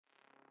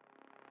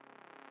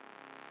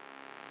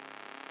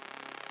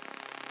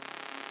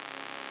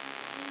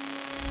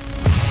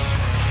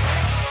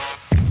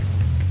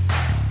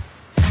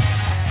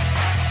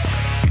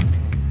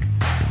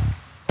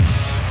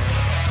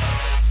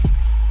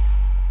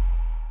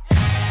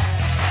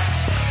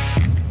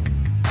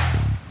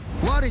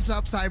is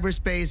up,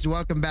 cyberspace?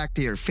 Welcome back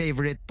to your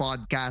favorite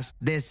podcast.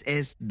 This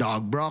is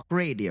DOUGBROCK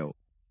Radio.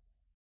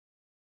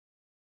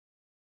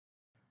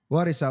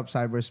 What is up,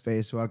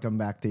 cyberspace? Welcome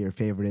back to your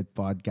favorite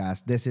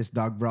podcast. This is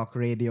DOUGBROCK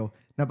Radio.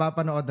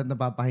 Napapanood at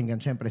napapakinggan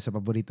syempre sa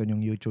paborito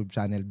nyong YouTube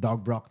channel,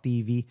 DOUGBROCK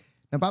TV.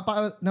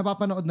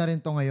 Napapanood na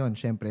rin to ngayon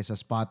syempre sa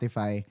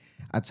Spotify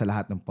at sa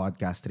lahat ng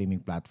podcast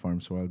streaming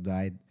platforms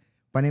worldwide.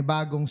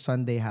 Panibagong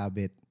Sunday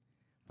habit,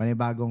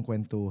 panibagong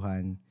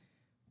kwentuhan,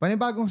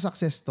 panibagong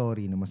success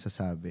story na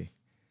masasabi.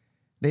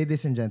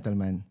 Ladies and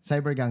gentlemen,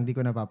 Cybergang, di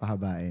ko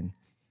napapahabain.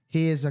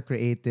 He is a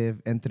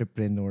creative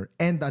entrepreneur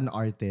and an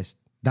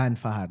artist. Dan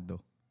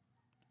FAJARDO.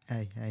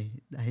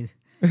 Dahil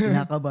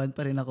kinakabahan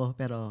pa rin ako,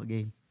 pero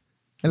game.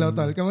 Hello,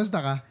 Tol.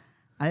 Kamusta ka?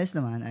 Ayos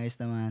naman.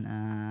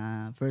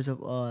 First of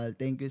all,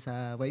 thank you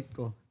sa wife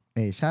ko.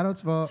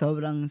 Shoutouts po.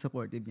 Sobrang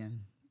supportive niyan.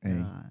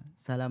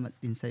 Salamat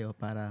din sa'yo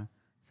para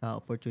sa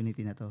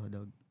opportunity na to,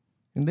 Dog.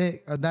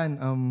 Hindi,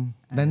 Dan,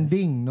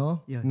 Danding,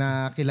 no? Yun.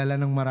 Na kilala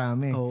ng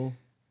marami. Oo.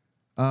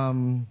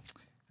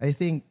 I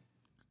think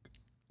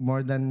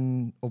more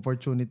than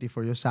opportunity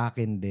for you, sa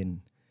akin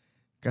din.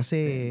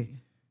 Kasi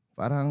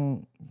parang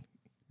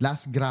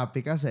last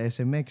graphic ka sa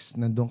SMX,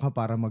 nandun ka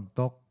para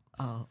mag-talk.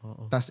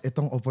 Oo. Tapos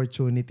itong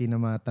opportunity na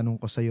matanong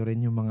ko sa'yo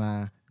rin yung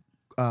mga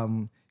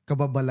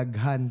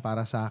kababalaghan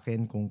para sa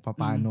akin kung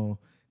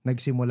paano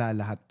nagsimula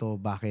lahat to,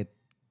 bakit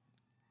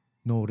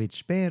no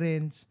rich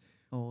parents,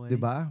 Okay. 'di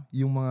ba?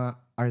 Yung mga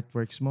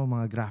artworks mo,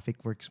 mga graphic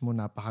works mo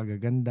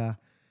napakagaganda.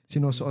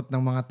 Sinusuot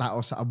ng mga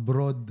tao sa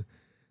abroad,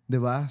 'di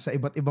ba? Sa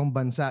iba't ibang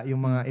bansa,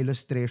 yung mga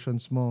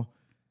illustrations mo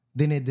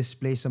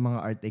dinedisplay sa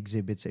mga art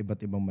exhibits sa iba't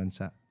ibang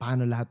bansa.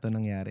 Paano lahat to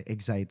nangyari?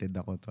 Excited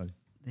ako, Tol.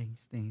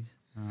 Thanks.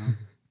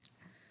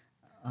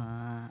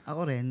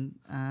 Ako rin,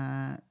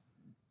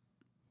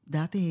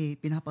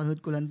 dati pinapanood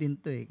ko lang din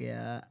to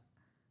kaya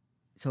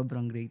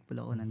sobrang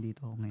grateful ako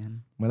nandito ako ngayon.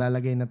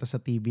 Malalagay na to sa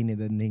TV ni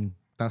Daning.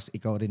 Tapos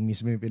ikaw rin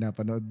mismo yung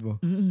pinapanood mo.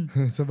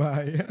 Sa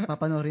bahay.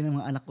 Papanoorin ng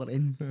mga anak ko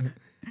rin.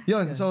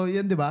 Yun, so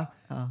yun, di ba?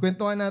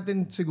 Kwentuhan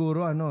natin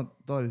siguro,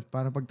 Tol,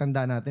 para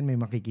pagtanda natin, may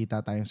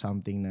makikita tayong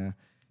something na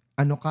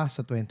ano ka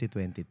sa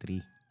 2023.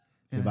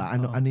 Diba?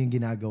 Ano yung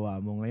ginagawa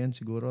mo? Ngayon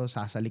siguro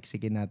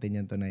sasaliksikin natin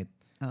yan tonight.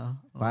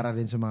 Para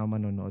rin sa mga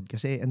manonood.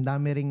 Kasi ang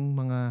dami ring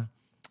mga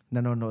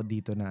nanonood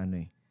dito na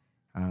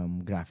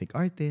graphic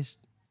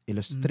artist,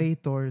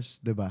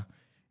 illustrators, diba?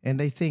 And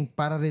I think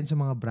para rin sa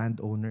mga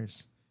brand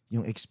owners,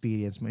 yung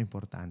experience mo,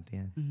 importante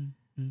yan.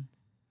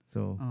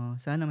 So,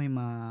 sana may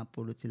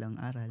mapulot silang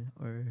aral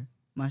or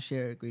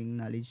ma-share ko yung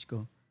knowledge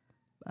ko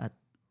at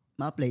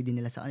ma-apply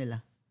din nila sa kanila.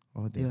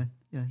 Yun.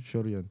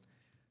 Sure yun.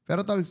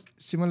 Pero Tol,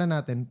 simulan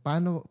natin.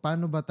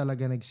 Paano ba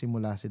talaga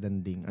nagsimula si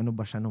Danding? Ano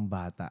ba siya nung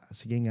bata?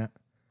 Sige nga.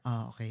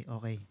 Okay.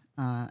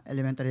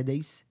 Elementary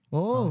days?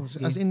 Oo.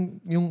 As in,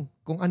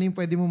 kung ano yung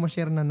pwede mo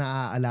ma-share na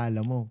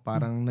naaalala mo.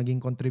 Parang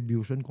naging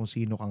contribution kung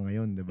sino ka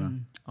ngayon, di ba?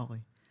 Okay.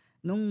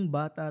 Nung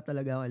bata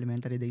talaga ako,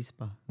 elementary days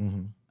pa,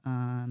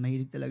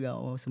 mahilig talaga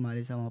ako sumali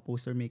sa mga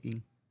poster making.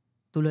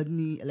 Tulad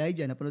ni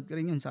Elijah, napanood ko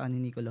rin yun sa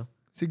kanil Nicolo.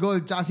 Si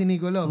Gold, tsaka si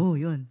Nicolo? Oo,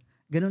 yun.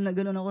 Ganun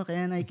ako,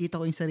 kaya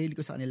nakikita ko yung sarili ko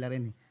sa kanila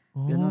rin.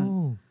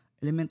 Ganun.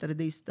 Elementary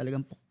days,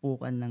 talagang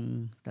pukpukan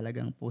ng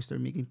talagang poster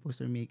making.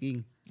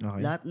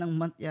 Okay. Lahat ng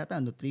month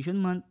yata, nutrition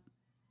month,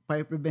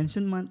 fire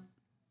prevention month,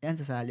 yan,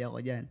 sasali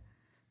ako dyan.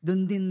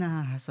 Doon din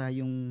nahahasa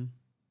yung,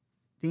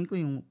 tingin ko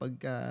yung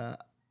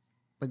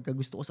pagka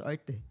gusto ko sa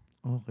art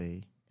Okay.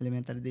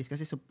 Elementary days.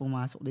 Kasi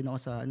pumasok din ako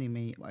sa,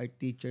 may art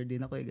teacher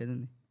din ako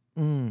ganun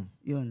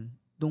Yun.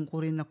 Doon ko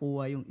rin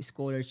nakuha yung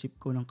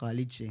scholarship ko ng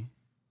college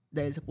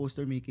dahil sa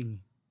poster making.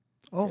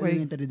 Okay. Sa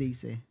elementary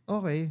days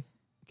Okay.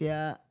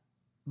 Kaya,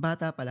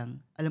 bata pa lang,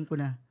 alam ko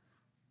na,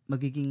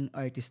 magiging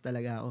artist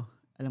talaga ako.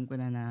 Alam ko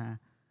na,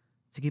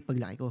 sige,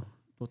 paglaki ko,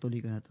 tutuloy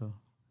ko na to.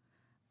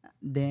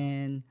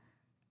 Then,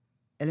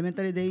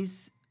 elementary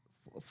days,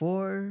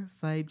 4,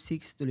 5,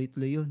 6,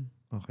 tuloy-tuloy yun.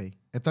 Okay.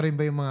 Ito rin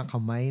ba yung mga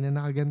kamay na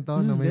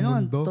nakaganto na may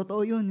ganon. mundo?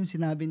 Totoo yun, yung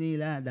sinabi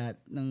nila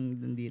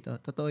nandito.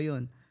 Totoo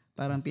yun.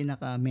 Parang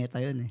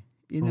pinaka-meta yun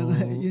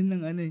Yun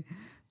ang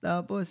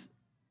Tapos,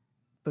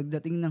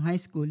 pagdating ng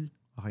high school,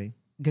 okay,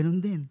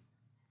 ganon din.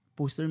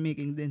 Poster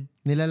making din.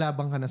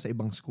 Nilalabang ka na sa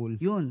ibang school?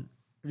 Yun.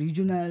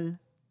 Regional,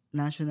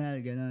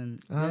 national,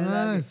 ganon.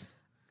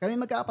 Kami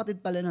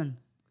magkakapatid pala nun.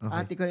 Okay.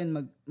 Ate ko rin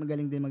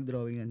magaling din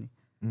mag-drawing nun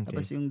Okay.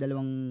 Tapos yung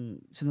dalawang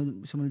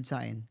sumunod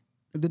sa akin,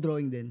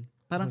 nagdo-drawing din.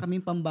 Parang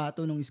kaming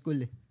pambato nung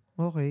school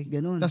Okay.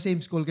 Ganon. The same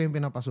school kayong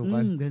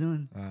pinapasukan?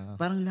 Ganon.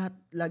 Parang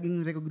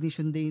laging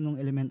recognition day nung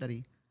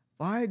elementary.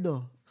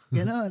 FAJARDO.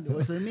 Ganon.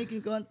 Poster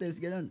making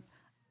contest. Ganon.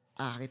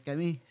 Akit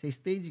kami sa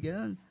stage.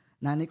 Ganon.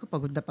 Nanay ko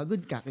pagod na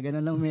pagod. Kakaganon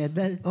ng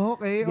medal.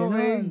 Okay.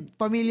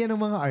 Pamilya ng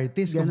mga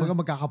artist. Kumbaga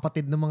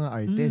magkakapatid ng mga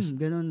artist.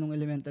 Ganon nung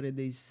elementary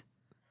days.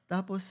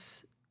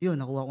 Tapos, yun,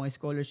 nakuha ko yung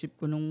scholarship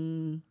ko nung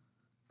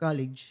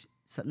college,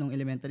 nung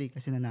elementary,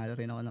 kasi nanalo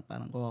rin ako ng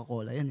parang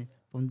Coca-Cola. Yan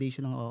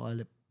Foundation ng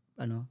Coca-Cola,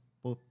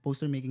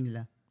 poster making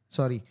nila.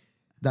 Sorry,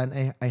 Dan,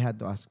 I had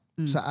to ask.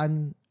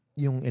 Saan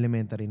yung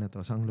elementary na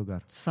to? Saang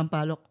lugar? Sa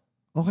Sampaloc.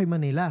 Okay,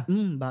 Manila.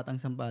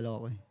 Batang Sampaloc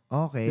ako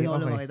Okay, Doon ako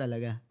okay. lumaki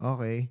talaga.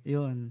 Okay.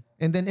 Yun.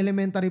 And then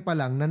elementary pa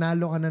lang,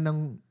 nanalo ka na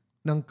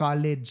ng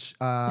college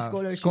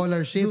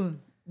scholarship.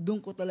 Doon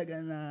ko talaga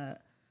na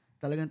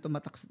talagang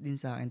tumatak din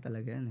sa akin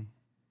talaga yan eh.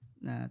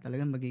 Na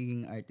talagang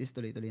magiging artist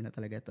tuloy-tuloy na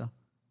talaga to.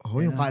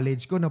 Oh, yung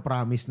college ko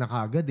na-promise na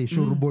kagad eh.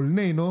 Sure ball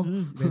na eh, no?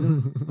 Ganun.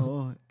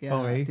 Oo. Kaya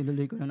Okay.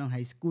 tinuloy ko na ng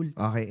high school.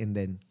 Okay, and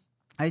then?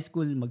 High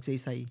school,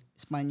 Magsaysay,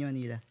 Espanya,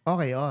 Manila.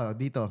 Okay,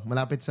 dito.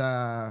 Malapit sa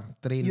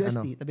train,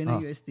 UST, tabi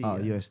ng UST.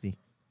 UST.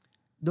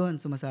 Doon,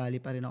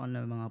 sumasali pa rin ako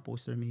ng mga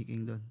poster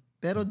making doon.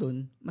 Pero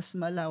doon, mas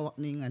malawak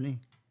na yung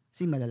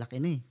kasi malalaki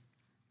na eh.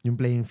 Yung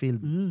playing field.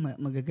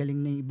 Magagaling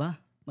na yung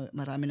iba.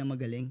 Marami na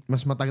magaling.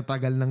 Mas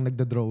matagal nang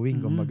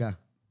nagda-drawing, kumbaga.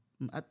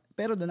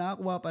 Pero doon,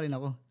 nakakuha pa rin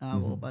ako.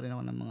 Nakakuha pa rin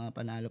ako ng mga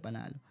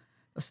panalo-panalo.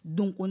 Tapos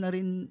doon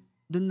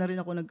na rin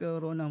ako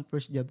nagkaroon ng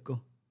first job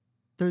ko.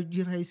 Third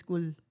year high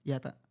school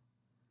yata.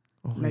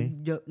 Okay.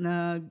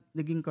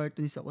 Naging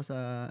cartoonist ako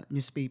sa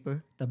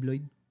newspaper,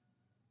 tabloid.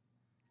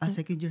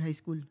 Second year high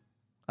school.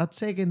 At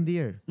second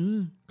year,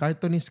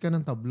 cartoonist ka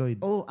ng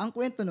tabloid. Ang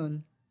kwento nun,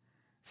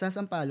 sa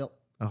Sampaloc,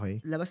 Okay.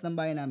 labas ng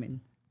bahay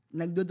namin,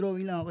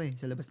 nagdo-drawing lang ako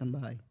sa labas ng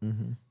bahay.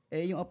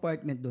 Yung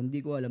apartment doon,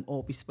 di ko alam,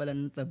 office pala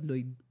ng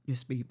tabloid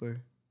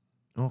newspaper.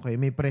 Okay,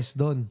 may press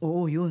doon.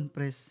 Oo, yun,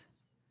 press.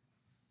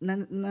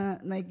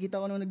 Nakikita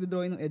ko nung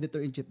nagdo-drawing ng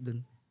editor-in-chief doon.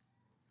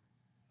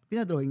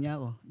 Pinadrawing niya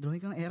ako.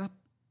 Drawing kang erap.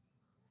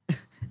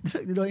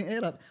 Drawing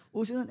erap.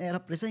 Uso nun,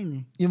 erap resign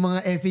eh. Yung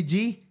mga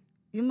effigy?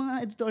 Yung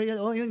mga editorial,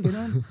 yun,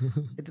 gano'n.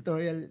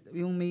 Editorial,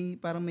 yung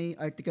parang may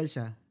article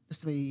siya,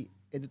 tapos may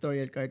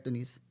editorial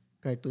cartoons,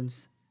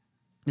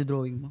 na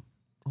drawing mo.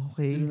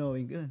 Okay.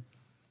 Dinawing ko yun.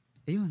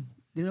 Ayun,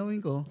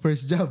 dinawing ko.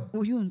 First job?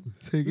 Yun.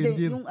 Second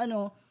year? Yung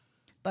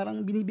parang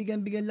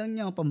binibigyan-bigyan lang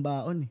niya ang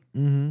pambaon eh.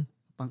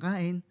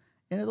 Pangkain.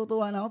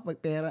 Natutuwa na ako pag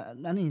pera,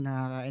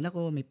 nakakain ako,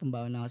 may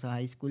pambaon na ako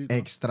sa high school ko.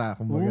 Extra,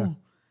 kumbaga.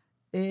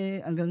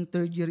 Hanggang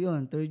third year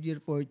yun. Third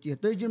year, fourth year.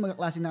 Third year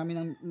magkaklase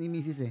namin ni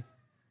Mrs. eh.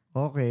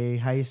 Okay,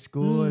 high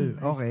school.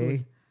 High Okay.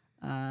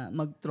 School.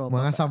 Magtropa.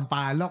 Mga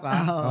sampalok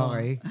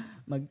Okay.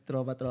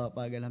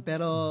 Magtropa-tropa, gano'n.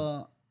 Pero,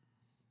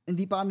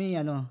 hindi pa kami,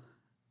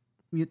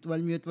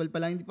 mutual pa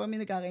lang. Hindi pa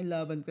kami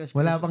nagkakainlaban.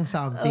 Wala pang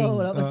something.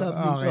 Wala pang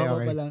something. Okay, Tropa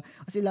okay. pa lang.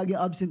 Kasi lagi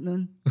yung absent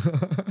nun.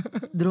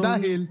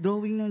 Dahil?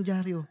 Drawing ng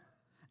dyaryo.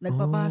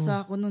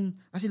 Nagpapasa ako nun.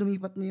 Kasi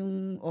lumipat na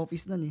yung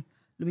office nun eh.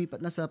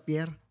 Lumipat na sa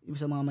Pierre, yung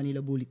sa mga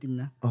Manila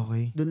Bulletin na.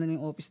 Okay. Doon na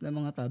yung office ng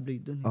mga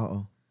tabloid doon.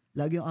 Oo.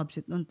 Lagi yung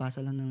absent nun,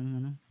 pasa lang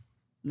ng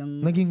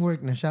Naging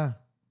work na siya.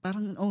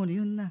 parang,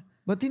 yun na.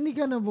 Ba't hindi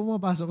ka na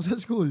pumapasok sa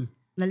school?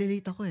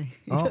 Nalilate ako eh.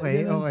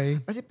 Okay, Ganun. okay.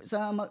 Kasi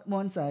sa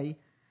Monsai,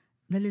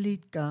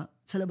 nalilate ka,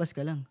 sa labas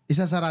ka lang.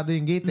 Isasarado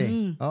yung gate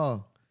eh.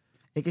 Oo.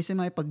 Kasi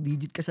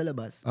makipag-digit ka sa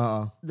labas,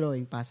 Oo.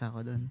 drawing, pasa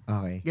ako doon.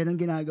 Okay. Ganon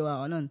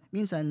ginagawa ko noon.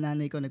 Minsan,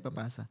 nanay ko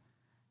nagpapasa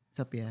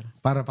sa Pierre.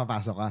 Para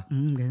papasok ka.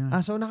 Ganon.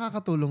 So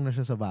nakakatulong na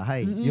siya sa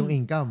bahay. Yung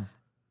income.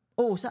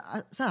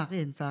 Sa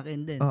akin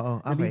din.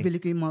 Oo, okay. Nabibili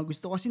ko yung mga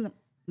gusto. Kasi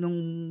nung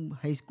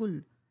high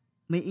school,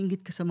 may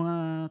inggit ka sa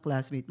mga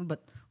classmate mo.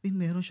 Ba't,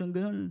 meron siyang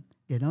ganon.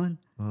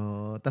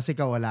 Tas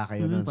ikaw wala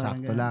kayo nun. Parang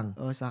Sakto ganon. lang.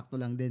 Sakto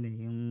lang din eh.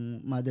 Yung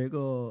mother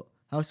ko,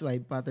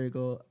 housewife, father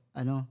ko,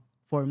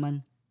 foreman.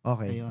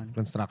 Okay. Ayun.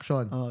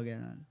 Construction.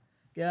 Ganon.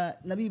 Kaya,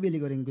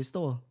 nabibili ko rin gusto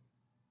ko.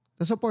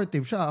 Tas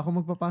supportive siya. Ako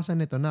magpapasa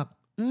nito, nak.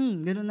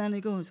 Ganun nanay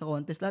ko sa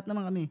contest. Lahat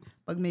naman kami.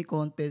 Pag may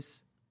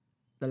contest,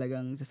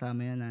 talagang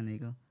sasama yan nanay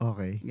ko.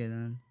 Okay.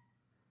 Ganun.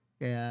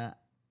 Kaya,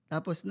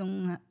 tapos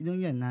nung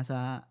yan,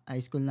 nasa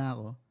high school na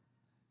ako,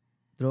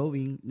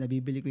 drawing,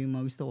 nabibili ko yung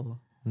mga gusto ko.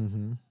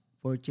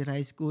 Fourth year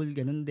high school,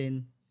 ganun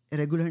din.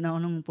 Regular na ako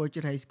ng fourth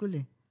year high school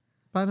eh.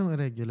 Paano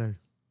irregular?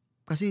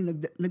 Kasi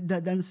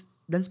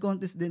dance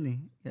contest din eh.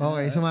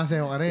 Okay,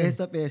 sumasayaw ka rin.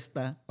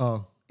 Pesta.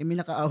 Oh. May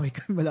nakaaway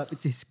kami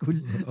malapit sa school.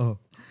 Oh.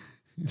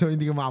 So,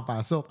 hindi ka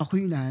makapasok. Ako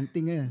yung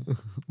nahanting ngayon.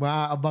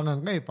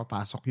 Maaabangan ka eh.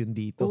 Papasok yun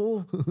dito.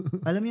 Oo.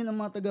 Alam yun ang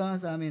mga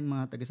taga sa amin,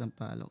 mga taga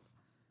Sampaloc.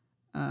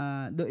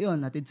 Yun,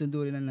 natid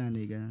sunduri ng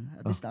nanay. Ganun.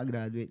 At least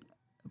nakagraduate.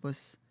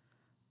 Tapos,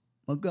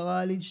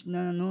 magka-college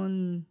na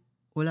noon,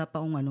 wala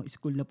pa akong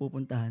school na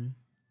pupuntahan.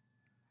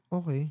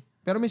 Okay.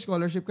 Pero may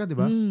scholarship ka, di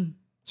ba?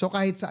 So,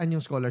 kahit saan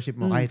yung scholarship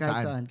mo? Kahit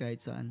saan? Kahit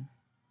saan.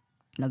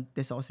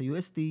 Nag-test ako sa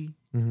UST.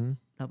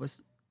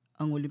 Tapos,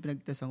 ang huling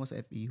pinag-test ako sa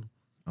FEU.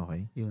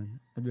 Okay.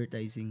 Yun.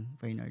 Advertising,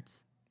 fine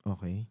arts.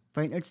 Okay.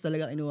 Fine arts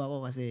talaga kinuha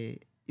ko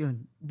kasi,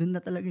 yun, dun na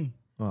talaga eh.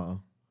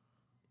 Oo.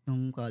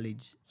 Nung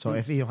college. So,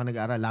 FEU ka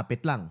nag-aaral.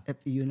 Lapit lang.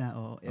 FEU na,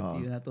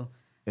 FEU na to.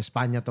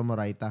 Espanya to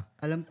Moraita.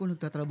 Alam ko,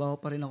 nagtatrabaho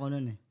pa rin ako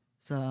noon eh.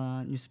 Sa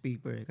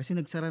newspaper. Kasi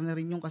nagsara na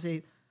rin yung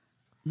kasi,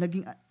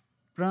 naging,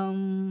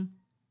 from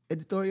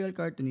editorial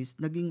cartoonist,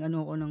 naging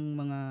ako ng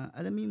mga,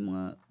 alam mo yung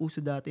mga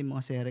uso dati,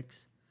 mga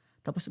Serex.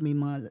 Tapos may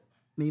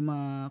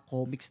mga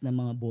comics na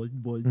mga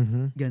bold,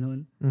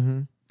 ganun.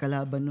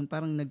 Kalaban nun,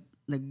 parang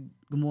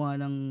gumawa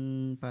ng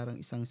parang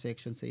isang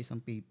section sa isang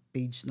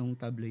page ng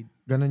tabloid.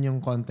 Ganun yung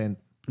content.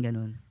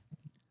 Ganun.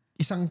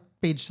 Isang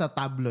page sa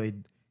tabloid,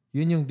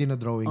 yun yung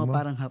dinodrawing mo?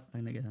 Parang half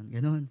lang na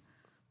ganun.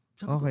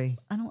 Sabi Okay.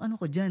 ko, ano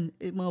ko dyan?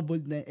 Mga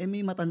bold na, may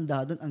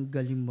matanda doon, ang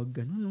galing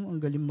mag-ano, no? Ang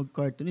galing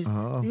mag-cartoonist.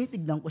 Oo.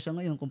 Tinitignan ko siya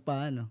ngayon kung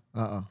paano.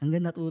 Oo.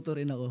 Hanggang natuto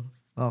rin ako.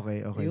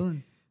 Okay.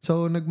 Ayun.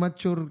 So,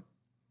 nag-mature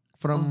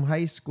from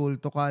high school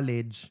to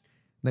college,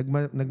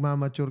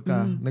 nagmamature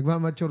ka.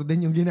 Nagmamature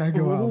din yung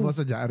ginagawa mo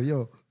sa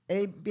dyaryo.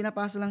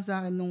 Pinapasa lang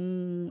sa akin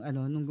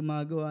nung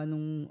gumagawa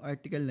nung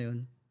article na yun,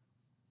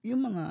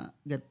 yung mga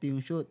ganito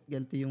yung shoot,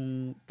 ganito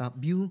yung top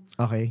view.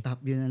 Okay. Top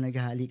view na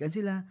naghahalikan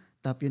sila,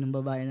 top view ng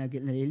babae na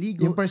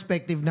naliligo. Yung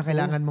perspective na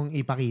kailangan mong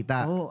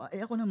ipakita.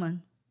 Ako naman,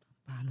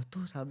 paano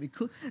to? Sabi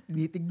ko,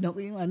 tinitignan ko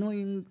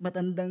yung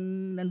matandang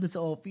nandun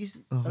sa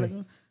office. Okay.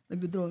 Talagang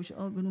nagdo-drawing siya.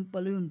 Ganun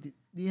pala yun.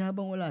 Di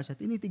habang wala siya,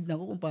 tinitignan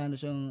ko kung paano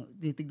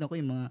tinitignan ko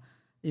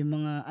yung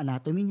mga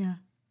anatomy niya,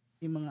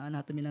 yung mga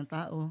anatomy ng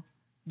tao.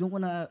 Doon ko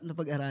na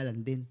napag-aralan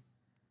din.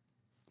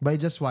 By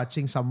just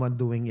watching someone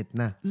doing it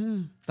na.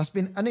 Tapos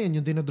ano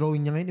yun, yung dinodrawing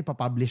niya ngayon,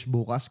 ipapublish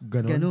bukas,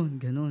 ganun?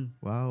 Ganun.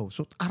 Wow.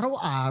 So,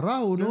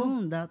 araw-araw, no?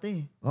 Yun,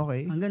 dati.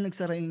 Okay. Hanggang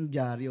nagsara yung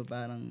dyaryo,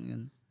 parang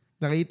yun.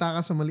 Nakita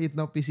ka sa maliit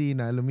na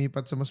opisina,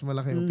 lumipat sa mas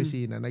malaking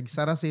opisina,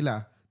 nagsara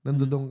sila,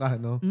 nandudong ka,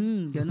 no?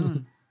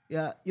 Ganun.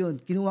 Kaya,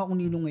 yun, kinuha ko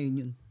Ninong ngayon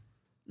yun.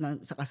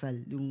 Sa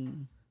kasal,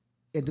 yung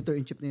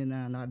editor-in-chief na yun na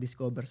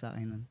nakadiscover sa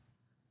akin nun.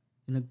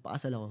 Yung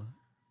nagpakasal ako,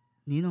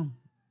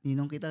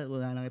 Ninong kita,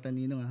 wala na kita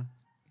Ninong ha.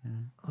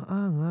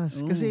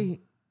 Angas. Kasi,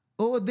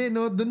 oo din,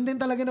 no? Doon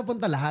din talaga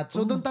napunta lahat.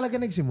 So, doon talaga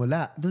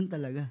nagsimula. Doon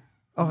talaga.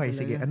 Okay,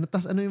 sige. Ano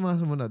yung mga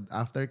sumunod?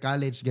 After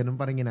college, ganun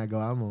pa rin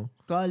ginagawa mo?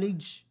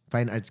 College.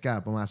 Fine arts ka,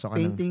 pumasok ka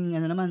Painting,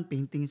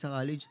 painting sa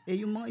college.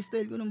 Yung mga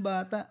style ko nung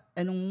bata,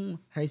 nung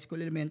high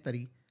school,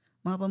 elementary,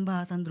 mga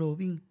pambatang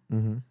drawing.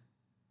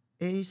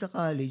 Sa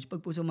college,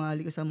 pag po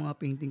sumali ka sa mga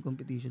painting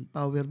competition,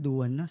 power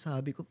duan na.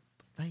 Sabi ko,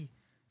 patay.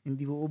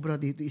 Hindi mo obra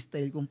dito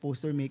style kong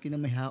poster making na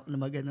may hawak na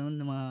maganon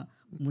na mga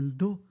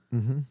mundo.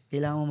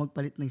 Kailangan mo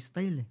magpalit ng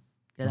style eh.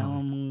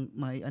 Kailangan mong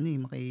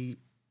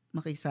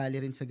makisali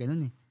rin sa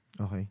ganon eh.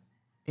 Okay.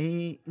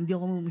 Hindi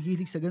ako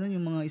mahilig sa ganon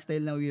yung mga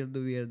style na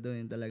weirdo,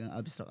 yung talagang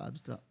abstract.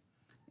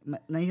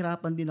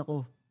 Nahihirapan din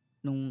ako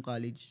nung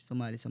college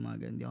sumali sa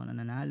mga ganon. Hindi ako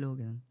nananalo,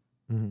 ganon.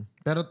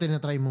 Pero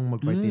tinatry mong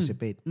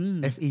mag-participate.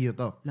 FEU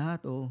to.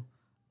 Lahat,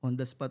 on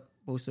the spot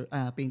poster,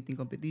 painting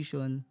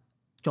competition,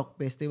 chalk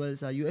festival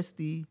sa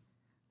UST,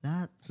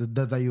 lahat. So,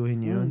 dadayuhin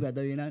niyo yun?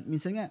 Dadayuhin na.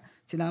 Minsan nga,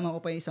 sinama ko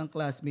pa yung isang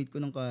classmate ko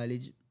ng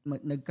college,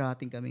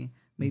 nag-cutting kami,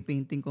 may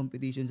painting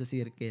competition sa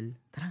circle.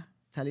 Tara,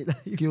 sali tayo.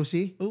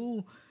 QC?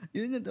 Oo,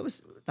 yun. Tapos,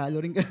 talo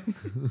rin kami.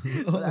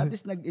 At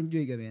least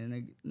nag-enjoy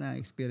kami,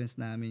 na-experience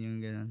namin yung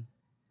gano'n.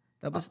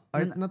 Tapos,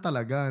 art na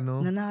talaga,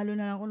 no? Nanalo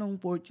na ako ng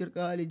 4th year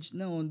college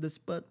na on the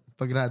spot.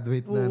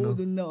 Pag-graduate na, no? Oo,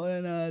 doon na ako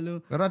nanalo.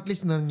 Pero at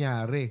least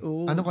nangyari.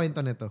 Oo. Ano kwento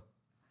nito?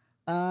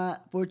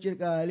 4th year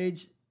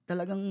college,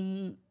 talagang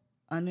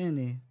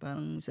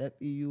parang sa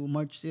FEU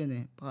March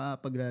yun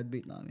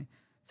pag-graduate na kami.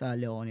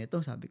 Sali ako nito,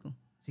 sabi ko,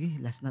 sige,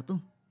 last na to.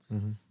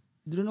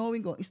 Drawing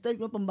ko, style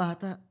ko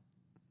pambata.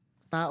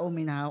 Tao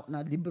may nahawak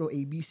na libro,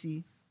 ABC,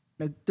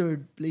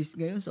 nag-third place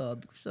ngayon,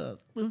 sabi ko,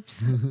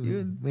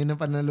 yun. May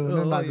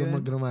napanalunan bago yun.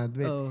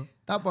 mag-graduate.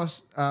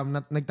 Tapos,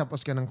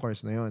 nagtapos ka ng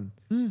course na yun.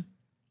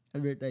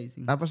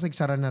 Advertising. Tapos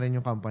nagsara na rin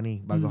yung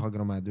company bago ka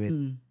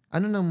graduate.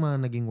 Ano nang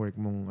mga naging work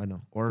mong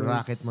or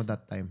racket mo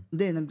that time?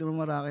 Hindi,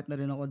 nag-racket na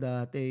rin ako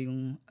dati.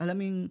 Yung, alam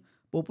mo yung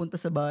pupunta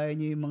sa bahay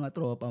niyo yung mga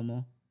tropa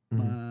mo,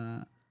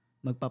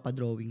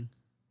 magpapadrawing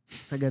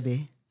sa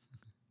gabi.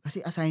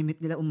 Kasi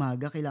assignment nila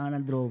umaga, kailangan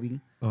ng drawing.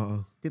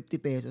 Oo.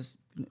 50 pesos.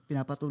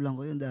 Pinapatulang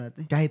ko yun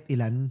dati. Kahit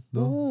ilan,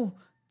 no? Oo.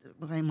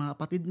 Kaya mga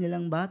kapatid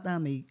nilang bata,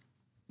 may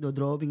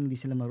drawing, hindi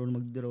sila marunong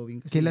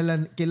mag-drawing. Kasi,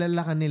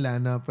 kilala ka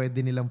nila na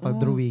pwede nilang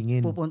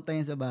pa-drawingin. Pupunta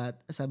yan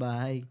sa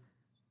bahay.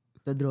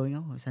 Drawing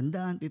ako,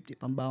 150,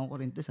 pambawang ko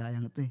rin to,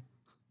 sayang to eh.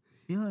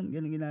 Yun,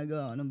 ganun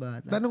ginagawa ko ng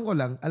bata. Tanong ko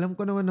lang, alam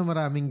ko naman na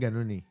maraming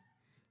ganun eh.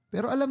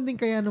 Pero alam din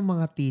kaya ng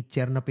mga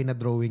teacher na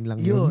pinadrawing lang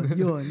yun.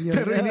 Yun.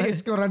 Pero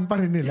ini-scorean pa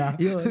rin nila.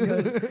 Yun.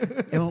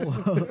 Ewan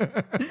ko.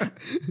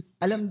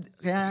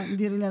 Kaya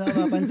hindi rin na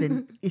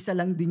napapansin, isa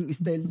lang ding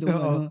style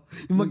doon.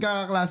 Yung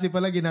magkakaklase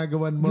pala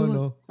ginagawan mo, yun.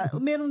 no?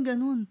 Meron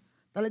ganun.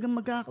 Talagang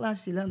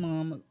magkakaklase sila,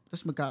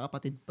 tapos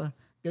magkakapatid pa.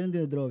 Ganun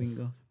din drawing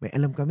ko. May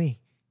alam kami.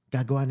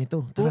 Gagawa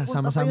nito. Tara,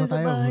 sama-sama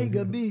tayo. Sa bahay,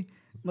 gabi.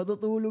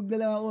 Matutulog na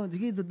lang ako.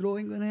 Sige,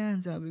 drawing ko na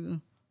yan, sabi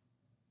ko.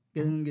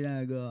 Ganun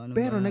ginagawa.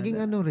 Pero naging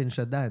rin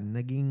siya, Dan.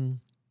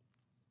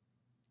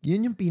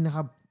 Yun yung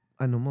pinaka,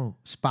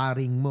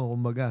 sparring mo,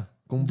 kumbaga.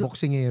 Kung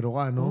boksingero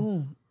ka, no?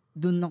 Oo.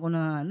 Doon ako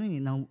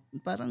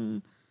parang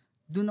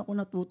doon ako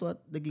natuto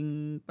at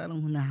naging parang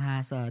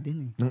hunahasa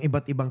din eh. Ng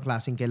iba't ibang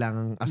klaseng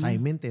kailangang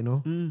assignment, no?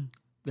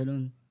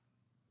 Ganun.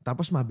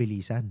 Tapos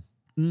mabilisan.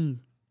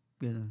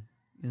 Ganun.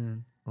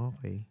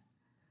 Okay.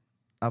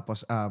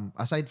 Tapos,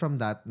 aside from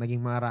that, naging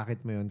mga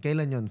racket mo yun.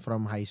 Kailan yun?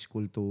 From high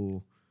school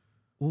to...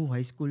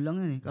 high school lang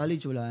yun eh.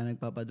 College, wala na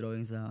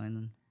nagpapadrawing sa akin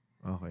nun.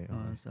 Okay.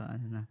 Sa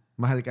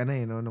Mahal ka na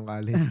no? Nung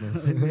college mo.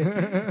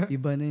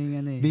 Iba na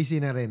yung Busy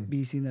na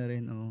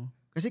rin. Oo.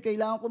 Kasi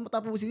kailangan ko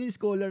matapusin yung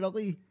scholar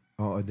ako eh.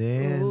 Oo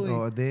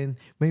din.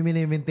 May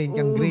mini-maintain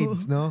kang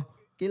grades, no?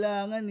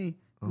 Kailangan eh.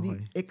 Hindi,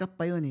 Okay. CAP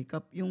pa yun eh.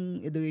 CAP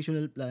yung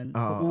educational plan.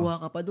 Oo. Kukuha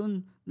ka pa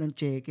dun ng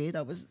cheque,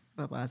 tapos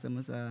papasa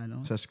mo sa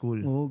ano. Sa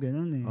school. Oo,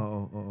 ganun eh.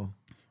 Oo.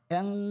 Eh,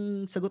 ang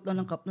sagot lang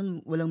ng CAP nun,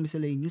 walang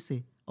miscellaneous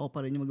eh. Ako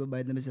pa rin yung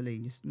magbabayad ng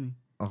miscellaneous mo eh.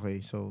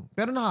 Okay, so,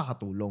 pero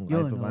nakakatulong. Yun,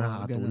 Kahit pa ba oo,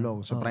 nakakatulong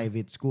ganun. sa Oo.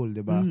 private school,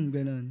 di ba?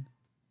 Ganun.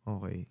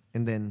 Okay.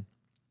 And then,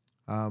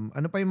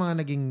 ano pa yung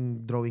mga naging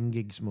drawing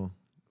gigs mo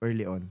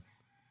early on?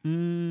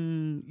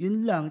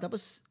 Yun lang.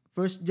 Tapos,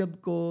 first job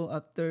ko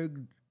after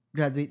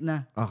graduate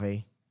na.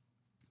 Okay.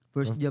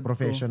 First job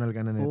Professional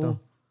ka na ko. nito?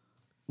 Oo.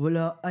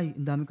 Wala. Ay,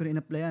 ang dami ko rin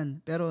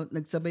in-applyan. Pero,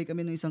 nagsabay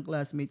kami ng isang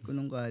classmate ko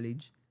nung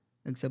college.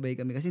 Nagsabay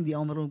kami kasi hindi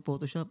ako marunong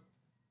Photoshop.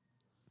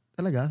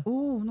 Talaga?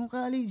 Oo, nung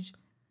college.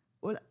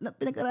 Wala,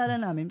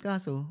 pinag-aralan namin,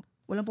 kaso,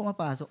 walang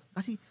pumapasok.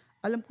 Kasi,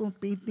 alam ko,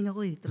 painting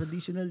ako eh.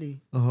 Traditional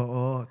eh.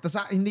 Oo. Tapos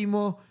hindi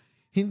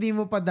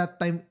mo pa that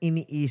time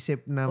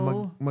iniisip na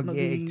Oo,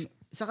 mag-e-ex.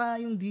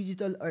 saka yung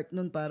digital art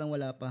nun parang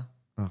wala pa.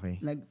 Okay.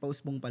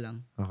 Nagpausbong pa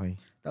lang. Okay.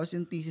 Tapos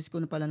yung thesis ko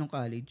na pala nung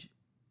college,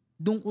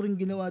 doon ko rin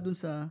ginawa doon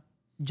sa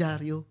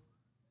dyaryo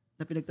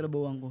na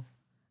pinagtrabawan ko.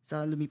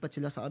 Sa lumipat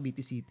sila sa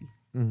Cavite City.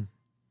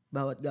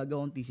 Bawat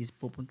gagawang thesis,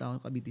 pupunta ako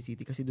sa Cavite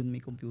City kasi doon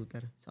may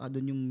computer. Saka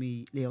doon yung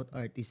may layout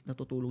artist na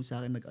tutulong sa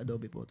akin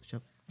mag-Adobe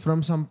Photoshop.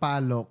 From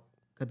Sampaloc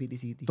Cavite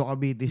City. to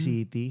Cavite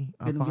City?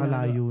 Ganun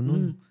Apakalayo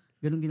nun.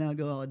 Ganun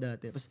ginagawa ko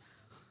dati. Tapos,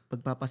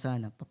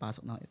 pagpapasana,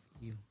 papasok na ako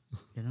FAU.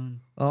 Ganun.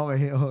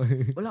 Okay.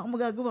 Wala akong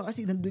magagawa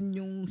kasi nandun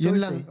yung Yun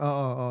source lang, eh.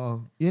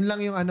 oo. Yun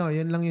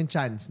lang yung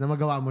chance na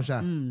magawa mo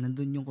siya.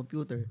 Nandun yung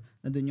computer.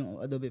 Nandun yung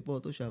Adobe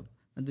Photoshop.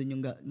 Nandun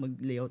yung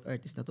mag-layout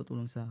artist na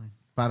tutulong sa akin.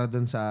 Para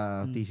dun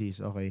sa thesis,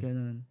 okay.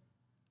 Ganun.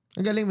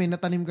 Ang galing, may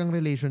natanim kang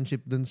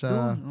relationship dun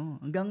sa... Doon,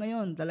 hanggang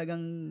ngayon,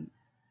 talagang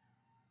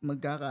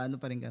magkakaano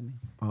pa rin kami.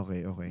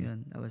 Okay.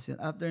 Yan. Tapos yun.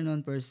 After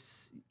nun,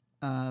 first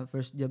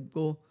job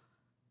ko,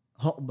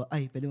 hawkbag.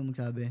 Ay, pwede mo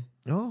magsabi.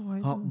 Okay.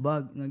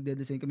 Hawkbag.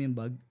 Nagde-design kami yung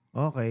bag.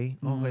 Okay.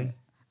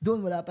 Doon,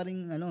 wala pa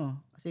rin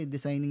kasi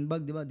designing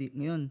bag, di ba?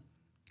 Ngayon,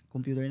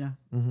 computer na.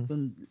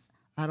 Doon,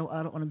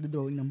 araw-araw ko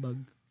nagdo-drawing ng bag.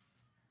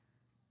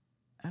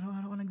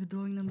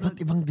 Iba't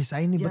ibang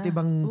design, iba't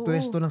ibang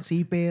pwesto ng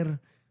zipper.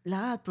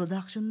 Lahat,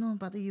 production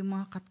pati yung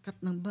mga cut-cut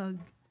ng bag.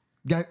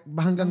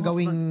 Hanggang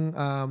gawing,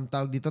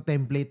 tawag dito,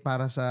 template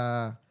para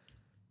sa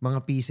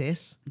mga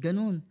pieces.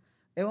 Ganun.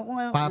 Ewan ko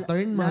nga,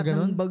 Pattern, mga lahat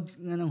ganun? ng bags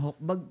nga ng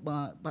hawkbag,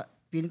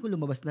 feeling ko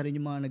lumabas na rin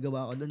yung mga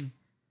nagawa ko doon.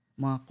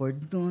 Mga cord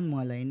doon,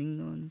 mga lining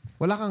doon.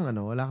 Wala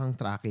kang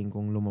tracking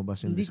kung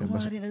lumabas yung Hindi ko design.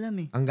 nga rin alam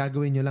eh. Ang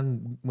gagawin nyo lang,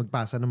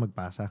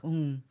 magpasa.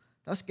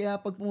 Tapos kaya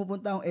pag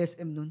pumupunta akong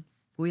SM doon,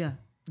 kuya,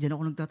 diyan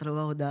ako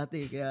nagtatrabaho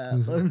dati. Kaya,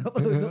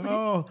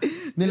 Oo.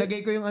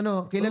 Nilagay ko yung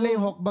kilala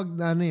yung hawkbag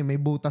na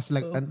may butas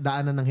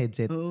daanan ng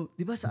headset.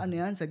 di ba sa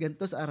yan? Sa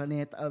ganito, sa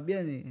Araneta Ab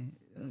yan eh.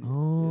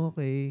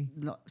 Okay.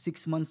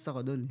 6 months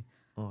ako doon eh.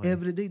 Okay.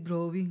 Everyday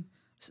drawing.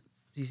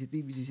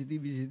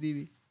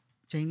 CCTV.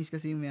 Chinese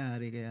kasi yung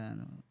may-ari, kaya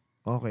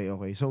Okay.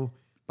 So,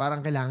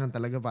 parang kailangan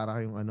talaga para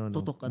kayong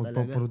tutok ka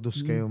talaga.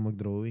 magpo-produce kayo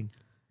mag-drawing.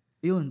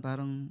 Yun,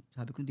 parang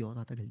sabi ko hindi ako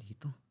tatagal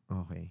dito.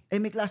 Okay.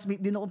 May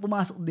classmate din ako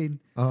pumasok din.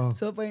 Oo.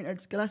 So, fine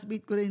arts,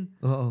 classmate ko rin.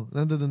 Oo.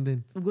 Nandun din.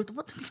 Gusto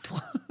pa dito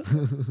ka.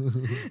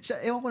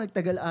 Siya, ewan ko,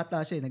 nagtagal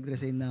ata siya.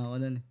 Nag-resign na ako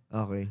nun.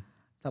 Okay.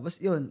 Tapos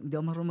yun, hindi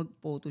ako marunong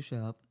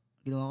mag-Photoshop.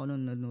 Ginawa ko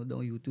nun, nanonood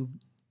ako YouTube.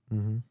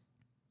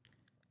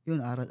 Yun,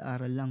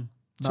 aral-aral lang.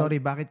 Sorry,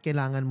 bakit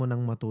kailangan mo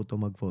nang matuto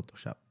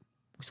mag-Photoshop?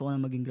 Gusto ko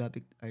na maging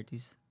graphic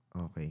artist.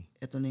 Okay.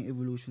 Ito na yung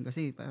evolution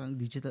kasi parang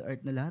digital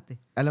art na lahat eh.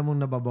 Alam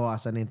mong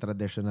nababawasan na yung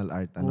traditional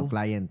art,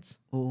 clients.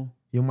 Oo.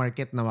 Yung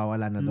market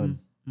nawawala na doon.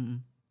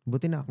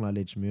 Buti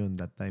na-acknowledge mo yun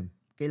that time.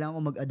 Kailangan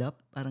ko mag-adapt,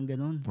 parang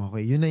ganun.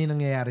 Okay, yun na yung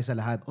nangyayari sa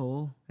lahat.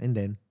 Oo. And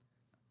then?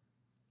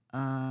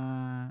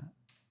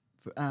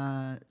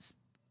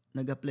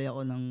 Nag-apply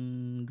ako ng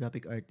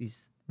graphic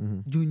artist.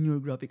 Mhm. Junior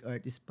graphic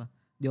artist pa.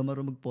 Di ako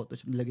marunong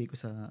mag-Photoshop. Nilagay ko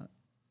sa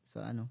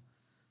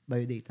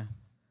biodata.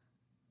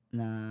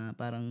 Na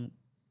parang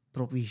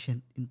proficient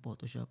in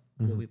Photoshop.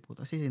 Adobe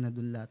Photoshop. Kasi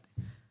nandun lahat.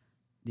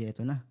 Di,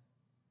 eto na.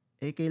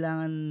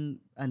 Kailangan,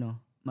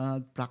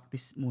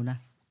 mag-practice muna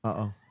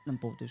Oo. ng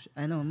Photoshop.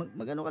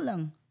 Mag-ano ka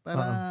lang.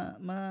 Para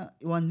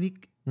 1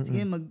 week.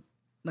 Sige,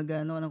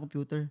 mag-ano ka ng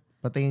computer.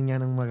 Patingin nga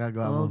ng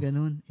magagawa mo. Oo,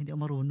 ganun. Hindi ako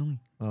marunong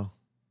eh. Oo.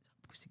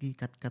 Sabi ko, sige,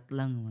 cut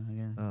lang. Mga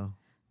ganun. Oo.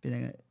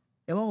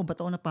 Ewan ko, ba't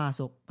ako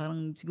napasok? Parang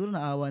siguro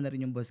naawa na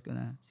rin yung boss ko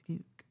na,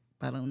 sige,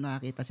 parang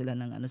nakakita sila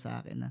ng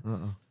sa akin na,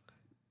 Oo.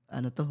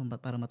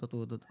 para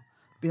matututo to.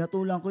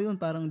 Pinatulang ko yun,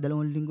 parang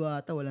 2 linggo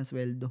ata, walang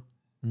sweldo.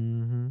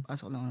 Mhm.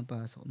 Pasok lang ako ng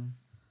pasok nun.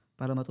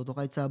 Para matuto.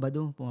 Kahit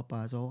Sabado,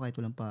 pumapasok ako, kahit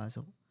walang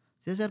pasok.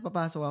 Sige sir,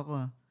 papasok ako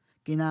ha.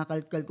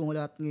 Kinakalkal ko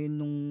lahat ngayon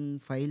nung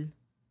file.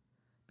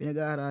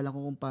 Pinag-aaralan ko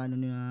kung paano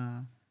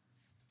na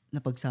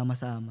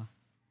napagsama-sama.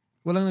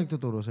 Walang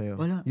nagtuturo sa'yo?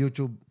 Wala.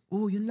 YouTube?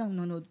 Oo, yun lang,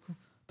 nanonood ko.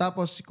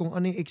 Tapos, kung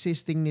ano yung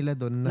existing nila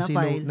doon na, Na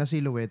file? na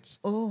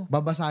silhouettes, Oo.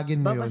 babasagin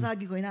mo yun.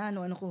 Babasagi ko,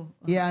 ano ko.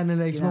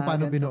 I-analyze mo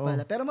paano Ginaganto binuo.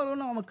 pala. Pero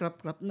marunong ako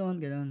mag-crop noon,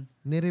 gano'n.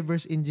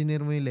 Ni-reverse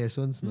engineer mo yung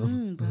lessons, no?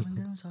 Parang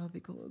gano'n sabi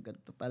ko,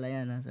 ganito pala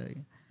yan ha. Sabi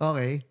ko.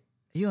 Okay.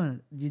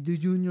 Ayun,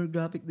 junior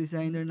graphic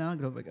designer na,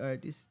 graphic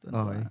artist.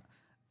 Okay.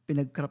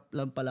 Pinag-crop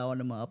lang pala ako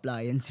ng mga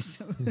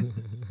appliances.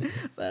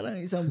 Parang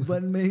isang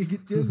buwan may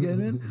higit yun,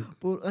 ganun.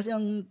 Kasi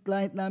ang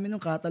client namin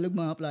nung catalog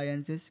mga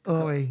appliances.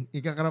 Okay.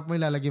 Ikakrap mo,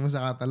 ilalagay mo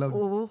sa catalog.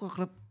 Oo,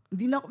 kakrap.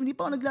 Hindi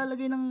pa ako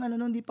naglalagay ng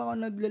hindi pa ako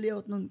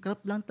nagla-layout nun.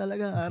 Crop lang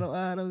talaga,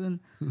 araw-araw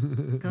yun.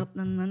 Crop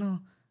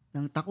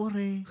ng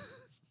takore.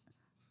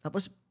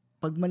 Tapos,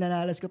 pag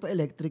mananalas ka pa,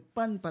 electric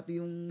pan,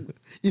 pati yung...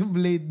 Yung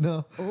blade,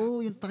 no?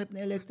 Oo, yung takip na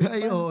electric pan.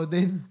 Ay, oo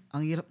din.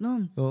 Ang hirap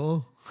nun.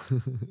 Oo.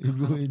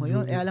 Kakarap mo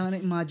yun. Alam na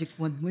yung magic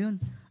wand mo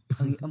yun.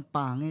 Ang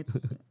pangit.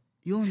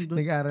 Yun. Doon.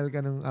 Nag-aral ka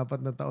ng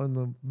 4 na taon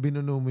mo,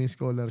 binuno mo yung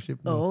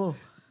scholarship mo. Oo.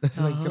 Tapos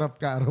nag-crop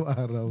ka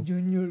araw-araw.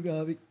 Junior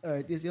graphic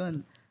artist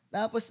yun.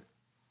 Tapos,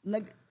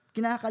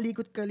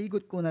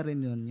 kinakalikot-kalikot ko na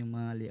rin yun, yung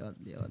mga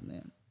layout na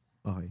yun.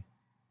 Okay.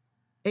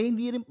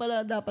 Hindi rin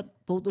pala dapat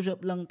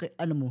Photoshop lang,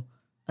 alam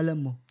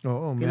mo.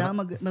 Oo.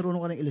 Kailangan marunong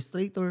ka ng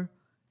Illustrator,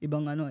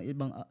 ibang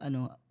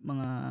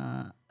mga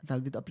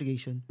tawag dito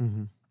application.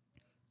 Mm-hmm.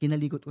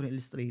 Kinalikot ko rin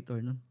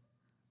Illustrator nun.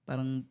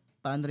 Parang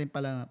paano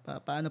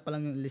pa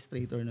lang yung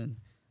Illustrator nun.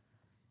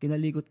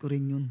 Kinalikot ko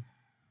rin yun.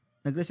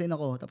 Nag-resign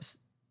ako, tapos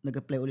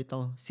nag-apply ulit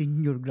ako.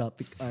 Senior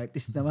graphic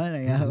artist naman.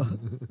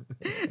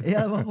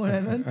 Ayawan ko na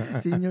nun.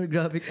 Senior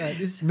graphic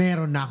artist.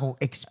 Meron na akong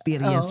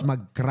experience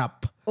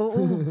mag-crop.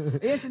 Oo.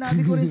 Ayan,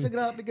 sinabi ko rin sa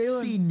graphica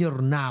yun. Senior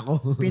na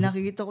ako.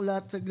 Pinakita ko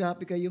lahat sa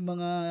graphica yung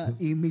mga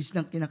image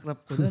ng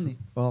kinakrap ko nun eh.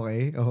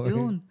 Okay.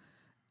 Yun.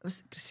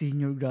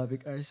 Senior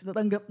graphic artist.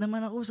 Natanggap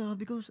naman ako.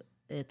 Sabi ko,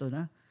 eto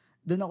na.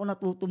 Doon ako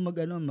natutong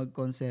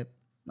mag-concept.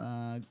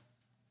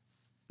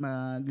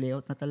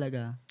 Mag-layout na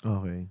talaga.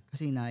 Okay.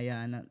 Kasi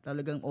inayaan na.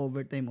 Talagang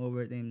overtime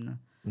na.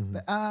 Mm-hmm.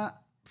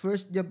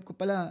 First job ko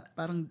pala,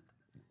 parang,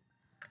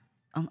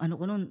 ang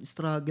ko nun,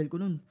 struggle ko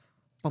nun,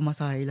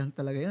 pamasahe lang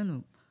talaga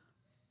yun.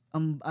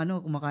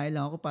 Kumakain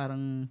lang ako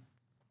parang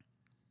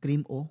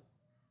cream o.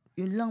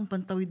 Yun lang,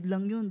 pantawid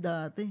lang yun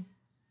dati.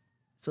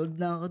 Sold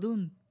na ako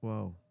dun.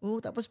 Wow. Oo,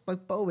 tapos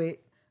pag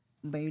pauwi,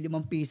 may 5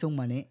 pisong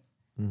mani.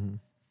 Mm-hmm.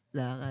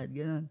 Lakad,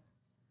 gano'n.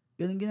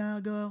 Ganun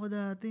ginagawa ko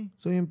dati.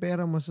 So yung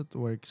pera mo sa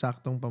work,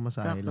 saktong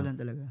pamasahe Sakto lang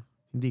talaga.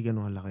 Hindi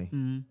ganun kalaki.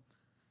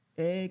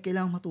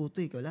 Kailangan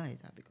matuto eh.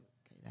 Sabi ko,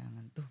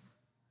 kailangan to.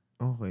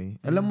 Okay.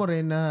 Alam mo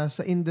rin na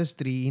sa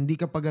industry, hindi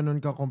ka pa ganun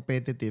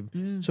ka-competitive.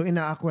 So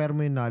ina-acquire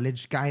mo yung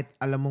knowledge kahit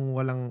alam mong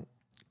walang...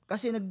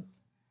 Kasi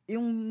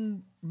yung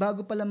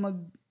bago pala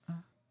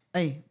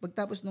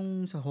pagtapos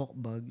nung sa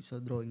Hawkbag, sa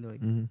drawing,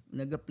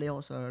 nag-apply ako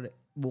sa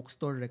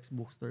Rex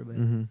Bookstore ba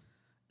yun? Mm-hmm.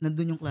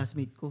 Nandun yung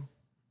classmate ko.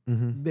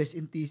 Mm-hmm. Best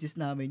in thesis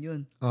namin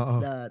yun. Oo.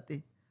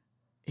 Dati.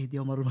 Di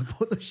ako marunong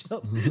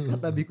mag-Photoshop.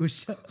 Katabi ko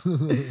siya.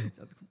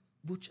 Sabi ko,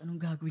 Butch, anong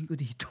gagawin ko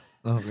dito?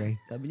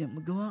 Okay. Sabi niya,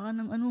 magawa ka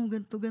ng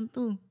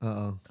ganto.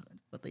 Oo.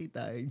 Patay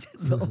tayo dyan.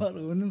 Hindi ako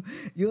marunong.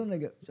 Yun,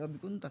 sabi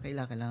ko,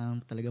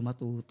 kailangan talaga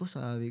matuto,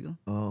 sabi ko.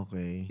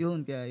 Okay.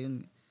 Yun, kaya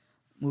yun,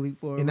 moving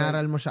forward.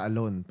 Inaral mo siya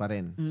alone pa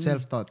rin?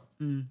 Self-taught?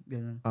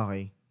 Ganun.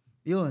 Okay.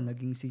 Yun,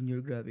 naging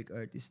senior graphic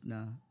artist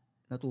na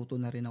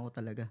natuto na rin ako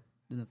talaga.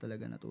 Doon na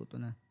talaga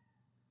natuto na.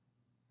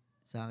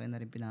 Sa akin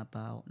na rin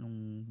pinapahawak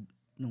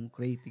nung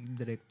creative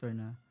director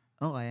na,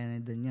 kaya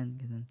na din yan.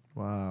 Ganun.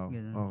 Wow.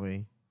 Ganun. Okay.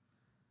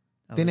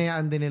 Tapos,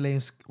 Tinayaan din nila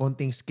yung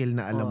konting skill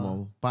na alam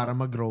mo para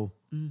mag-grow.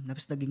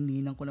 Tapos naging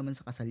ninang ko naman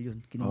sa kasal yun.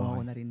 Kinuha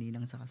ko na rin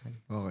ninang sa kasal.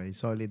 Okay,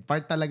 solid.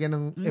 Part talaga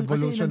ng Kasi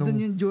evolution nandun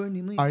ng yung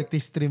journey mo.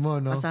 artistry mo,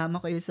 no? Kasama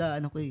kayo sa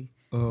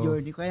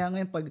journey. Kaya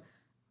ngayon pag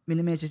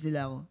minimessage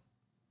nila ako,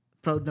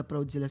 proud na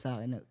proud sila sa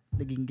akin na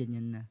naging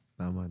ganyan na.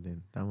 Tama din.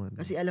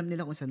 Kasi alam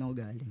nila kung saan ako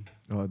galing.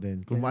 Oo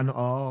din. Kung ano,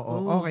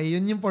 okay,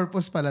 yun yung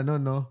purpose pala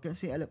nun, no?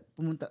 Kasi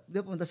pumunta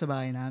sa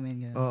bahay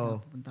namin. Ganun. Oo.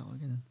 Pupunta ko,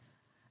 ganun.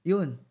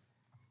 Yun.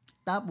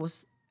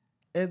 Tapos,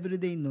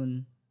 everyday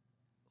nun,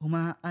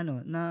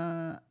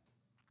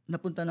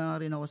 napunta na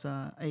rin ako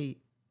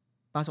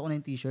pasok ko na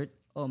yung t-shirt.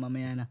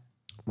 Mamaya na.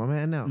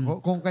 Mamaya na.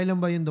 Kung kailan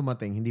ba yun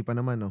dumating? Hindi pa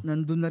naman, no?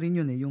 Nandun na rin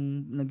yun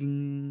yung naging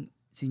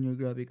senior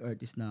graphic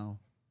artist na ako.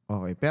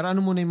 Okay. Pero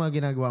ano muna yung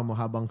mga ginagawa mo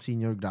habang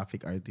senior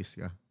graphic artist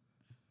ka?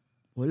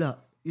 Wala.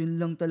 Yun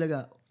lang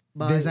talaga.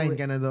 Design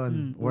ka na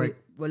doon?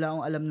 Work? Wala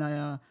akong alam na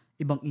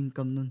ibang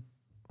income nun.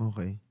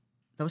 Okay.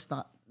 Tapos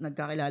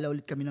nagkakilala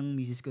ulit kami ng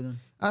misis ko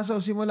nun. So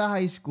simula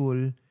high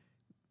school,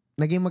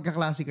 naging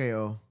magkaklase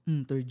kayo?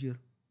 Third year.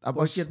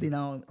 Tapos, fourth year din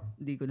ako,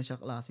 hindi ko na siya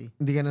klase.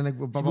 Hindi ka na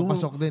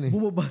nagpapapasok din eh.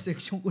 Bumaba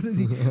section ko nun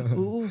eh.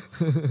 Oo.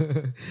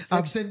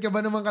 Absent ka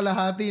ba naman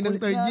kalahati ng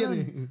third year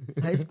eh?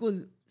 High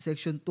school,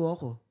 section 2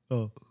 ako.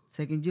 Oh.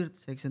 Second year,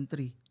 section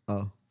 3.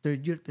 Oh. Third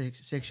year,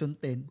 section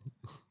 10.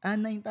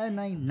 9 tayo,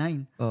 9.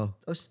 Oh.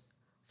 Tapos,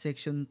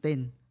 section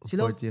 10.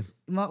 Fourth year.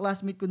 Yung mga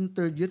classmate ko ng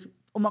third year,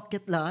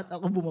 umakyat lahat,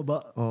 ako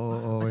bumaba.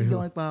 Oo. Kasi hindi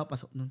ako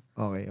nagpapasok nun.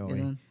 Okay.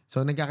 Ganun.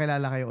 So,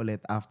 nagkakilala kayo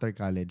ulit after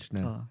college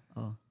na?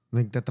 Oo.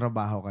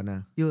 Nagtatrabaho ka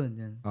na?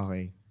 Yun.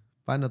 Okay.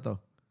 Paano to?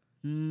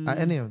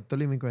 Ano yun?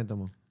 Tuloy mo yung kwento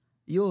mo.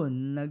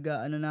 Yun, na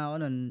ako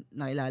nun,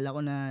 nakilala ko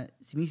na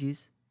si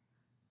Mrs.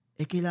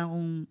 Kailangan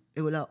kong,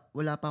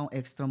 wala pa akong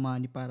extra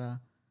money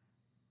para,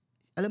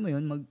 alam mo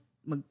yun,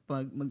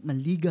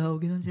 manligaw,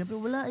 gano'n. Siyempre,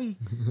 wala eh.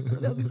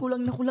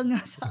 Kulang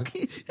nga sa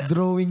akin.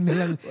 Drawing na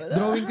lang. Wala.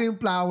 Drawing ko yung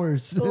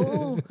flowers.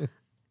 Oo.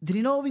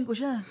 Drinowing ko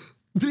siya.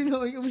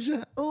 Drawing ko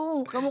siya.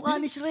 Oo, kamukha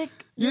ni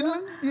Shrek.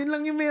 Yun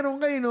lang yung meron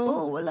kayo, no?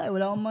 Oo, wala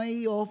akong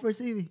may offer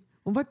sa'yo eh.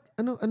 Ba't,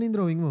 ano yung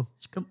drawing mo?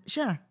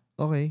 Siya,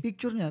 Okay.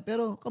 picture niya,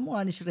 pero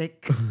kamukha ni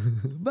Shrek.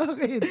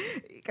 Bakit?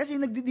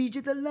 Kasi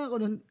nagdi-digital na ako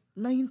nun.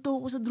 Nahinto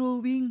ko sa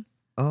drawing.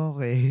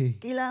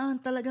 Okay. Kailangan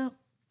talaga.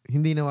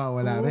 Hindi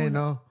nawawala Oo. rin,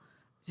 no?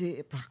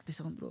 Kasi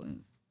practice akong drawing.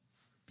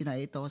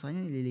 Pinakita ko sa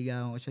kanya,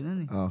 nililigawan ko siya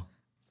nun eh. Oh.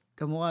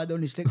 Kamukha daw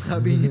ni Shrek,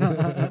 sabi niya.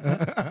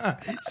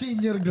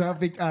 Senior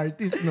graphic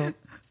artist, no?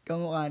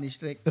 Kamukha ni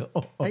Shrek.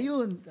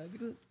 Ayun, sabi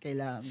ko,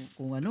 kailangan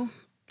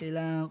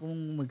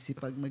kong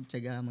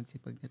magtiyaga,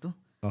 magsipag na to.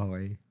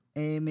 Okay.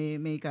 Eh,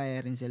 may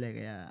kaya rin sila,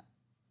 kaya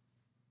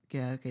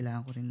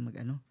kailangan ko rin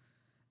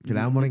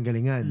Kailangan mo rin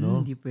galingan, no?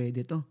 Hindi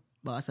pwede to.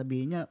 Baka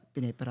sabihin niya,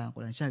 pineperahan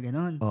ko lang siya,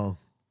 ganon. Oh.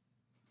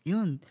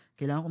 Yun,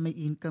 kailangan ko may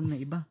income na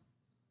iba.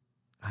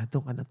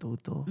 Doon ka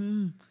natuto.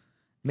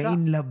 Sa- Na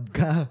in love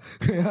ka.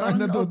 Kaya ka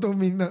Parang natuto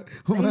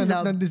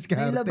humanap ng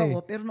diskarte. Na-in love ako,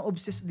 pero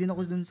na-obsess din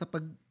ako dun sa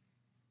pag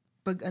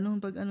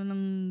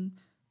ng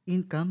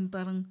income,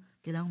 parang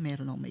kailangan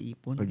meron ako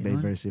maipon.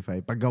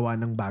 Pag-diversify. Paggawa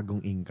ng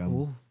bagong income.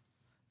 Oo.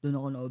 Doon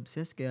ako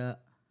na-obsess, kaya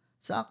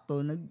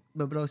sakto,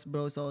 nag-browse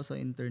ako sa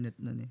internet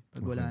nun eh.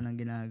 Pag wala nang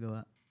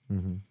ginagawa.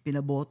 Mm-hmm.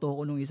 Pinaboto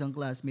ko nung isang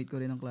classmate ko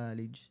rin ng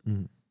college.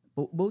 Mm-hmm.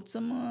 Both sa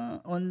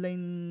mga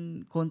online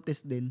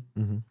contest din.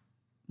 Mm-hmm.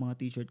 Mga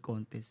t-shirt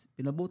contest.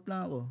 Pinabote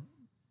lang ako.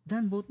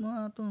 Dan, vote mo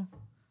nga to.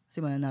 Kasi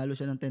mananalo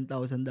siya ng $10,000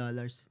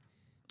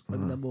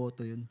 pag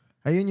naboto yun.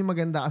 Ayun yung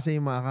maganda kasi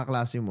yung mga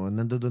kaklase mo,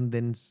 nandoon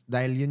din,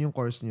 dahil yun yung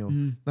course nyo,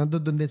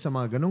 nandoon din sa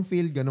mga ganong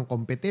field, ganong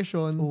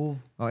competition. Oo.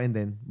 Oh, and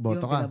then,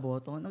 boto Yung ka.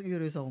 pinaboto ko.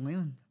 Nag-curious ako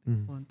ngayon.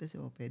 Contest,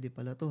 pwede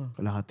pala to.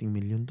 Kalahating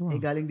milyon to.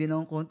 Galing din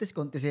akong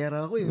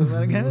contestera ako eh.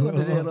 Parang gano'n,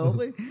 contestera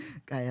ako eh.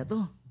 Kaya to.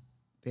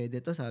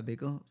 Pwede to, sabi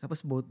ko.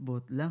 Tapos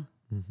vote lang.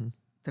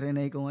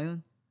 Trinay ko ngayon.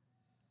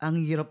 Ang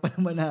hirap pa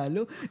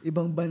manalo.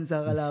 Ibang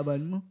bansa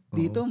kalaban mo.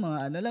 Dito,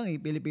 mga lang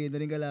Pilipino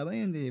rin kalaban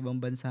yun.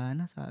 Ibang bansa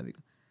na, sabi ko.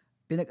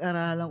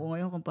 Pinag-aralan ko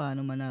ngayon kung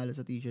paano manalo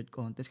sa t-shirt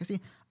contest. Kasi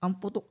ang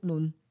putok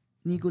nun,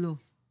 Nicolo,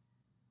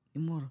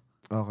 Imor.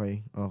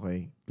 Okay.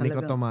 Talagang Like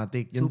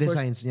automatic. Yung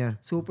designs niya.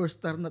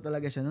 Superstar na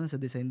talaga siya nun sa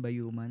Design by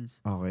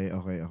Humans. Okay.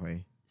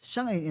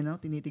 Siya ngayon,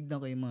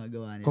 tinitignan ko yung mga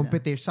gawa nila.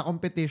 Sa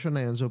competition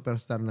na yun,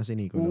 superstar na si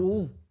Nicolo.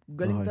 Oo.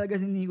 Galing talaga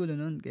si Nicolo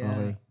nun.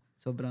 Kaya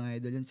sobrang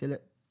idol yun. Sila,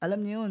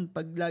 alam niyo yun,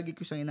 pag lagi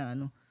ko siyang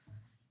inaano,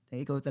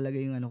 ikaw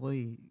talaga yung ko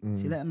eh.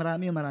 Sila,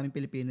 maraming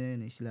Pilipino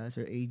yun eh. Sila,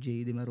 Sir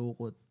AJ Di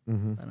Marukot.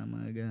 Parang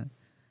mga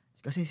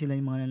kasi sila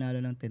yung mga nanalo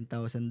ng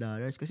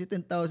 $10,000. Kasi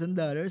 $10,000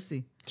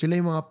 eh. Sila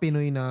yung mga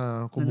Pinoy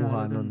na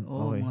kumuha nun.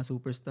 Oo, mga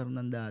superstar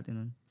nun dati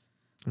nun.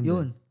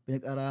 Yun,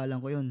 pinag-aralan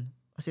ko yun.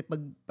 Kasi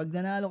pag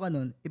nanalo ka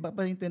nun, iba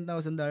pa yung $10,000,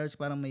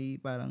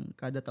 parang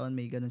kada taon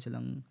may ganun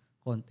silang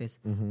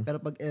contest. Pero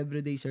pag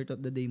everyday shirt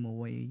of the day mo,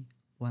 may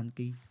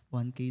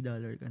 $1K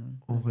dollar ka nun.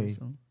 Okay.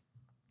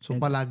 So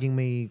palaging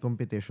may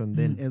competition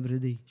din.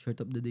 Everyday, shirt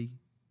of the day.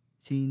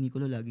 Si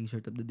Nicolo laging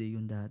shirt of the day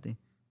yun dati.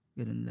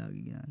 Ganun lagi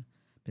ginaan.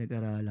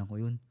 Pinag-aralan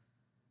ko yun.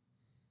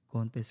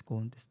 Contest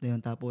na yun.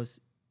 Tapos,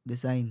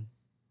 design.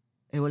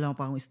 Wala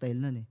pa akong style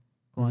nun eh.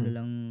 Kung ano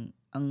lang,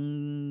 ang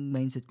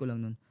mindset ko lang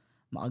nun,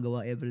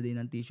 makagawa everyday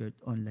ng t-shirt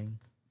online.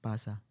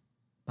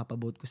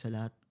 Papabote ko sa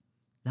lahat.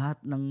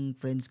 Lahat ng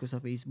friends ko sa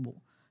Facebook.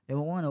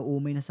 Ewan ko nga,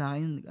 umay na sa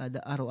akin.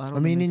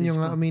 Araw-araw. Aminin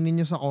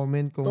nyo sa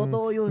comment kung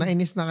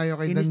nainis na kayo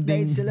kay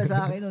Danding. Inis sila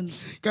sa akin nun.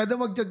 Kada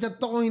mag-chat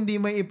to kung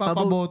hindi may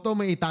ipapaboto,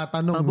 may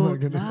itatanong.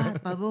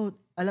 Pabote.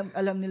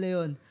 Alam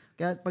nila yon.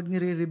 Kaya pag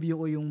nire-review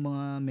ko yung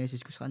mga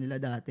message ko sa kanila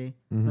dati,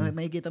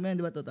 makikita mo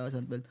yan, di ba,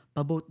 2012,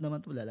 pabote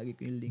naman to, lalagay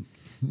ko yung link.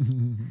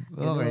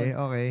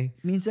 Okay.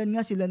 Minsan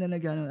nga sila na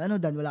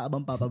Dan, wala ka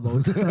bang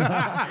papabote?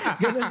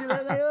 Ganon sila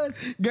ngayon.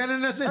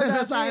 Ganon na sila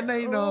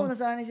nasanay, no? Oo,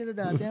 nasanay sila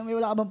dati. May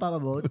wala ka bang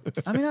papabote?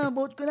 Amin na,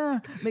 vote ko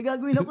na. May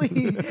gagawin ako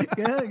eh.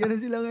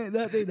 Ganon sila ngayon.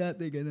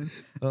 Dati, ganon.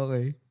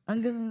 Okay.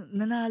 Hanggang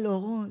nanalo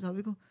ako. Sabi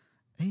ko,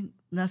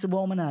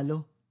 nasubukan ko manalo.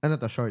 Ano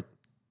to, short?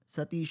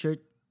 Sa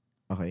t-shirt.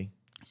 Okay.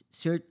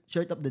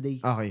 Shirt of the day.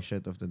 Okay,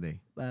 shirt of the day.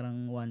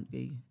 Parang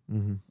 1K.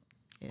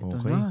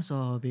 Eto Okay. na,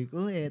 sabi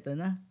ko, eto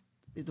na.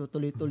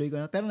 Tuloy-tuloy ko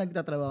na. Pero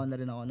nagtatrabaho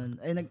na rin ako nun.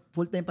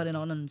 Full-time pa rin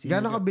ako nun.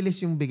 Gano'ng kabilis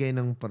yung bigay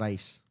ng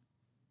price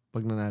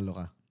pag nanalo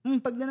ka?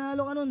 Pag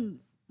nanalo ka nun,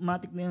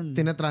 matik na yun.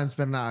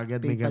 Tina-transfer na agad?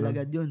 May PayPal gano'n?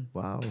 agad yun.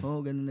 Wow.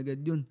 Oo, ganun agad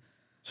yun.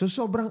 So,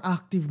 sobrang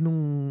active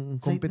nung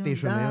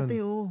competition na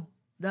yun?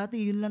 Dati,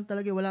 yun lang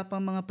talaga. Wala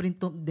pang mga print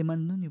of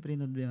demand nun. Yung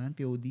print of demand,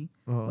 POD.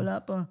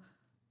 Wala pa.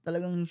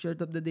 Talagang shirt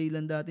of the day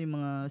lang dati, yung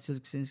mga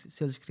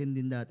silk screen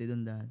din dati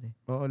doon dati.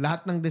 Oo,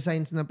 lahat ng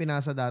designs na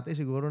pinasa dati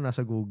siguro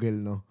nasa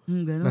Google, no?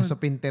 Ganun. Nasa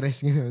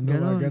Pinterest ngayon.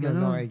 Ganun.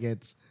 Okay,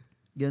 gets.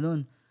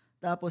 Ganun.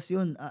 Tapos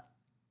yun,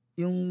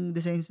 yung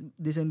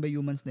design by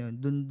humans na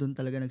yun, doon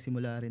talaga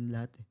nagsimula rin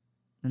lahat eh.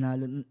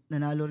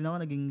 Nanalo rin ako,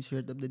 naging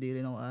shirt of the day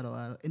rin ako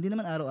araw-araw. Hindi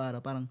naman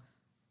araw-araw, parang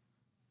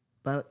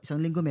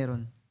isang linggo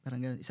meron. Parang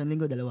ganun. Isang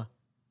linggo, 2.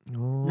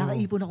 Oh.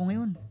 Nakaipon ako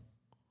ngayon.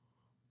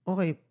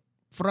 Okay.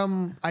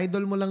 From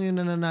idol mo lang yung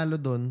nananalo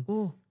doon,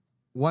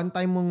 one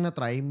time mong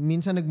na-try,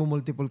 minsan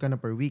nagmo-multiple ka na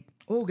per week.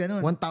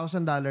 Ganun.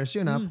 $1,000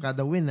 yun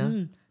kada win ha.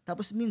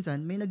 Tapos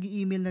minsan, may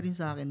nag-i-email na rin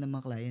sa akin ng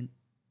mga client.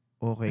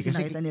 Okay. Kasi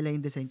nakita nila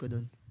yung design ko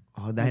doon.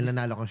 Dahil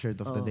nanalo kang shirt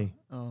of the day.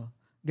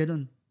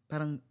 Ganun.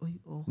 Parang,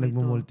 okay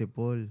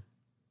Nagmo-multiple.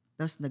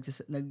 Tapos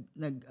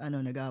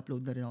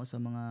nag-upload na rin ako sa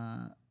mga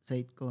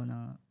site ko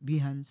na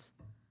Behance,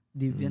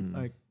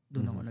 DeviantArt.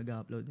 Doon ako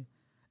nag-upload.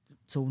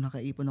 So,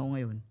 nakaipon ako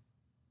ngayon.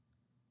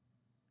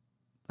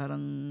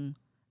 Parang,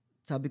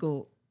 sabi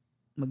ko,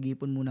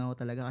 mag-ipon muna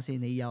ako talaga kasi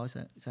naiiyak ako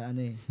sa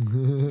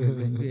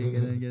girlfriend ko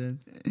ganun.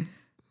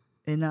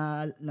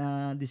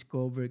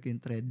 Na-discover ko yung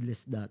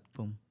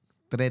threadless.com.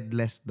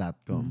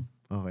 Threadless.com.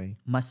 Okay.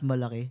 Mas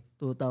malaki,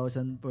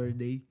 2,000 per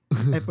day.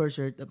 Per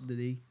shirt of the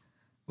day.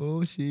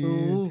 Oh, shit.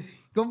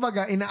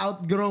 Kumbaga,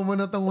 ina-outgrow mo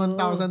na tong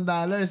 $1,000,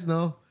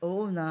 no?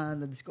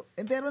 Na-discover.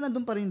 Pero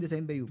nandun pa rin yung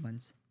design by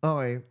humans.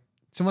 Okay.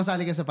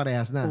 Sumasali ka sa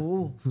parehas na?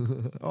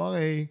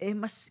 Okay.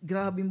 Mas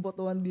grabe yung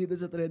botohan dito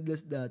sa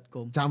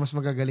threadless.com. Tsaka mas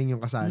magagaling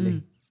yung kasali.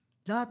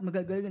 Lahat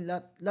magagaling.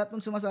 Lahat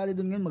ng sumasali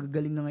doon ngayon,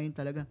 magagaling na ngayon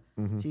talaga.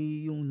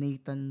 Si yung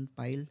Nathan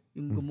Pyle,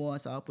 yung gumawa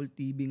sa Apple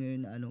TV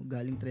ngayon na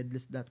galing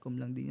threadless.com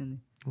lang din yun.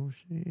 Oh,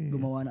 shit.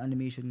 Gumawa ng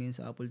animation ngayon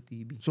sa Apple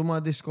TV. So,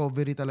 mga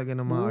discovery talaga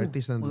ng mga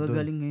artist nandun.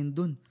 Magagaling ngayon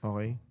doon.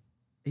 Okay.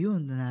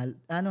 Ayun,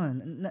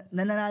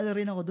 nananalo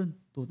rin ako doon.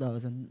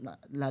 2,000.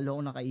 Lalo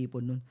ako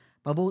nakaipon nun.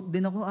 Pa-vote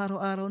din ako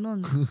araw-araw nun.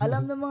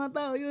 Alam ng mga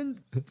tao yun.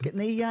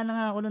 Nahihiya na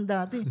nga ako nun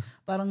dati.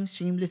 Parang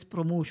shameless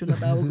promotion na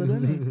tawag ko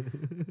doon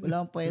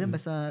Wala akong pakialam.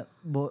 Basta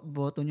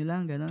boto nyo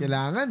lang. Ganun.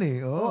 Kailangan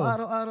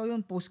araw-araw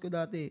yun. Post ko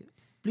dati.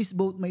 Please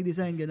vote my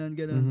design. Ganun.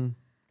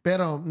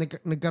 Pero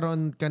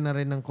nagkaroon ka na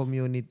rin ng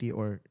community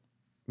or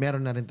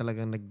meron na rin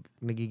talagang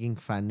nagiging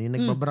fan. Yung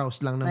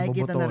nagbabrowse lang ng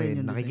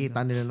bobotohin.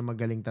 Nakikita nila na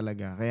magaling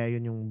talaga. Kaya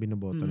yun yung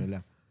binoboto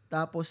nila.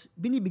 Tapos,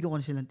 binibigyan ko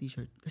na silang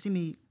t-shirt. Kasi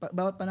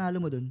bawat panalo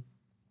mo doon,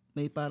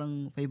 may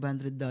parang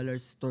 $500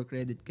 store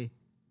credit kay.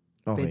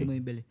 Pwede mo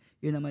yung bili.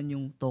 Yun naman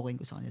yung token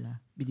ko sa kanila.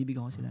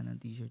 Binibigyan ko sila ng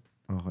t-shirt.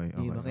 Okay.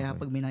 Kaya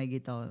pag may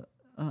nakikita ko,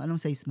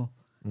 anong size mo?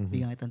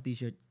 Bigyan kita ng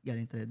t-shirt,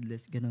 galing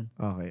threadless, ganun.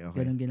 Okay.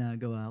 Ganun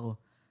ginagawa ko.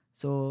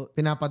 So,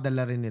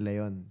 pinapadala rin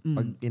nila yon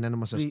pag inano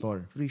mo sa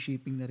store. Free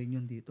shipping na rin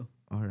yun dito.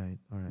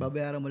 Alright.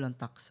 Babayaran mo lang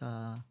tax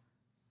sa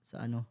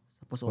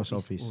post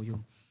office.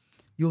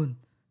 Yun.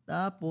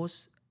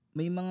 Tapos,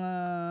 may mga,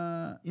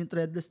 yung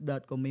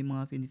threadless.com, may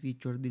mga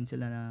feature din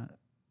sila na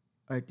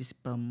artist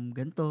from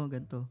ganto.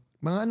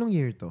 Mga anong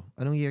year to?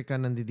 Anong year ka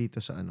nandito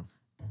sa ano?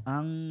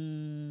 Ang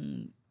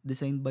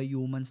designed by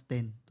humans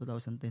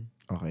 2010.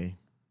 Okay.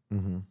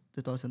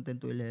 2010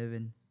 to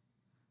 11.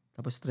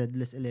 Tapos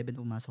threadless 11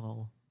 pumasok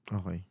ako.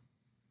 Okay.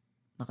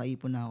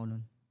 Nakaipon na ako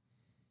nun.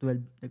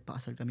 12,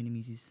 nagpakasal kami ni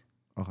Mrs.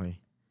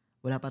 Okay.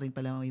 Wala pa rin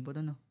pala akong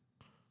ipon,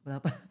 Wala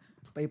pa.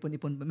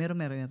 Paipon-ipon. Meron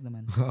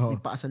naman. Oo.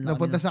 Nagpakasal na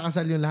Napunta sa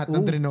kasal yung lahat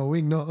ng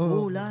drenowing, no?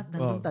 Oo, lahat.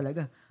 Nandun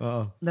talaga.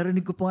 Oo.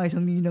 Narinig ko pa nga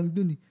isang ninang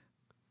dun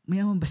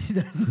Mayaman ba si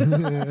Dan?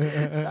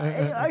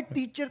 Art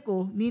teacher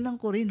ko, ninang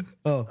ko rin.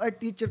 Art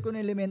teacher ko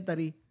na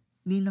elementary,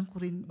 ninang ko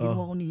rin.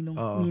 Ginawa ko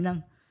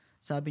ninang.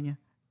 Sabi niya,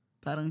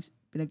 parang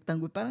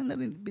pinagtanggol, parang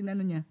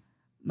pinano niya,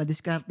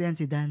 madiskarte yan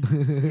si Dan.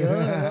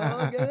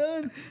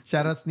 Ganun.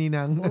 Shoutouts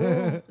ninang.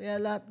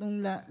 Kaya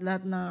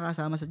lahat na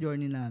kasama sa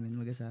journey namin,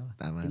 mag-asawa.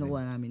 Tama.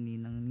 Kinukuha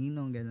namin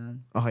ninong,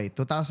 ganun. Okay,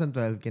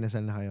 2012,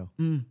 kinasal na kayo.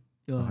 Yun.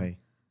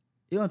 Okay.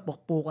 Yun,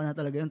 pukpukan na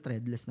talaga yun,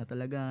 threadless na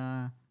talaga.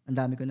 Ang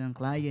dami ko ng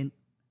client.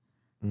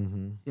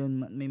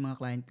 Yun, may mga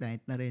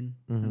client na rin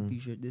ng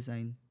t-shirt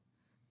design.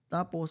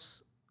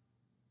 Tapos,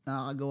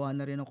 nakakagawa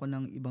na rin ako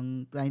ng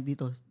ibang client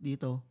dito.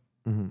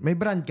 May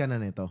brand ka na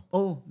nito?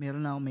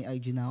 Meron na ako, may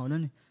IG na ako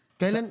nun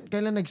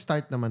Kailan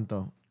nag-start naman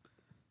to?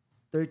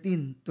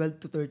 12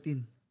 to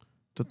 13.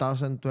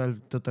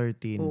 2012 to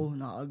 13?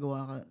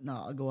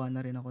 Nakakagawa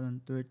na rin ako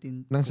ng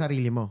 13. Ng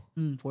sarili mo?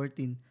 14.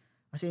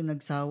 Kasi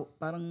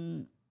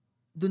parang,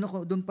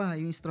 doon pa,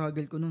 yung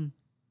struggle ko nun.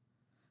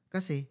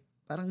 Kasi,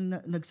 parang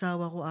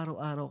nagsawa ko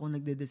araw-araw ako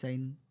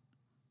nagde-design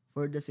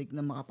for the sake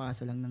na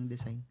makapasa lang ng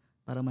design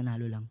para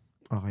manalo lang.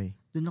 Okay.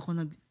 Doon ako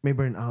may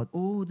burnout?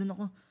 Doon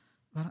ako.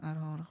 Parang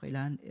araw-araw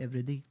kailangan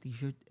everyday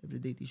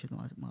t-shirt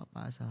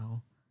makapasa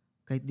ako.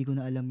 Kahit di ko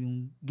na alam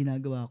yung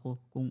ginagawa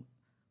ko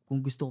kung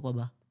gusto ko pa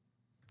ba.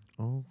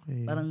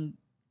 Okay.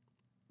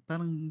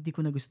 Parang di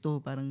ko na gusto.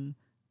 Parang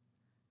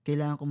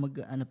kailangan ko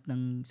mag-anap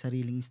ng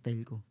sariling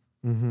style ko.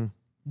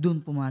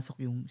 Doon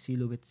pumasok yung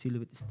silhouette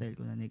style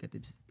ko na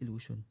negative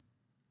illusion.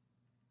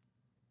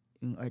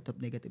 Yung art of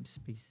negative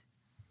space.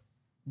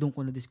 Doon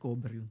ko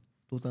na-discover yun.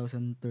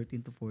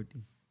 2013 to 14.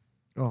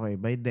 Okay,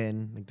 by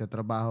then,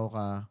 nagtatrabaho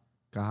ka,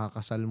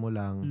 kakakasal mo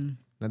lang,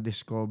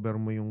 na-discover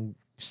mo yung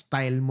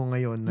style mo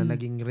ngayon na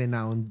naging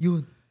renowned.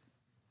 Yun.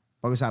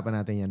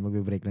 Pag-usapan natin yan,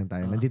 magbe-break lang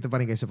tayo. Nandito pa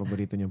rin kayo sa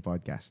paborito niyong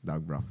podcast,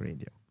 DOUGBROCK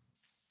Radio.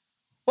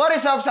 What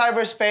is up,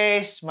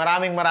 cyberspace?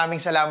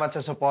 Maraming salamat sa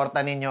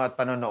suporta ninyo at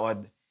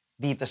panonood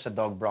dito sa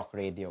DOUGBROCK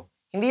Radio.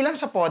 Hindi lang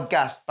sa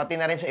podcast, pati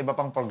na rin sa iba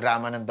pang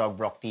programa ng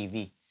DOUGBROCK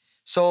TV.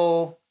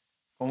 So,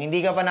 kung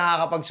hindi ka pa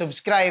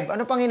nakakapag-subscribe,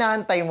 ano pang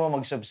inaantay mo?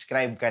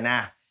 Mag-subscribe ka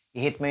na.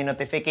 I-hit mo yung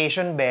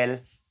notification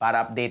bell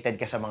para updated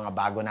ka sa mga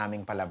bago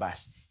naming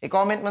palabas.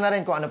 I-comment mo na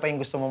rin kung ano pa yung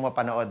gusto mo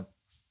mapanood.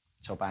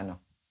 So, paano?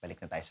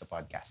 Balik na tayo sa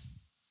podcast.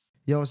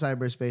 Yo,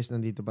 Cyberspace,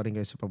 nandito pa rin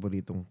kayo sa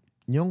paboritong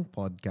nyong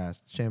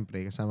podcast.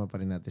 Siyempre, kasama pa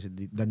rin natin si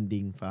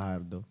Danding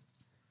Fajardo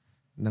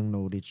ng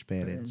No Rich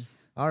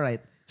Parents.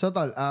 Alright. So,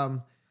 tol,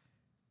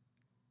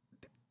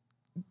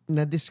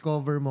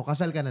 na-discover mo,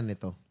 kasal ka na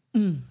nito.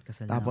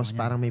 Kasal Tapos na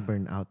ako parang may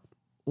burnout.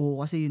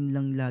 Oo, kasi yun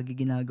lang lagi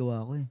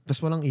ginagawa ko eh.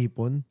 Tapos walang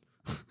ipon.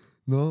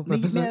 No?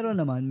 Meron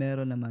naman.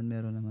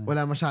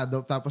 Wala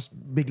masyado. Tapos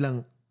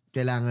biglang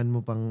kailangan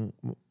mo pang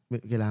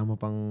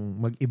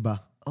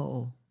mag-iba.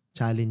 Oo.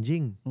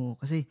 Challenging. Oo,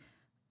 kasi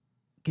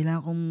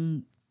kailangan kong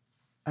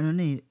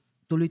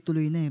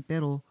tuloy-tuloy na eh.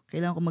 Pero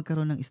kailangan kong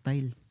magkaroon ng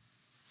style.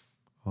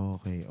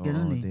 Okay, oo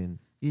Ganun eh. din.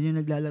 Yun yung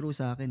naglalaro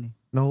sa akin eh.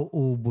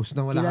 Nauubos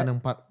na wala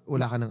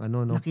ka ng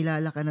ano, no?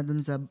 Nakilala ka na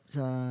dun sa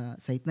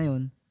site na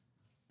yon.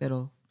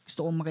 Pero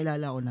gusto kong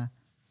makilala ko na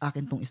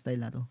akin tong style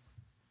na to.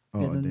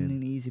 Oo Ganun din. yung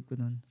iniisip ko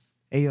nun.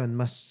 Eh yun,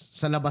 mas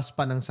sa labas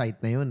pa ng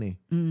site na yun eh.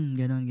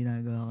 Ganun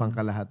ginagawa ko.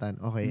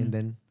 Pangkalahatan. Okay, and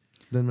then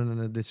doon mo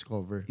na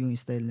na-discover. Yung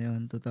style na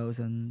yun,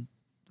 2012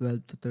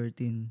 to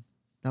 13.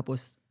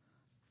 Tapos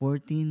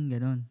 14,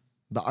 ganun.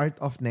 The art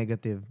of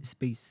negative.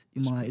 Space.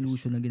 Yung mga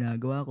illusion na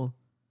ginagawa ko.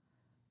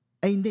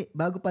 Ay hindi,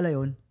 bago pala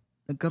yun,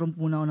 nagkaroon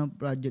muna ako ng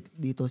project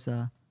dito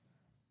sa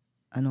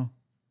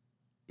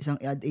isang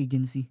ad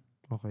agency.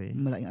 Okay.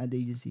 Malaking ad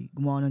agency.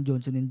 Gumawa ng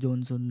Johnson &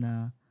 Johnson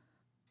na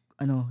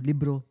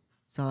libro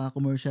sa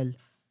commercial.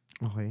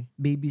 Okay.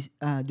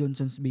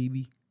 Johnson's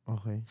Baby.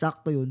 Okay.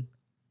 Sakto yun.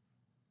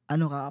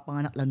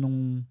 Kakapanganak lang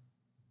nung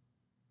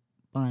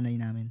panganay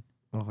namin.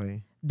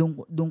 Okay.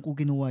 Doon ko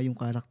kinuha yung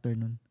character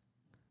nun.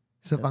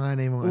 Sa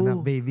panganay mong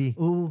anak, baby.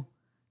 Oo.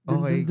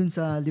 Okay. Doon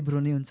sa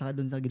libro na yun, saka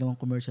doon sa ginawang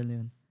commercial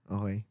na yun.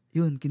 Okay.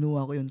 Yun,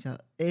 kinuha ko yun.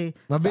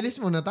 Mabilis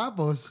mo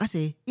natapos.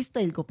 Kasi,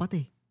 style ko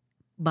pati.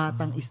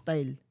 Batang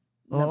style.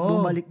 Na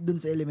Oo. bumalik dun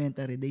sa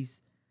elementary days.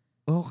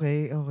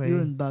 Okay.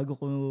 Yun, bago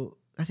ko,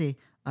 kasi,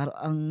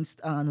 ang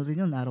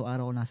rin yun,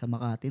 araw-araw ko nasa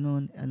Makati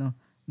nun.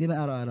 Hindi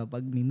man araw-araw,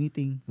 pag may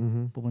meeting,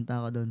 pupunta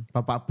ako dun.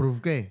 Papa-approve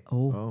ka eh.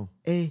 Oo.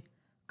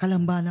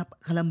 Kalambana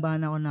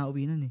ako na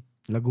uwi nun eh.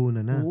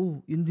 Laguna na.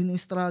 Oo, yun din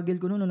yung struggle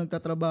ko nung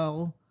nagtatrabaho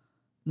ako.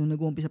 Nung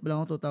nag-uumpisa pa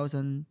lang ako,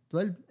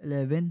 2012,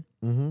 11.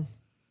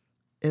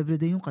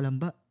 Everyday yung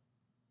kalamba.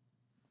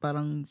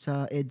 Parang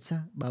sa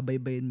EDSA,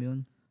 babaybayin mo yun.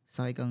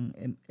 Sakay kang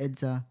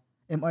EDSA,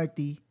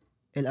 MRT,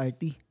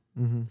 LRT.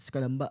 Sa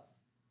kalamba.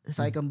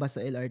 Sakay kang bus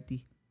sa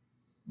LRT.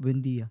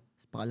 Buendia,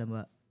 sa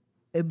pakalamba.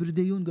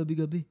 Everyday yun,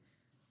 gabi-gabi.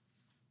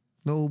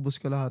 Naubos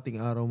ka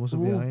lahating araw mo sa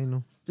biyahe,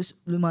 no? Tapos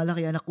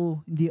lumalaki anak ko.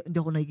 Hindi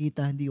ako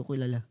nakikita, hindi ko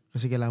kilala.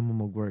 Kasi kailangan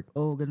mo mag-work.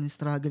 Oo, ganun yung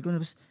struggle ko.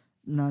 Tapos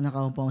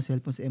nanakawan pa akong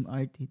cellphone sa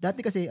MRT.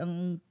 Dati kasi,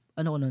 ang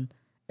ko nun,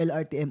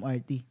 LRT,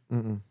 MRT.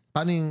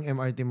 Paano yung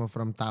MRT mo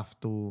from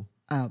Taft to...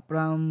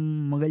 From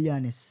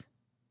Magallanes.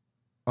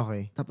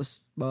 Okay.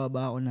 Tapos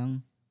bababa ako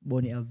ng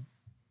Bonnie Ave.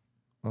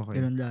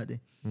 Okay. Ganun dati.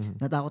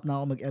 Natakot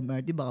na ako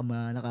mag-MRT, baka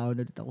manakawan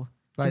na dito ako.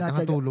 Kahit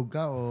nakatulog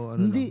ka o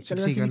ano? Hindi,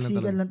 talagang siksikan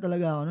siniksikan lang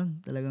talaga ako nun.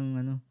 Talagang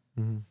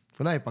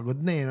Wala eh, pagod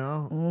na eh,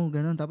 no? Oo,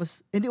 ganun. Tapos,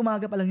 hindi,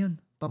 umaga pa lang yun.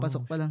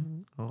 Papasok pa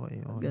lang.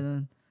 Okay.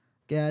 Ganun.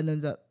 Kaya nun,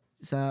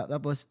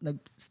 tapos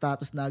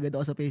nag-status na agad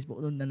ako sa Facebook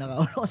nun na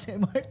nakawan ako sa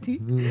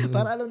MRT.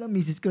 Para alam ng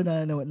misis ko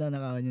na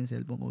nakawan yung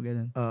cellphone ko.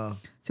 Ganun.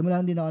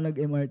 Simulan din ako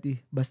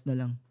nag-MRT. Bus na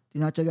lang.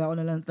 Tinatsaga ko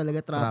na lang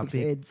talaga traffic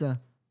sa EDSA.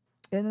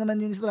 Yan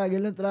naman yung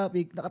struggle ng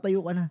traffic.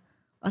 Nakatayo ka na.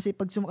 Kasi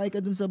pag sumakay ka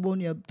dun sa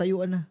Bonnie Ave,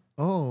 tayuan na.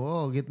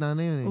 Oo, gitna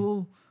na yun eh.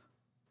 Oo.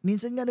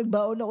 Minsan nga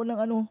nagbaon ako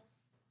ng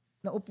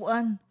na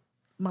upuan.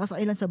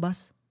 Makasakay lang sa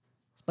bus.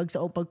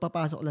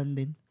 Pagpapasok lang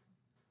din.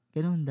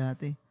 Ganun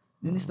dati.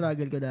 Yun yung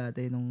struggle ko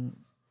dati nung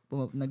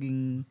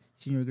naging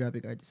senior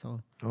graphic artist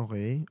ako.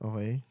 Okay.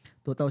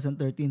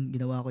 2013,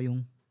 ginawa ko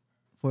yung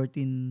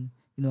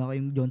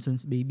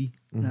Johnson's Baby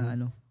na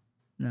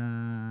na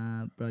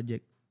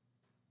project.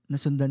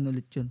 Nasundan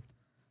ulit yun.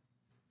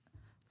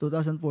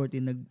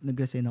 2014,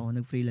 nag-resign ako,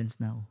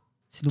 nag-freelance na ako.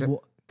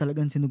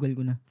 Talagang sinugal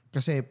ko na.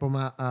 Kasi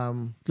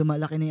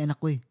lumalaki na yung anak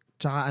ko eh.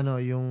 Tsaka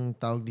yung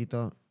tawag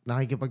dito,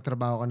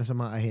 nakikipagtrabaho ka na sa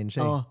mga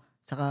ahensya eh. Oo.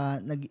 Saka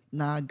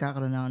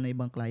nagkakaroon na ako ng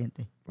ibang client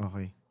eh.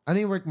 Okay. Ano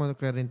yung work mo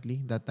currently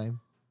that time?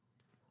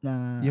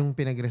 Yung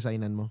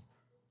pinag-resignan mo?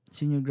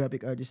 Senior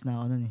graphic artist na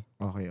ako nun eh.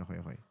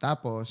 Okay.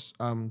 Tapos,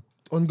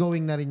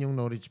 ongoing na rin yung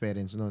No Rich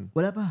Parents nun?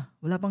 Wala pa.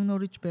 Wala pang No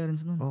Rich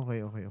Parents nun.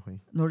 Okay.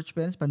 No Rich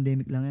Parents,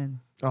 pandemic lang yan.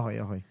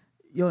 Okay.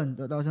 Yun,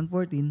 2014,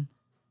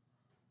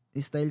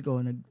 style ko,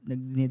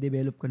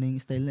 nag-develop ko na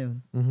yung style na yun.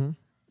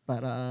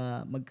 Para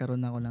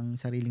magkaroon ako ng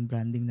sariling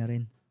branding na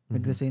rin.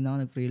 Nag-resign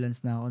ako,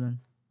 nag-freelance na ako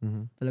nun.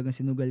 Talagang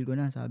sinugal ko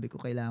na. Sabi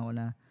ko, kailangan ko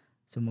na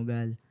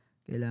sumugal.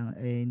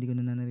 Hindi ko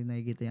na rin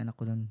nakikita yung anak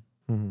ko nun.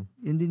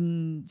 Yun din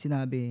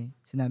sinabi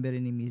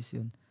rin ni Miss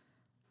yun.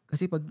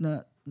 Kasi pag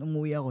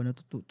umuwi ako,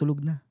 tulog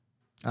na.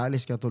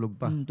 Alis ka, tulog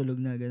pa? Tulog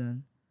na,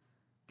 ganun.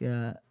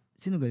 Kaya,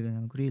 sinugal ko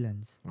na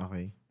mag-freelance.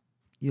 Okay.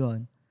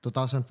 Yun.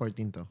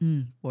 2014 to?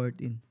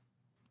 14.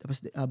 Tapos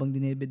habang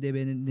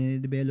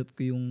dinedevelop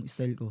ko yung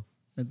style ko,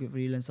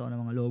 nagpe-freelance ako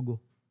ng mga logo.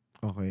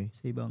 Okay.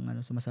 Sa ibang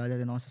sumasali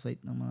rin ako sa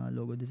site ng mga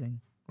logo design.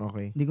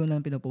 Okay. Hindi ko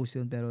lang pinopost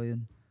yun, pero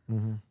yun.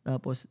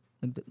 Tapos,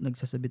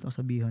 nagsasabit ako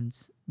sa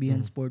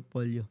Behance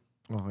portfolio.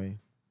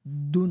 Okay.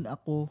 Doon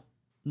ako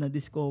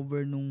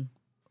na-discover nung,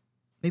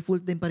 may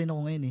full-time pa rin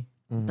ako ngayon eh.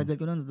 Tagal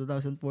ko na,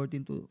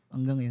 2014 to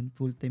hanggang ngayon,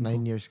 full-time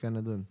 9 ko. years ka na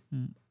dun.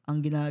 Ang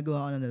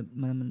ginagawa ko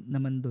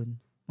naman doon,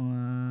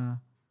 mga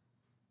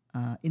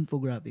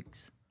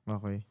infographics.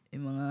 Okay.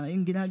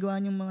 Yung ginagawa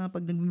nyo mga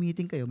pag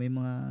nag-meeting kayo, may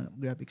mga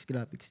graphics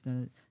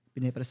na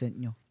pinapresent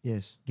nyo.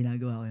 Yes.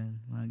 Ginagawa ko yan,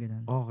 mga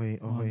ganun. Okay.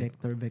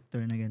 Mga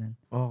vector na ganun.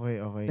 Okay.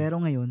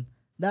 Pero ngayon,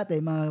 dati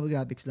mga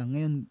graphics lang.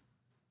 Ngayon,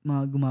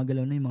 mga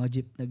gumagalaw na yung mga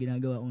jeep na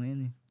ginagawa ko ngayon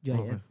eh.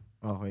 GIF.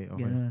 Okay.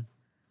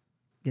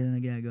 Ganun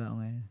na ginagawa ko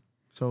ngayon.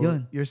 So,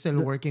 Yun. you're still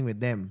working with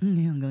them?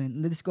 Ngayon, hanggang ngayon.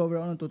 Na-discover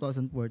ako noong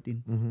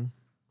 2014.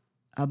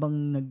 Habang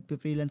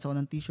nagpe-freelance ako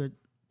ng t-shirt,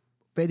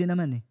 pwede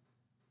naman eh.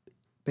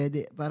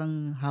 Pwede,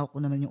 parang hawak ko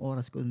naman yung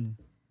oras ko.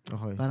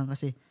 Okay. Parang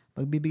kasi,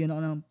 pag bibigyan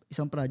ako ng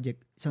isang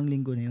project, isang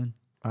linggo na yun.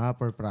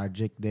 Per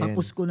project din.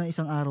 Tapos ko na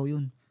isang araw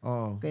yun.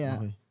 Oo. Kaya,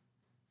 okay.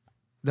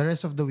 The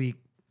rest of the week?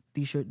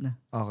 T-shirt na.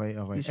 Okay.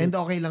 T-shirt. And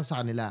okay lang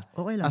sa kanila?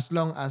 Okay lang. As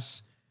long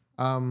as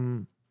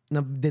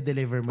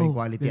na-deliver mo yung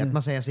quality ganun.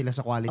 at masaya sila sa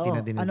quality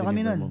na dinideliver ano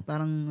kami nun? mo.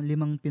 Parang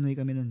 5 Pinoy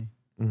kami nun eh.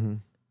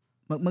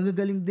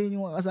 Magagaling din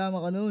yung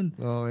kasama ka nun.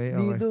 Okay.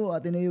 Dito,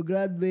 Ateneo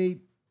graduate.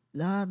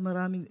 Lahat,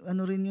 maraming,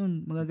 rin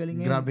yun. Magagaling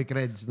ngayon. Grabe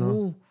creds, no?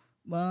 Oo.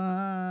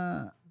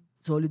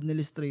 Solid na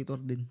illustrator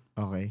din.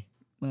 Okay.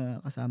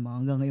 Kasama.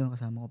 Hanggang ngayon,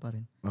 kasama ko pa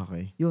rin.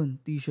 Okay. Yun,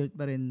 t-shirt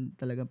pa rin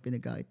talagang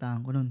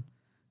pinagkaitangan ko nun.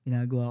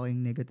 Ginagawa ko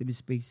yung negative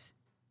space.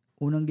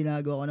 Unang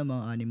ginagawa ko ng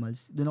mga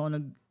animals.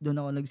 Doon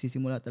ako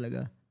nagsisimula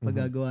talaga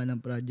paggagawa ng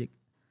project.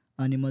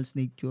 Animals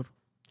nature.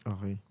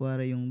 Okay.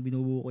 Kuwara yung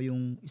binubuo ko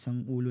yung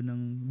isang ulo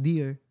ng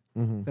deer.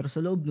 Pero sa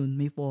loob nun,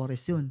 may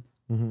forest yun.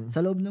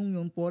 Sa loob nung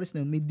yung forest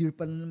nun, may deer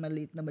pa na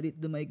maliit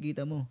doon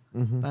makikita mo.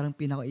 Parang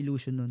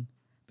pinaka-illusion nun.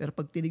 Pero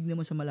pag tinignan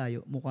mo sa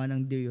malayo, mukha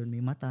ng deer yun,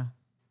 may mata.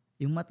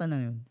 Yung mata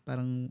na yun,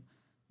 parang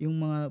yung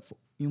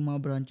mga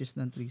branches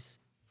ng trees,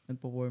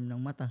 nagpo-form ng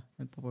mata,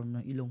 nagpo-form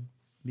ng ilong,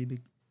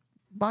 bibig.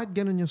 Bakit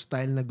ganun yung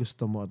style na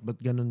gusto mo? At ba't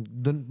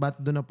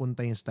doon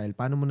napunta yung style?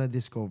 Paano mo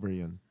na-discover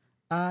yun?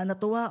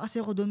 Natuwa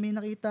kasi ako doon, may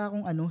nakita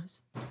akong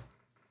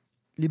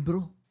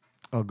libro.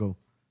 Oh, go.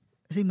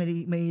 Kasi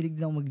mahilig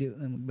din ako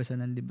magbasa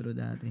ng libro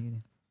dati.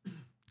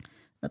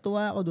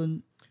 Natuwa ako doon.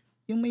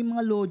 Yung may mga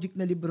logic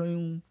na libro,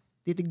 yung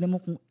titignan mo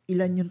kung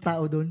ilan yung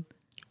tao doon.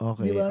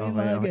 Okay, diba?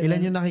 Okay.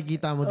 Ilan yung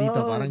nakikita mo dito?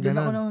 Parang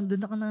gano'n.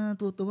 Doon ako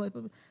natutuwa.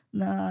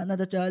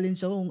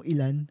 Na-challenge ako kung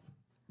ilan.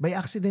 By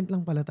accident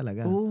lang pala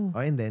talaga. Oo.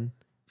 And then?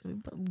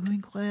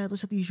 Gawin ko kaya ito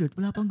sa t-shirt.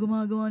 Wala pang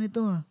gumagawa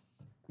nito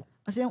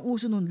Kasi ang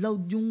uso nun,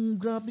 loud yung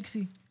graphics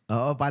eh.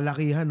 Oo,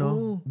 palakihan, no?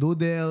 Oo.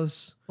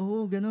 Doodles.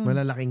 Oo, ganun.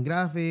 Malalaking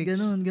graphics.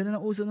 Ganun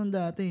ang uso nun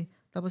dati.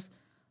 Tapos,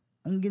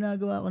 ang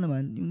ginagawa ko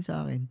naman, yung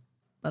sa akin,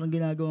 parang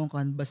ginagawa kong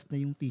canvas na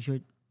yung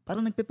t-shirt.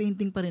 Parang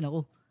nagpe-painting pa rin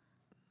ako.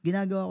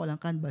 Ginagawa ko lang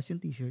canvas yung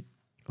t-shirt.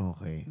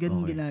 Okay.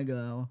 Ganun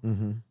ginagawa ko.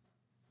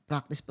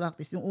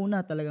 Practice. Yung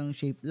una talagang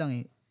shape lang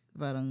eh.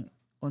 Parang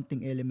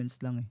onting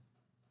elements lang eh.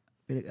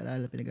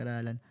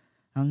 Pinag-aralan.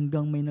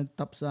 Hanggang may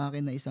nag-top sa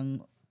akin na isang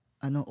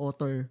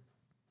author,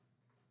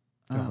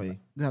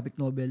 graphic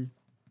novel,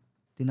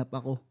 tinap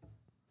ako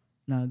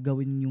na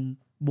gawin yung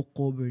book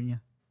cover niya.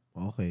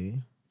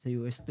 Okay. Sa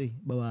US to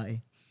babae.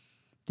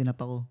 Tinap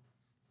ako.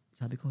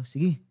 Sabi ko,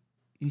 sige,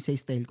 yung sa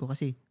style ko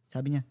kasi.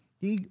 Sabi niya,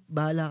 sige,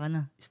 bahala ka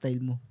na,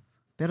 style mo.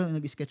 Pero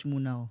nag-sketch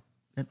muna ako.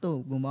 Ito,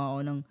 gumawa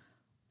ako ng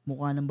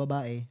mukha ng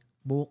babae,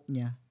 buhok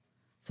niya.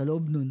 Sa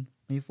loob nun,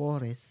 may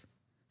forest.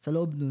 Sa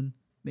loob nun,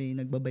 may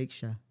nagbabike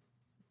siya.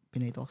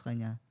 Pinahito ko sa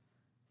kanya.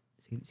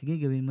 Sige,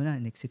 gawin mo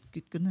na.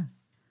 Execute ko na.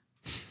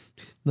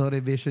 No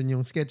revision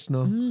yung sketch,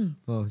 no?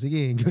 Oh,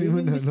 sige, gawin mo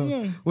na. Gusto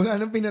niya eh.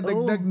 Wala nang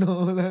pinadagdag,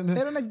 no? Wala na.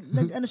 Pero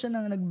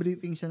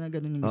nag-briefing siya na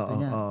ganun yung gusto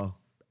niya.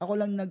 Ako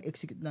lang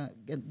nag-execute na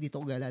dito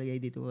ko lalagay,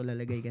 dito ko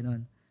lalagay,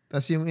 ganun.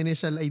 Tapos yung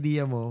initial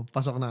idea mo,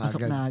 pasok na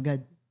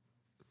agad.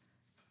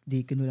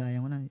 Di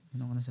kinulayan ko na.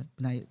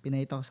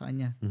 Pinahito ko sa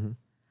kanya.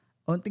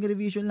 Onting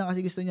revision lang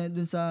kasi gusto niya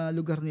dun sa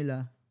lugar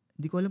nila.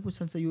 Hindi ko alam kung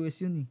saan sa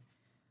US yun eh.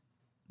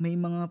 May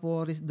mga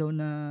forest daw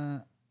na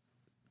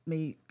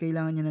may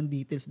kailangan niya ng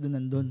details doon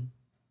nandun.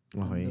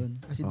 Okay. Nandun.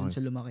 Kasi doon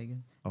siya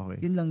lumaki. Okay.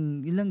 Yun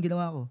lang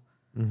ginawa ko.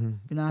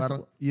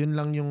 Parang yun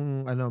lang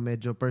yung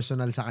medyo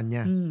personal sa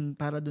kanya.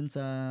 Para doon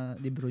sa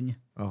libro niya.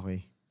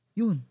 Okay.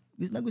 Yun.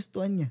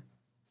 Nagustuhan niya.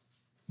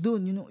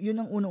 Doon, yun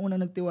ang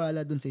unang-unang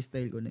nagtiwala doon sa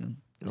style ko na yun.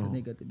 Sa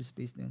negative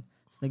space na yun.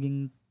 Tapos naging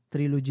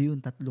trilogy yun.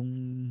 3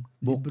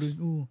 libro.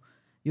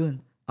 Yun.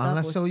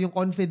 Tapos, so yung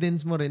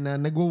confidence mo rin na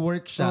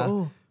nagwo-work siya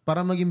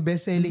para maging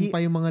best-selling pa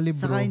yung mga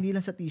libro. Saka hindi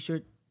lang sa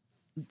t-shirt.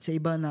 Sa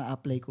iba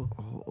na-apply ko.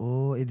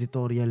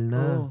 Editorial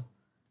na.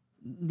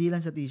 Hindi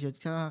lang sa t-shirt.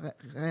 Saka,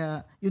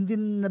 kaya, yun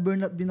din,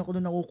 na-burn out din ako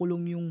nung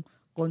nakukulong yung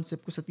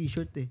concept ko sa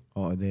t-shirt eh.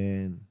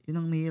 Din. Yun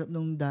ang mahirap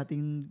nung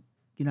dating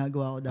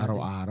ginagawa ko dati.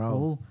 Araw-araw.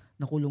 Oo,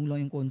 nakulong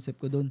lang yung concept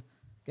ko doon.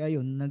 Kaya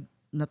yun,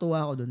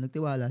 natuwa ako doon,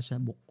 nagtiwala siya,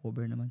 book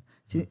cover naman.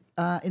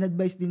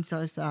 In-advise din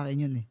sa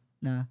akin yun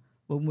na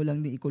wag mo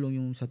lang din ikulong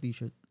yung sa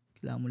t-shirt.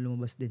 Kailangan mo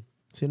lumabas din.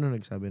 Sino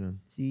nagsabi nun?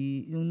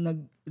 Yung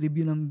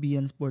nag-review ng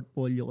Bian's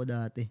portfolio ko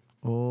dati.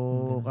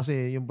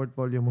 Kasi yung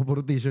portfolio mo,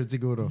 puro t-shirt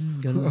siguro.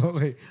 Ganun.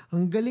 Okay.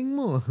 Ang galing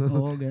mo.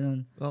 Oo,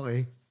 ganun.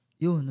 Okay.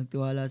 Yun,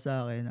 nagtiwala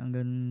sa akin.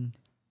 Hanggang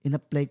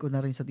in-apply ko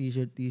na rin sa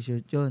t-shirt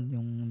yun.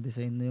 Yung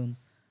design na yun.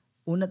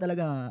 Una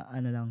talaga,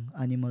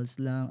 animals,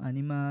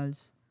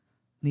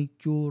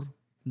 nature,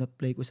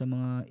 in-apply ko sa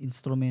mga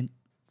instrument.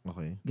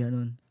 Okay.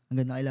 Ganun.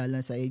 Hanggang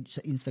nakilala sa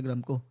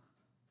Instagram ko.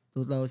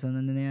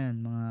 2000 na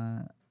yan,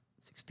 mga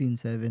 16,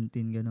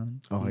 17,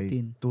 ganun.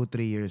 Okay. 2,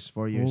 3 years,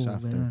 4 years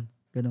after.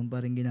 Ganun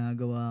pa rin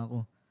ginagawa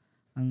ko.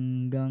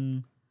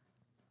 Hanggang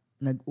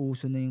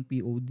nag-uso na yung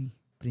POD,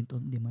 print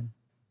on demand.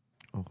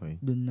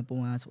 Okay. Doon na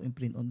pumasok yung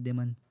print on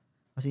demand.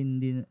 Kasi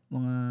hindi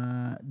mga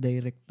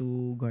direct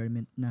to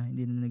garment na,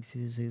 hindi na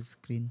nag-sale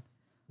screen.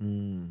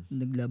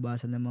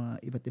 Naglabasan ng mga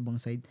iba't ibang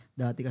site.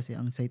 Dati kasi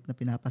ang site na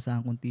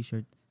pinapasahan kong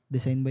t-shirt,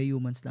 Design by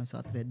Humans lang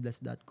sa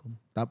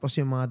threadless.com. Tapos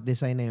yung mga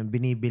design na yun,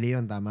 binibili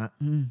yun, tama?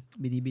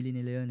 Binibili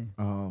nila yun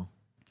Oo.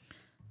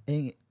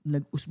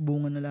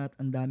 Nag-usbungan na lahat,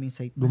 ang daming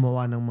site na.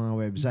 Gumawa ng mga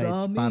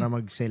websites para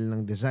mag-sell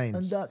ng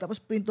designs.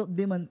 Tapos print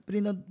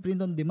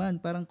on demand,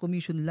 parang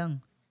commission lang.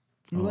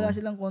 Wala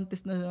silang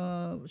contest na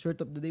shirt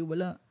of the day,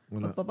 wala.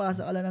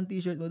 Magpapasa ka lang ng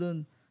t-shirt mo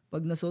doon.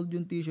 Pag na-sold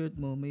yung t-shirt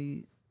mo,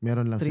 may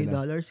meron lang $3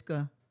 sila. ka.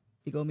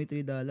 Ikaw may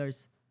 $3.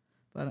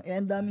 Parang,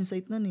 ang daming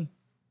site nun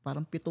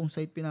Parang 7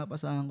 site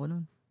pinapasahan ko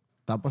nun.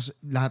 Tapos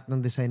lahat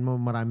ng design mo,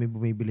 marami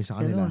bumibili sa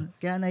kanila.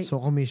 Kaya so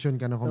commission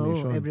ka na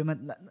commission. every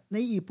month,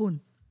 naiipon.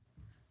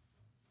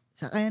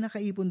 Kaya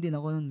nakaipon din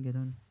ako nun,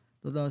 ganun.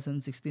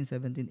 2016,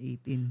 17,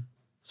 18.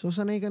 So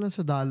sanay ka nun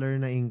sa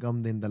dollar na income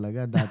din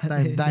talaga that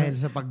time dahil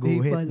sa pagguhit,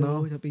 PayPal,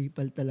 no? Sa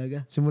PayPal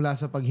talaga. Simula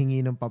sa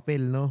paghingi ng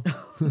papel, no?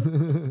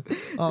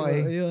 Okay.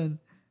 So,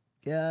 yun.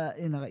 Kaya,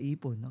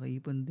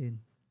 nakaipon din.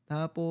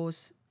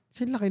 Tapos,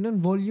 laki nun,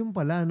 volume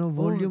pala, no?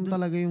 Volume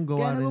talaga yung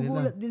gawa kaya nila.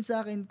 nagugulat din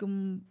sa akin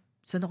kung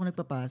saan ako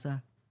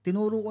nagpapasa.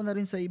 Tinuro ko na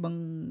rin sa ibang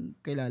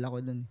kilala ko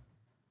dun.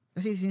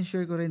 Kasi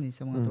sinshare ko rin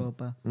sa mga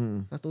tropa.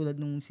 Katulad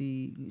nung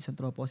isang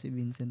tropa ko, si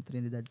Vincent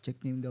Trinidad. Check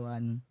niyo yung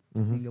gawaan.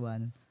 Yung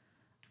gawaan.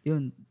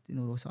 Yun,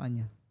 tinuro ko sa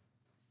kanya.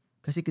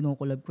 Kasi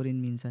kinukulab ko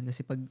rin minsan.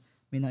 Kasi pag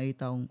may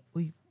nakita akong,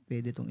 uy,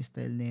 pwede tong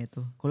style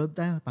nito. Collab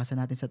tayo, pasa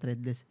natin sa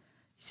threadless.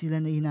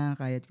 Sila na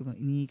inikayat